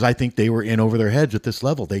because I think they were in over their heads at this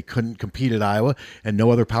level. They couldn't compete at Iowa, and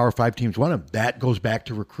no other Power 5 teams won them. That goes back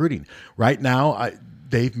to recruiting. Right now,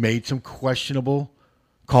 they've made some questionable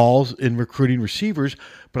calls in recruiting receivers,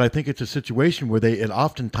 but I think it's a situation where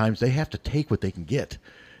oftentimes they have to take what they can get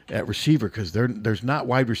at receiver because there's not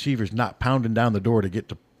wide receivers not pounding down the door to get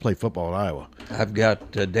to play football at Iowa. I've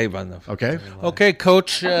got Dave on the phone. Okay,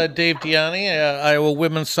 Coach Dave Diani, Iowa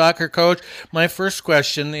women's soccer coach. My first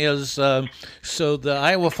question is, so the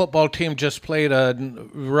Iowa football team just played a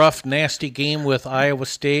rough, nasty game with Iowa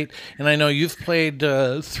State, and I know you've played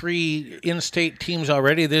 3 in-state teams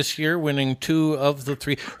already this year, winning 2 of the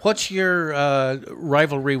 3. What's your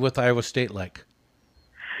rivalry with Iowa State like?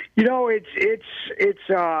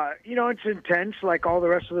 It's intense like all the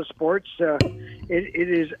rest of the sports.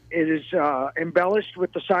 It is embellished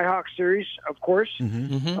with the Cyhawk series, of course.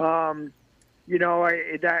 Mm-hmm.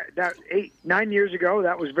 That 9 years ago,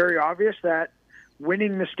 that was very obvious that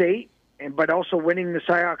winning the state but also winning the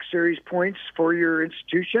Cyhawk series points for your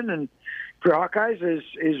institution and for Hawkeyes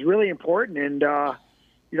is really important. And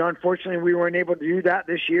unfortunately, we weren't able to do that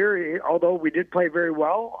this year, although we did play very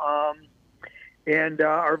well. And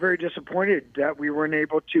are very disappointed that we weren't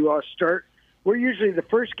able to start. We're usually the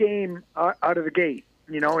first game out of the gate,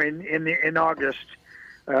 in August,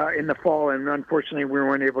 in the fall, and unfortunately we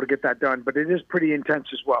weren't able to get that done. But it is pretty intense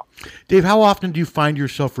as well. Dave, how often do you find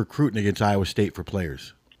yourself recruiting against Iowa State for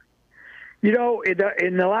players? In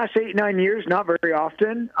the last 8-9 years, not very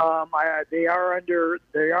often. They are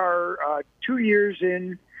 2 years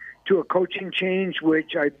into a coaching change,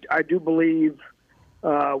 which I do believe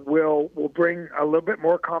will bring a little bit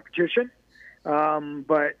more competition.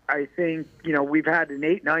 But I think, we've had an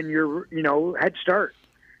 8-9 year, head start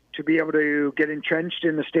to be able to get entrenched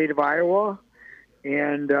in the state of Iowa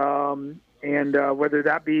and whether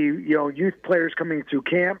that be, youth players coming through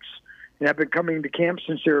camps and have been coming to camps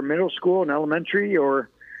since they were middle school and elementary or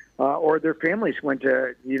their families went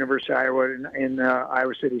to the University of Iowa in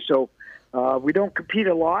Iowa City. So, we don't compete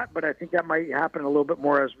a lot, but I think that might happen a little bit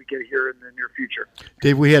more as we get here in the near future.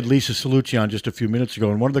 Dave, we had Lisa Salucci on just a few minutes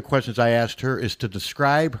ago, and one of the questions I asked her is to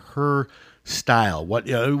describe her style. What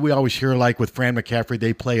we always hear, like with Fran McCaffrey,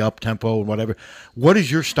 they play up-tempo and whatever. What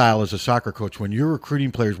is your style as a soccer coach? When you're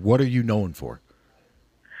recruiting players, what are you known for?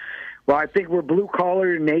 Well, I think we're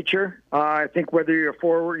blue-collar in nature. I think whether you're a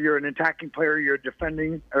forward, you're an attacking player, you're a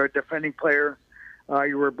defending player,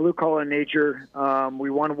 you're a blue-collar in nature. We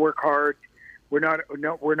want to work hard. We're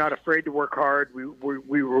not afraid to work hard.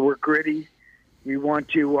 We're gritty. We want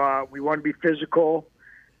to be physical,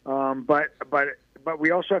 but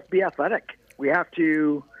we also have to be athletic. We have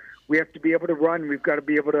to be able to run. We've got to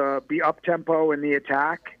be able to be up tempo in the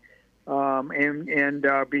attack, and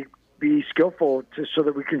be skillful so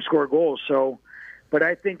that we can score goals. So, but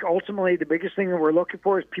I think ultimately the biggest thing that we're looking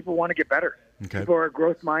for is people want to get better. Okay. People are a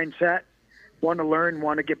growth mindset, want to learn,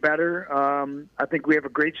 want to get better. I think we have a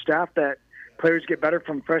great staff that players get better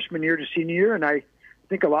from freshman year to senior year, and I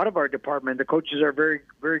think a lot of our department, the coaches are very,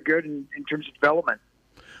 very good in terms of development.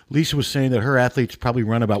 Lisa was saying that her athletes probably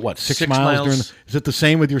run about, 6 miles? Is it the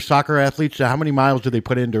same with your soccer athletes? How many miles do they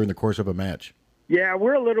put in during the course of a match? Yeah,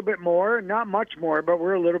 we're a little bit more, not much more, but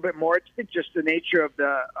we're a little bit more. It's just the nature of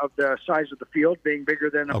the size of the field being bigger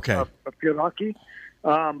than a field hockey.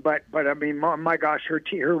 But I mean, my gosh,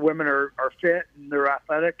 her women are fit and they're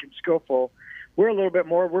athletic and skillful. We're a little bit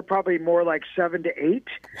more. We're probably more like 7 to 8,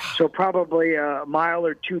 so probably a mile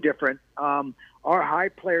or 2 different. Our high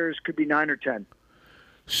players could be 9 or 10.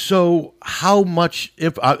 So how much,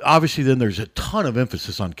 obviously then there's a ton of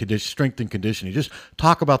emphasis on strength and conditioning. Just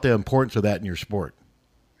talk about the importance of that in your sport.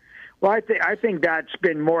 Well, I think that's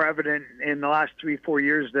been more evident in the last 3-4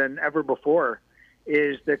 years than ever before,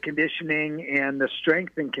 is the conditioning and the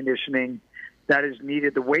strength and conditioning that is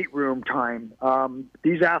needed, the weight room time.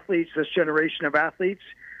 These athletes, this generation of athletes,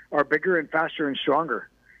 are bigger and faster and stronger,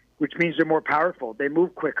 which means they're more powerful. They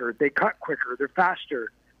move quicker. They cut quicker. They're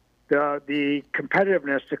faster. The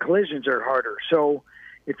competitiveness, the collisions are harder. So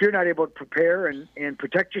if you're not able to prepare and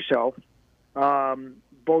protect yourself,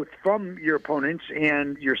 both from your opponents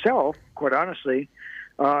and yourself, quite honestly,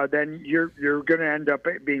 then you're going to end up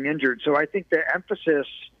being injured. So I think the emphasis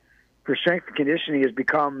for strength and conditioning has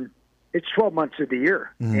become, it's 12 months of the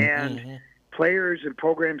year. Mm-hmm. And players and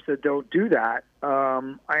programs that don't do that,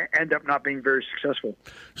 I end up not being very successful.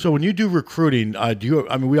 So when you do recruiting,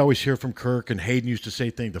 we always hear from Kirk, and Hayden used to say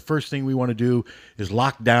things. The first thing we want to do is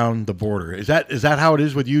lock down the border. Is that how it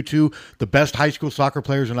is with you two? The best high school soccer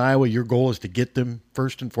players in Iowa, your goal is to get them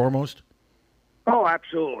first and foremost? Oh,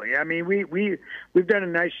 absolutely. I mean, we've done a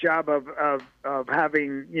nice job of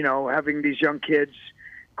having these young kids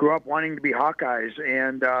grow up wanting to be Hawkeyes,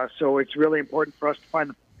 and so it's really important for us to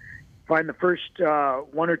find the first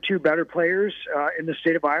one or two better players in the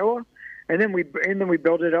state of Iowa, and then we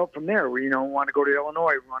build it out from there. We want to go to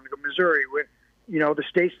Illinois, we want to go to Missouri, the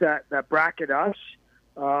states that bracket us.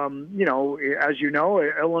 As you know,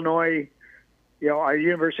 Illinois. At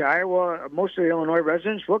University of Iowa, most of the Illinois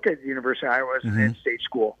residents look at the University of Iowa as an in-state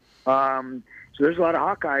school. So there's a lot of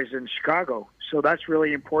Hawkeyes in Chicago. So that's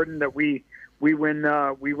really important that we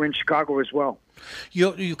win Chicago as well.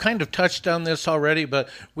 You kind of touched on this already, but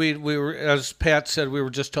we were, as Pat said, we were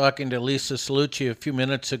just talking to Lisa Salucci a few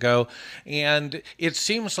minutes ago, and it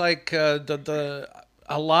seems like a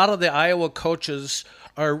lot of the Iowa coaches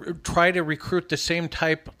are try to recruit the same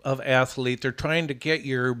type of athlete. They're trying to get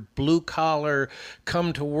your blue collar,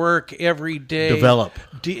 come to work every day, develop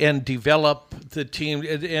the team.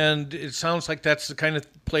 And it sounds like that's the kind of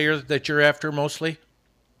player that you're after mostly.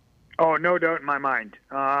 Oh, no doubt in my mind.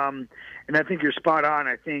 And I think you're spot on.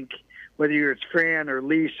 I think whether it's Fran or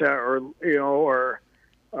Lisa or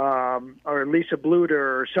Lisa Bluter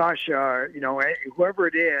or Sasha, whoever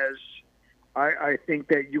it is, I think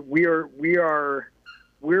that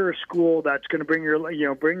we're a school that's going to bring your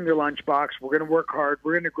lunchbox. We're going to work hard.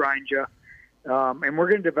 We're going to grind you, and we're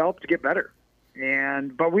going to develop to get better.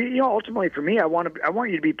 But ultimately for me, I want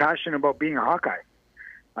you to be passionate about being a Hawkeye.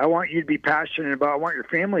 I want you to be passionate about. I want your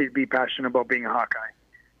family to be passionate about being a Hawkeye.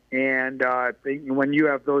 And when you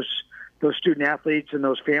have those student athletes and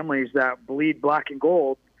those families that bleed black and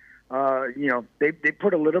gold, they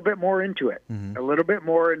put a little bit more into it, a little bit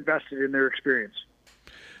more invested in their experience.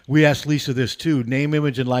 We asked Lisa this too. Name,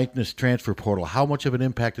 image, and likeness transfer portal. How much of an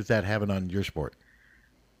impact is that having on your sport?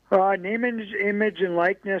 Name, image, and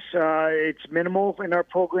likeness, it's minimal in our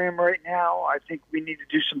program right now. I think we need to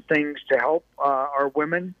do some things to help our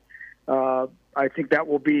women. I think that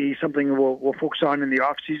will be something we'll focus on in the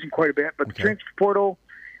off season quite a bit. But the transfer portal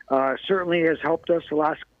certainly has helped us the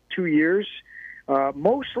last 2 years,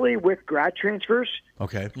 mostly with grad transfers.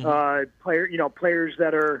 Okay. Players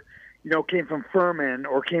that are came from Furman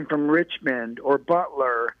or came from Richmond or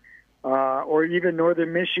Butler, or even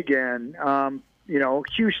Northern Michigan.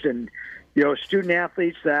 Houston, student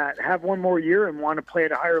athletes that have one more year and want to play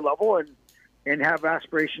at a higher level and have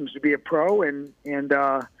aspirations to be a pro and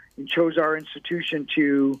chose our institution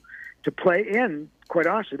to play in, quite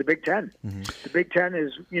honestly, the Big Ten. Mm-hmm. The Big Ten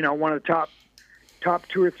is, one of the top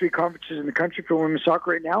 2 or 3 conferences in the country for women's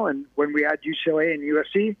soccer right now. And when we add UCLA and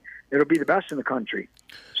USC, it'll be the best in the country.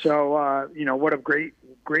 So, what a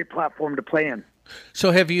great platform to play in.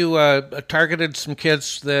 So have you targeted some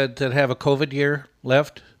kids that have a COVID year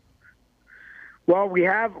left? Well, we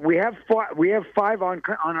have 5 on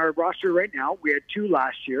our roster right now. We had 2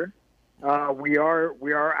 last year. We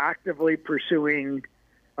are actively pursuing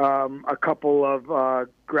a couple of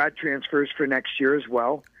grad transfers for next year as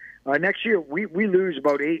well. Next year we lose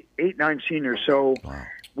about 9 seniors, so wow.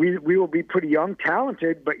 we will be pretty young,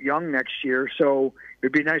 talented, but young next year. So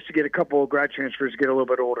it'd be nice to get a couple of grad transfers, get a little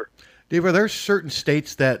bit older. Dave, are there certain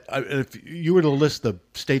states that, if you were to list the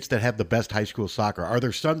states that have the best high school soccer, are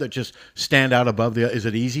there some that just stand out above the? Is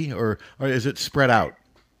it easy or is it spread out?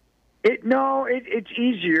 It's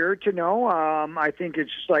easier to know. I think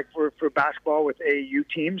it's just like for basketball with AAU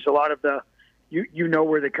teams. A lot of you know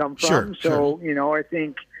where they come from. So I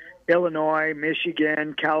think Illinois,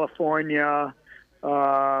 Michigan, California,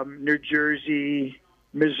 New Jersey,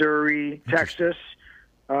 Missouri, Texas.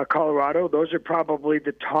 Colorado, those are probably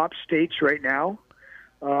the top states right now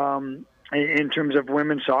in terms of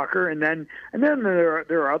women's soccer, and then there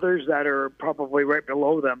are others that are probably right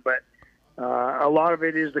below them. But a lot of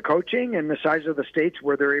it is the coaching and the size of the states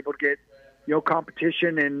where they're able to get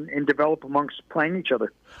competition and develop amongst playing each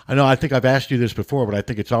other. I know. I think I've asked you this before, but I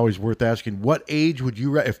think it's always worth asking. What age would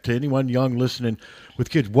you, if to anyone young listening with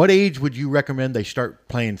kids, what age would you recommend they start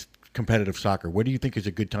playing competitive soccer? What do you think is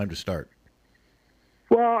a good time to start?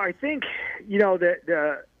 Well, I think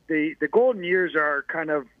the golden years are kind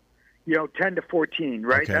of 10 to 14,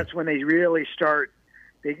 right? Okay. That's when they really start.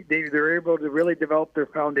 They're able to really develop their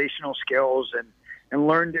foundational skills and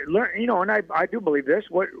learn. And I do believe this.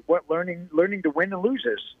 What learning to win and lose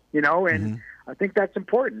is. And I think that's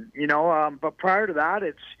important. But prior to that,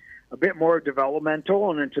 it's a bit more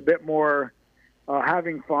developmental and it's a bit more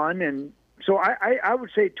having fun and So I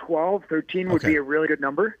would say 12, 13 would be a really good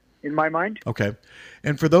number in my mind. Okay.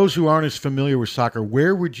 And for those who aren't as familiar with soccer,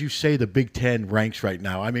 where would you say the Big Ten ranks right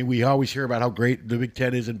now? I mean, we always hear about how great the Big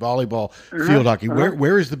Ten is in volleyball, field hockey.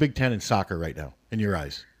 Where is the Big Ten in soccer right now, in your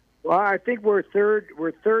eyes? Well, I think we're third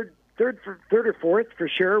or fourth for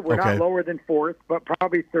sure. We're not lower than fourth, but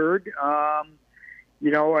probably third.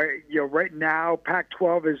 Right now,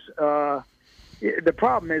 Pac-12 is the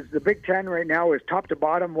problem is the Big Ten right now is top to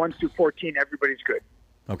bottom, 1 through 14. Everybody's good.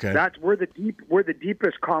 Okay. We're the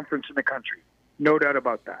deepest conference in the country, no doubt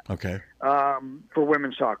about that. Okay. For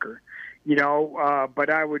women's soccer, but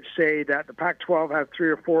I would say that the Pac-12 have 3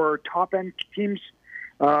 or 4 top end teams,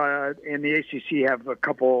 and the ACC have a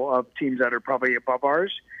couple of teams that are probably above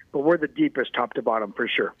ours. But we're the deepest top to bottom for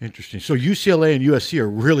sure. Interesting. So UCLA and USC are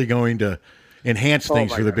really going to enhance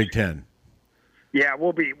things for the Big Ten. Yeah,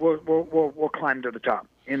 we'll climb to the top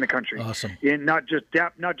in the country. Awesome. In not just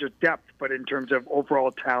depth, but in terms of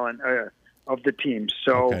overall talent of the teams.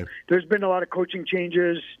 So there's been a lot of coaching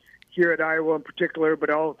changes here at Iowa in particular, but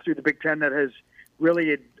all through the Big Ten that has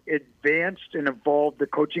really advanced and evolved the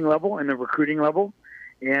coaching level and the recruiting level,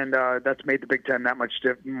 and that's made the Big Ten that much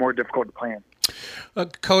more difficult to play in.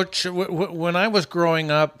 Coach, when I was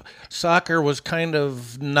growing up, soccer was kind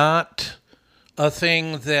of not a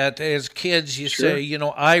thing that as kids you say,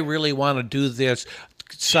 I really want to do this.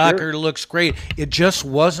 Soccer looks great. It just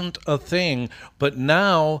wasn't a thing, but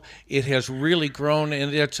now it has really grown,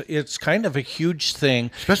 and it's kind of a huge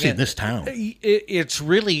thing, especially in this town. It's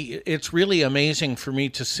really amazing for me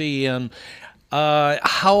to see. And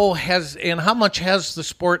how much has the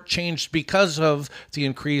sport changed because of the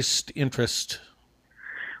increased interest?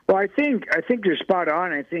 Well, I think you're spot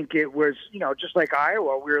on. I think it was, just like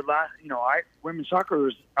Iowa, we were last. Women's soccer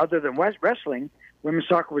was, other than wrestling, women's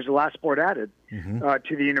soccer was the last sport added to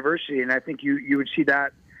the university, and I think you would see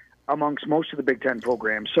that amongst most of the Big Ten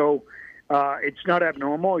programs. So it's not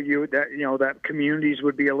abnormal. That communities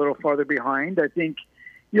would be a little farther behind. I think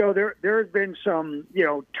there have been some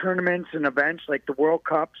tournaments and events like the World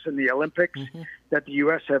Cups and the Olympics that the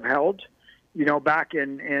U.S. have held. Back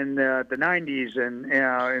in the 90s and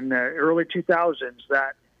in the early 2000s,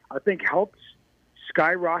 that I think helped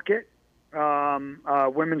skyrocket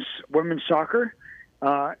women's soccer,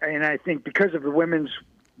 and I think because of the women's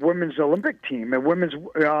Olympic team and women's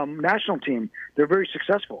national team, they're very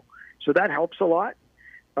successful. So that helps a lot.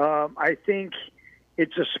 I think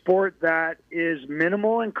it's a sport that is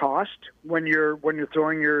minimal in cost when you're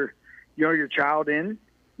throwing your child in,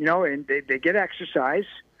 and they get exercise.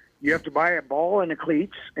 You have to buy a ball and a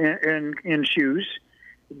cleats and shoes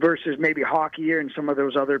versus maybe hockey and some of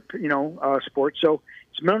those other, sports. So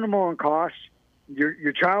it's minimal in cost.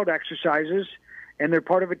 Your child exercises, and they're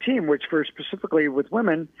part of a team, which specifically with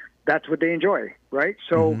women, that's what they enjoy, right?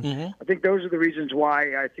 So I think those are the reasons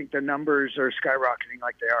why I think the numbers are skyrocketing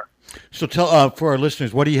like they are. So tell for our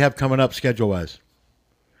listeners, what do you have coming up schedule-wise?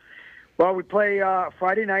 Well, we play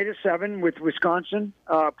Friday night at 7 with Wisconsin.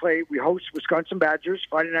 We host Wisconsin Badgers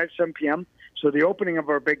Friday night at 7 p.m. So the opening of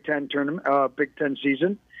our Big Ten tournament, Big Ten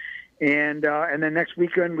season, and then next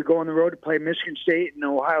weekend we go on the road to play Michigan State and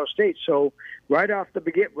Ohio State. So right off the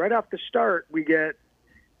start, we get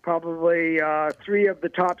probably 3 of the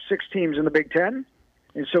top 6 teams in the Big Ten,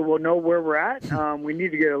 and so we'll know where we're at. We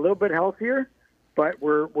need to get a little bit healthier, but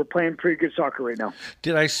we're playing pretty good soccer right now.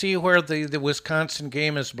 Did I see where the Wisconsin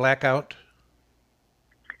game is blackout?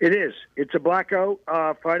 It is. It's a blackout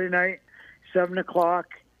Friday night, 7:00.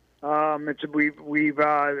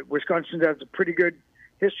 Wisconsin has a pretty good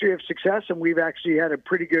history of success, and we've actually had a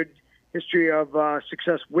pretty good history of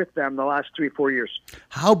success with them the last 3-4 years.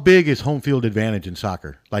 How big is home field advantage in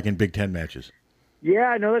soccer, like in Big Ten matches?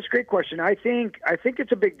 Yeah, no, that's a great question. I think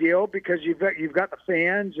it's a big deal because you've got the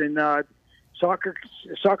fans, and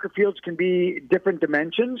soccer fields can be different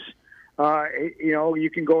dimensions. You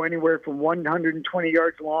can go anywhere from 120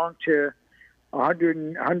 yards long to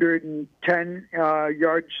 110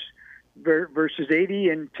 yards versus 80,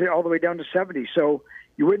 and all the way down to 70. So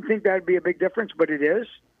you wouldn't think that would be a big difference, but it is.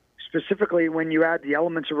 Specifically when you add the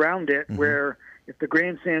elements around it, where if the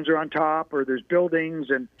grandstands are on top or there's buildings,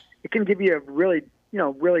 and it can give you a really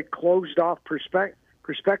closed off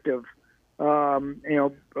perspective.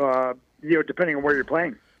 Depending on where you're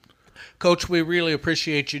playing. Coach, we really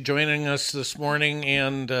appreciate you joining us this morning,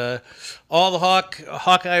 and all the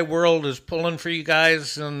Hawkeye world is pulling for you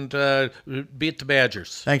guys, and beat the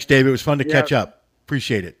Badgers. Thanks, Dave. It was fun to catch up.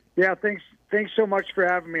 Appreciate it. Yeah, thanks so much for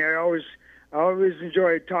having me. I always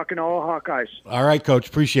enjoy talking to all Hawkeyes. All right, Coach.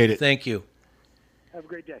 Appreciate it. Thank you. Have a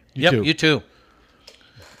great day. You too. You too.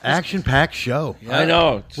 Action-packed show. Yeah. I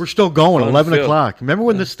know. We're still going, Fun 11 filled. o'clock. Remember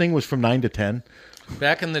when this thing was from 9 to 10?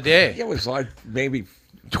 Back in the day. It was like maybe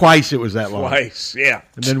Twice it was that long. twice. Yeah.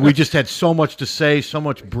 And then we just had so much to say, so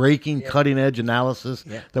much breaking, cutting-edge analysis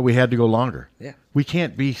that we had to go longer. Yeah. We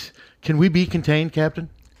can't be... Can we be contained, Captain?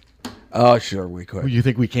 Oh, sure, we could. You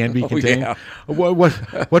think we can be Oh, contained? yeah.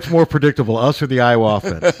 What's more predictable, us or the Iowa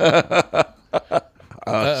offense?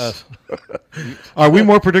 Us. Are we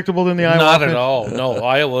more predictable than the Iowa Not offense? at all. No,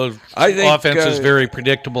 Iowa's I think, offense is very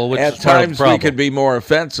predictable, which at is part of the times problem. we could be more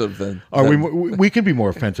offensive than. Are we can be more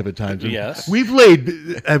offensive at times. Yes. We've laid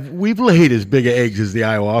as big of eggs as the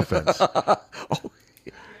Iowa offense.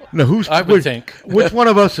 Now, I would think. Which one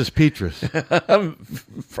of us is Petrus?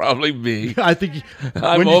 Probably me. I think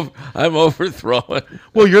I'm overthrowing.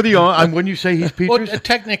 Well, you're the only. When you say he's Petrus, Well,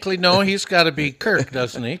 technically, no, he's got to be Kirk,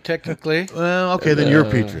 doesn't he? Technically. Well, okay, then you're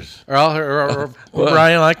Petrus. Or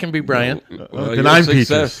Brian, I can be Brian. Well, then your I'm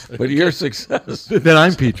success, Petrus. But your success. Then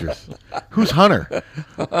I'm Petrus. Who's Hunter?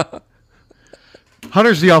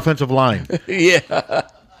 Hunter's the offensive line. Yeah.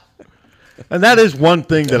 And that is one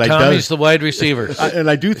thing that Tommy's the wide receiver. And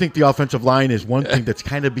I do think the offensive line is one thing that's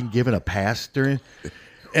kind of been given a pass during.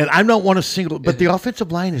 And I don't want to single, but the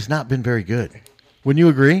offensive line has not been very good. Wouldn't you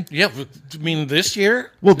agree? Yeah, I mean this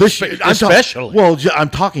year. Well, this year, especially. I'm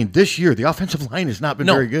talking this year. The offensive line has not been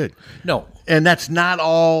very good. No, and that's not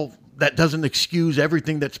all. That doesn't excuse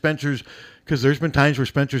everything that Spencer's. Because there's been times where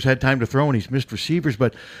Spencer's had time to throw and he's missed receivers,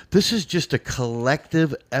 but this is just a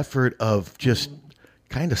collective effort of just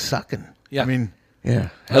kind of sucking. Yeah. I mean, yeah.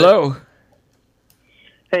 Hello.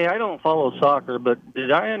 Hey, I don't follow soccer, but did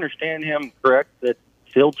I understand him correct that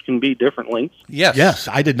fields can be different lengths? Yes. Yes,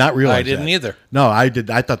 I did not realize I didn't that. either. No, I did.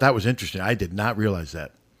 I thought that was interesting. I did not realize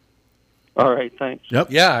that. All right, thanks. Yep.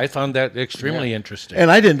 Yeah, I found that extremely interesting. And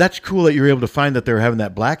I didn't. That's cool that you were able to find that they were having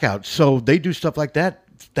that blackout. So they do stuff like that.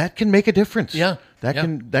 That can make a difference. Yeah. That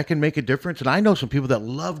can make a difference. And I know some people that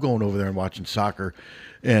love going over there and watching soccer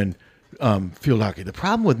and field hockey. The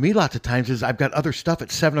problem with me lots of times is I've got other stuff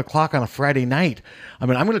at 7 o'clock on a Friday night. I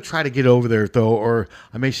mean, I'm going to try to get over there though, or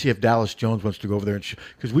I may see if Dallas Jones wants to go over there and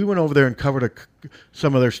because we went over there and covered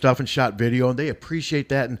some of their stuff and shot video, and they appreciate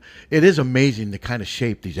that. And it is amazing the kind of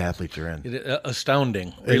shape these athletes are in.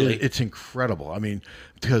 Astounding, really. It's incredible. I mean,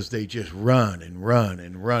 because they just run and run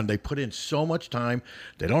and run. They put in so much time.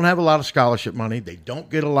 They don't have a lot of scholarship money. They don't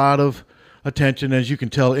get a lot of attention. As you can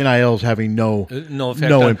tell, NIL is having no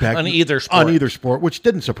impact on either sport. Which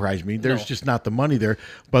didn't surprise me. There's just not the money there.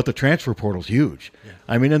 But the transfer portal's huge. Yeah.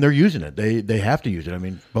 I mean, and they're using it. They have to use it. I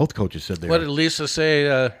mean, both coaches said they What are. did Lisa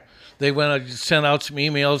say? They went and sent out some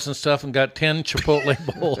emails and stuff and got 10 Chipotle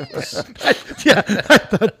bowls. Yeah, I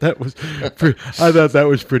thought that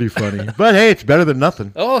was pretty funny. But hey, it's better than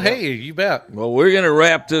nothing. Oh, hey, you bet. Well, we're going to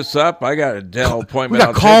wrap this up. I got a dental appointment.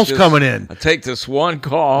 We got calls coming in. I'll take this one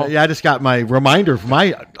call. Yeah, I just got my reminder for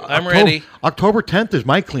my. I'm ready. October 10th is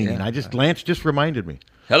my cleaning. Lance just reminded me.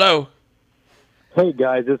 Hello. Hey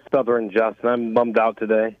guys, it's Southern Justin. I'm bummed out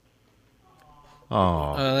today.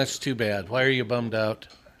 Oh, that's too bad. Why are you bummed out?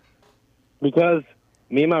 Because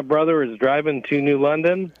me and my brother is driving to New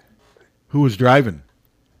London. Who was driving?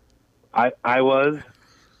 I was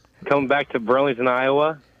coming back to Burlington,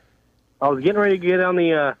 Iowa. I was getting ready to get on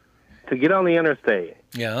the interstate.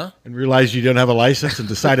 Yeah. And realized you didn't have a license and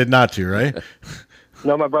decided not to, right?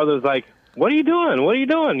 No, my brother was like, "What are you doing? What are you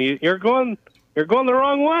doing? You're going the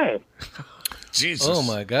wrong way." Jesus. Oh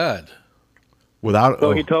my God.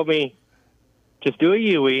 So he told me, just do a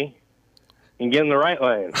U-E and get in the right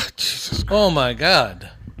lane. Oh my God.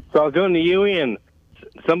 So I was doing the U-E and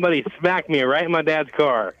somebody smacked me right in my dad's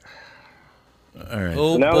car. All right.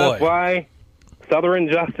 So now that's why Southern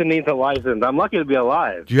Justin needs a license. I'm lucky to be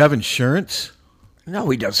alive. Do you have insurance? No,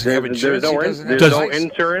 he doesn't have insurance. There's no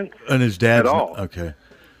insurance and his dad at all. Okay.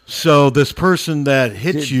 So this person that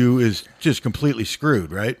hit you is just completely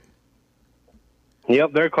screwed, right?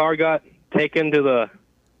 Yep, their car got taken to the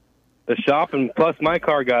shop, and plus my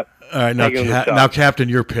car got all right. Now, taken to the shop. now, Captain,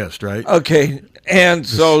 you're pissed, right? Okay. And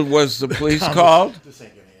so was the police called?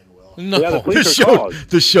 No, yeah, the police are called.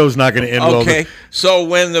 This show's not going to end well. Okay. So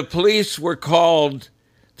when the police were called,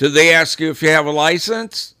 did they ask you if you have a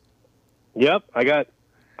license? Yep, I got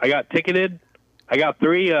ticketed. I got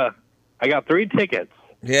three tickets.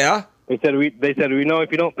 Yeah. They said we know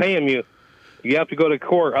if you don't pay them, you have to go to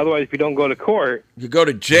court. Otherwise, if you don't go to court, you go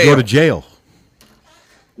to jail. You go to jail.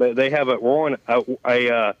 They have a warrant out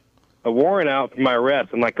for my arrest.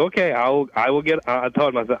 I'm like, okay, I will get. I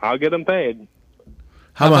told them, I said, I'll get them paid.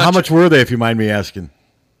 How much were they, if you mind me asking?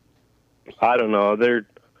 I don't know.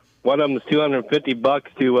 One of them was $250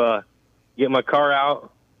 to get my car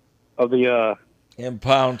out of the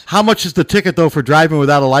Impound. How much is the ticket, though, for driving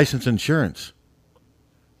without a license insurance?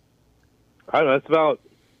 I don't know. It's about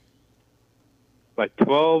like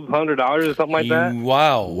 $1,200 or something like that.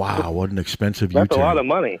 Wow. Wow, what an expensive That's U-turn. a lot of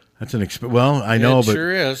money. That's an well, I know, It but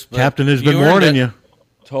sure is, but Captain has been you earned warning it. you.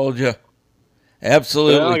 Told you.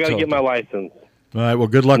 Absolutely. Now I got to told get my you. license. All right, well,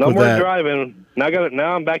 good luck No with more that. driving.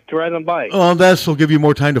 Now I'm back to riding a bike. Well, this will give you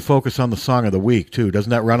more time to focus on the song of the week, too. Doesn't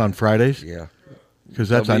that run on Fridays? Yeah.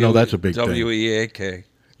 Because I know that's a big thing. WEAK.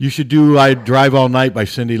 You should do I Drive All Night by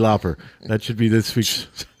Cyndi Lauper. That should be this week's.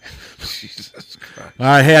 Jesus Christ. All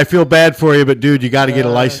right, hey, I feel bad for you, but dude, you got to get a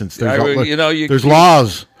license. There's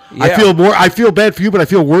laws. Yeah. I feel bad for you, but I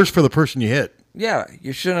feel worse for the person you hit. Yeah,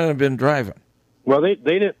 you shouldn't have been driving. Well, they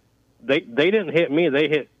didn't hit me.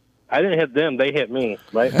 I didn't hit them. They hit me.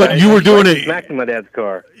 Right? But you were doing it. Smacking my dad's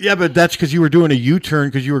car. Yeah, but that's because you were doing a U-turn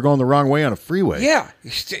because you were going the wrong way on a freeway. Yeah.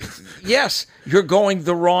 Yes, you're going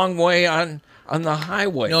the wrong way on the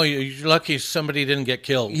highway. No, you're lucky somebody didn't get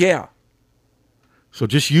killed. Yeah. So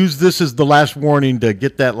just use this as the last warning to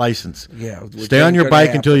get that license. Yeah. Stay on your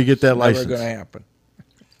bike until you get that license. Never going to happen.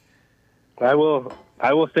 I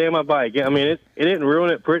will stay on my bike. I mean, it didn't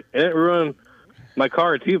ruin it. It didn't ruin my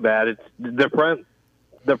car too bad. It's the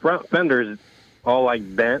front fender's all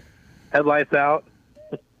like bent, headlights out.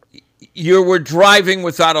 You were driving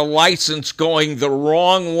without a license, going the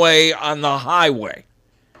wrong way on the highway.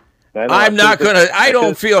 I'm not going to. I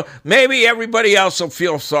don't feel. Maybe everybody else will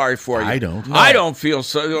feel sorry for you. I don't. No. I don't feel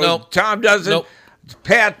so. Nope. Tom doesn't. Nope.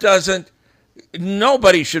 Pat doesn't.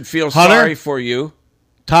 Nobody should feel Hunter? sorry for you.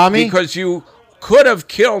 Tommy? Because you could have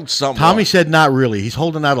killed someone. Tommy said not really. He's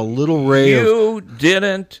holding out a little ray of... You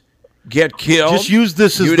didn't get killed. Just use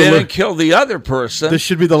this as you didn't kill the other person. This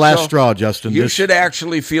should be the last straw, Justin. You This- should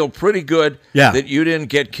actually feel pretty good that you didn't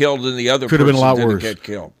get killed and the other Could have person been a lot didn't worse. get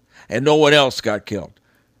killed. And no one else got killed.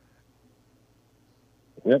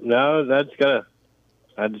 Yep. Now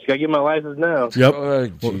I just gotta get my license now. Yep. Well,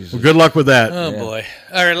 good luck with that. Oh boy!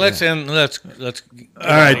 All right, let's end. Let's. All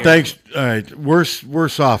right, thanks. All right,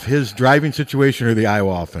 worse off, his driving situation or the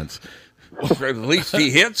Iowa offense? Well, at least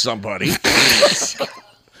he hit somebody.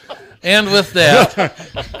 And with that,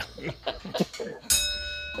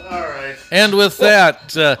 all right. And with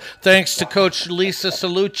that, thanks to Coach Lisa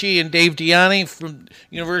Salucci and Dave Diani from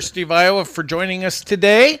University of Iowa for joining us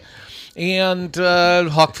today. And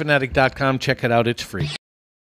HawkFanatic.com, check it out; it's free.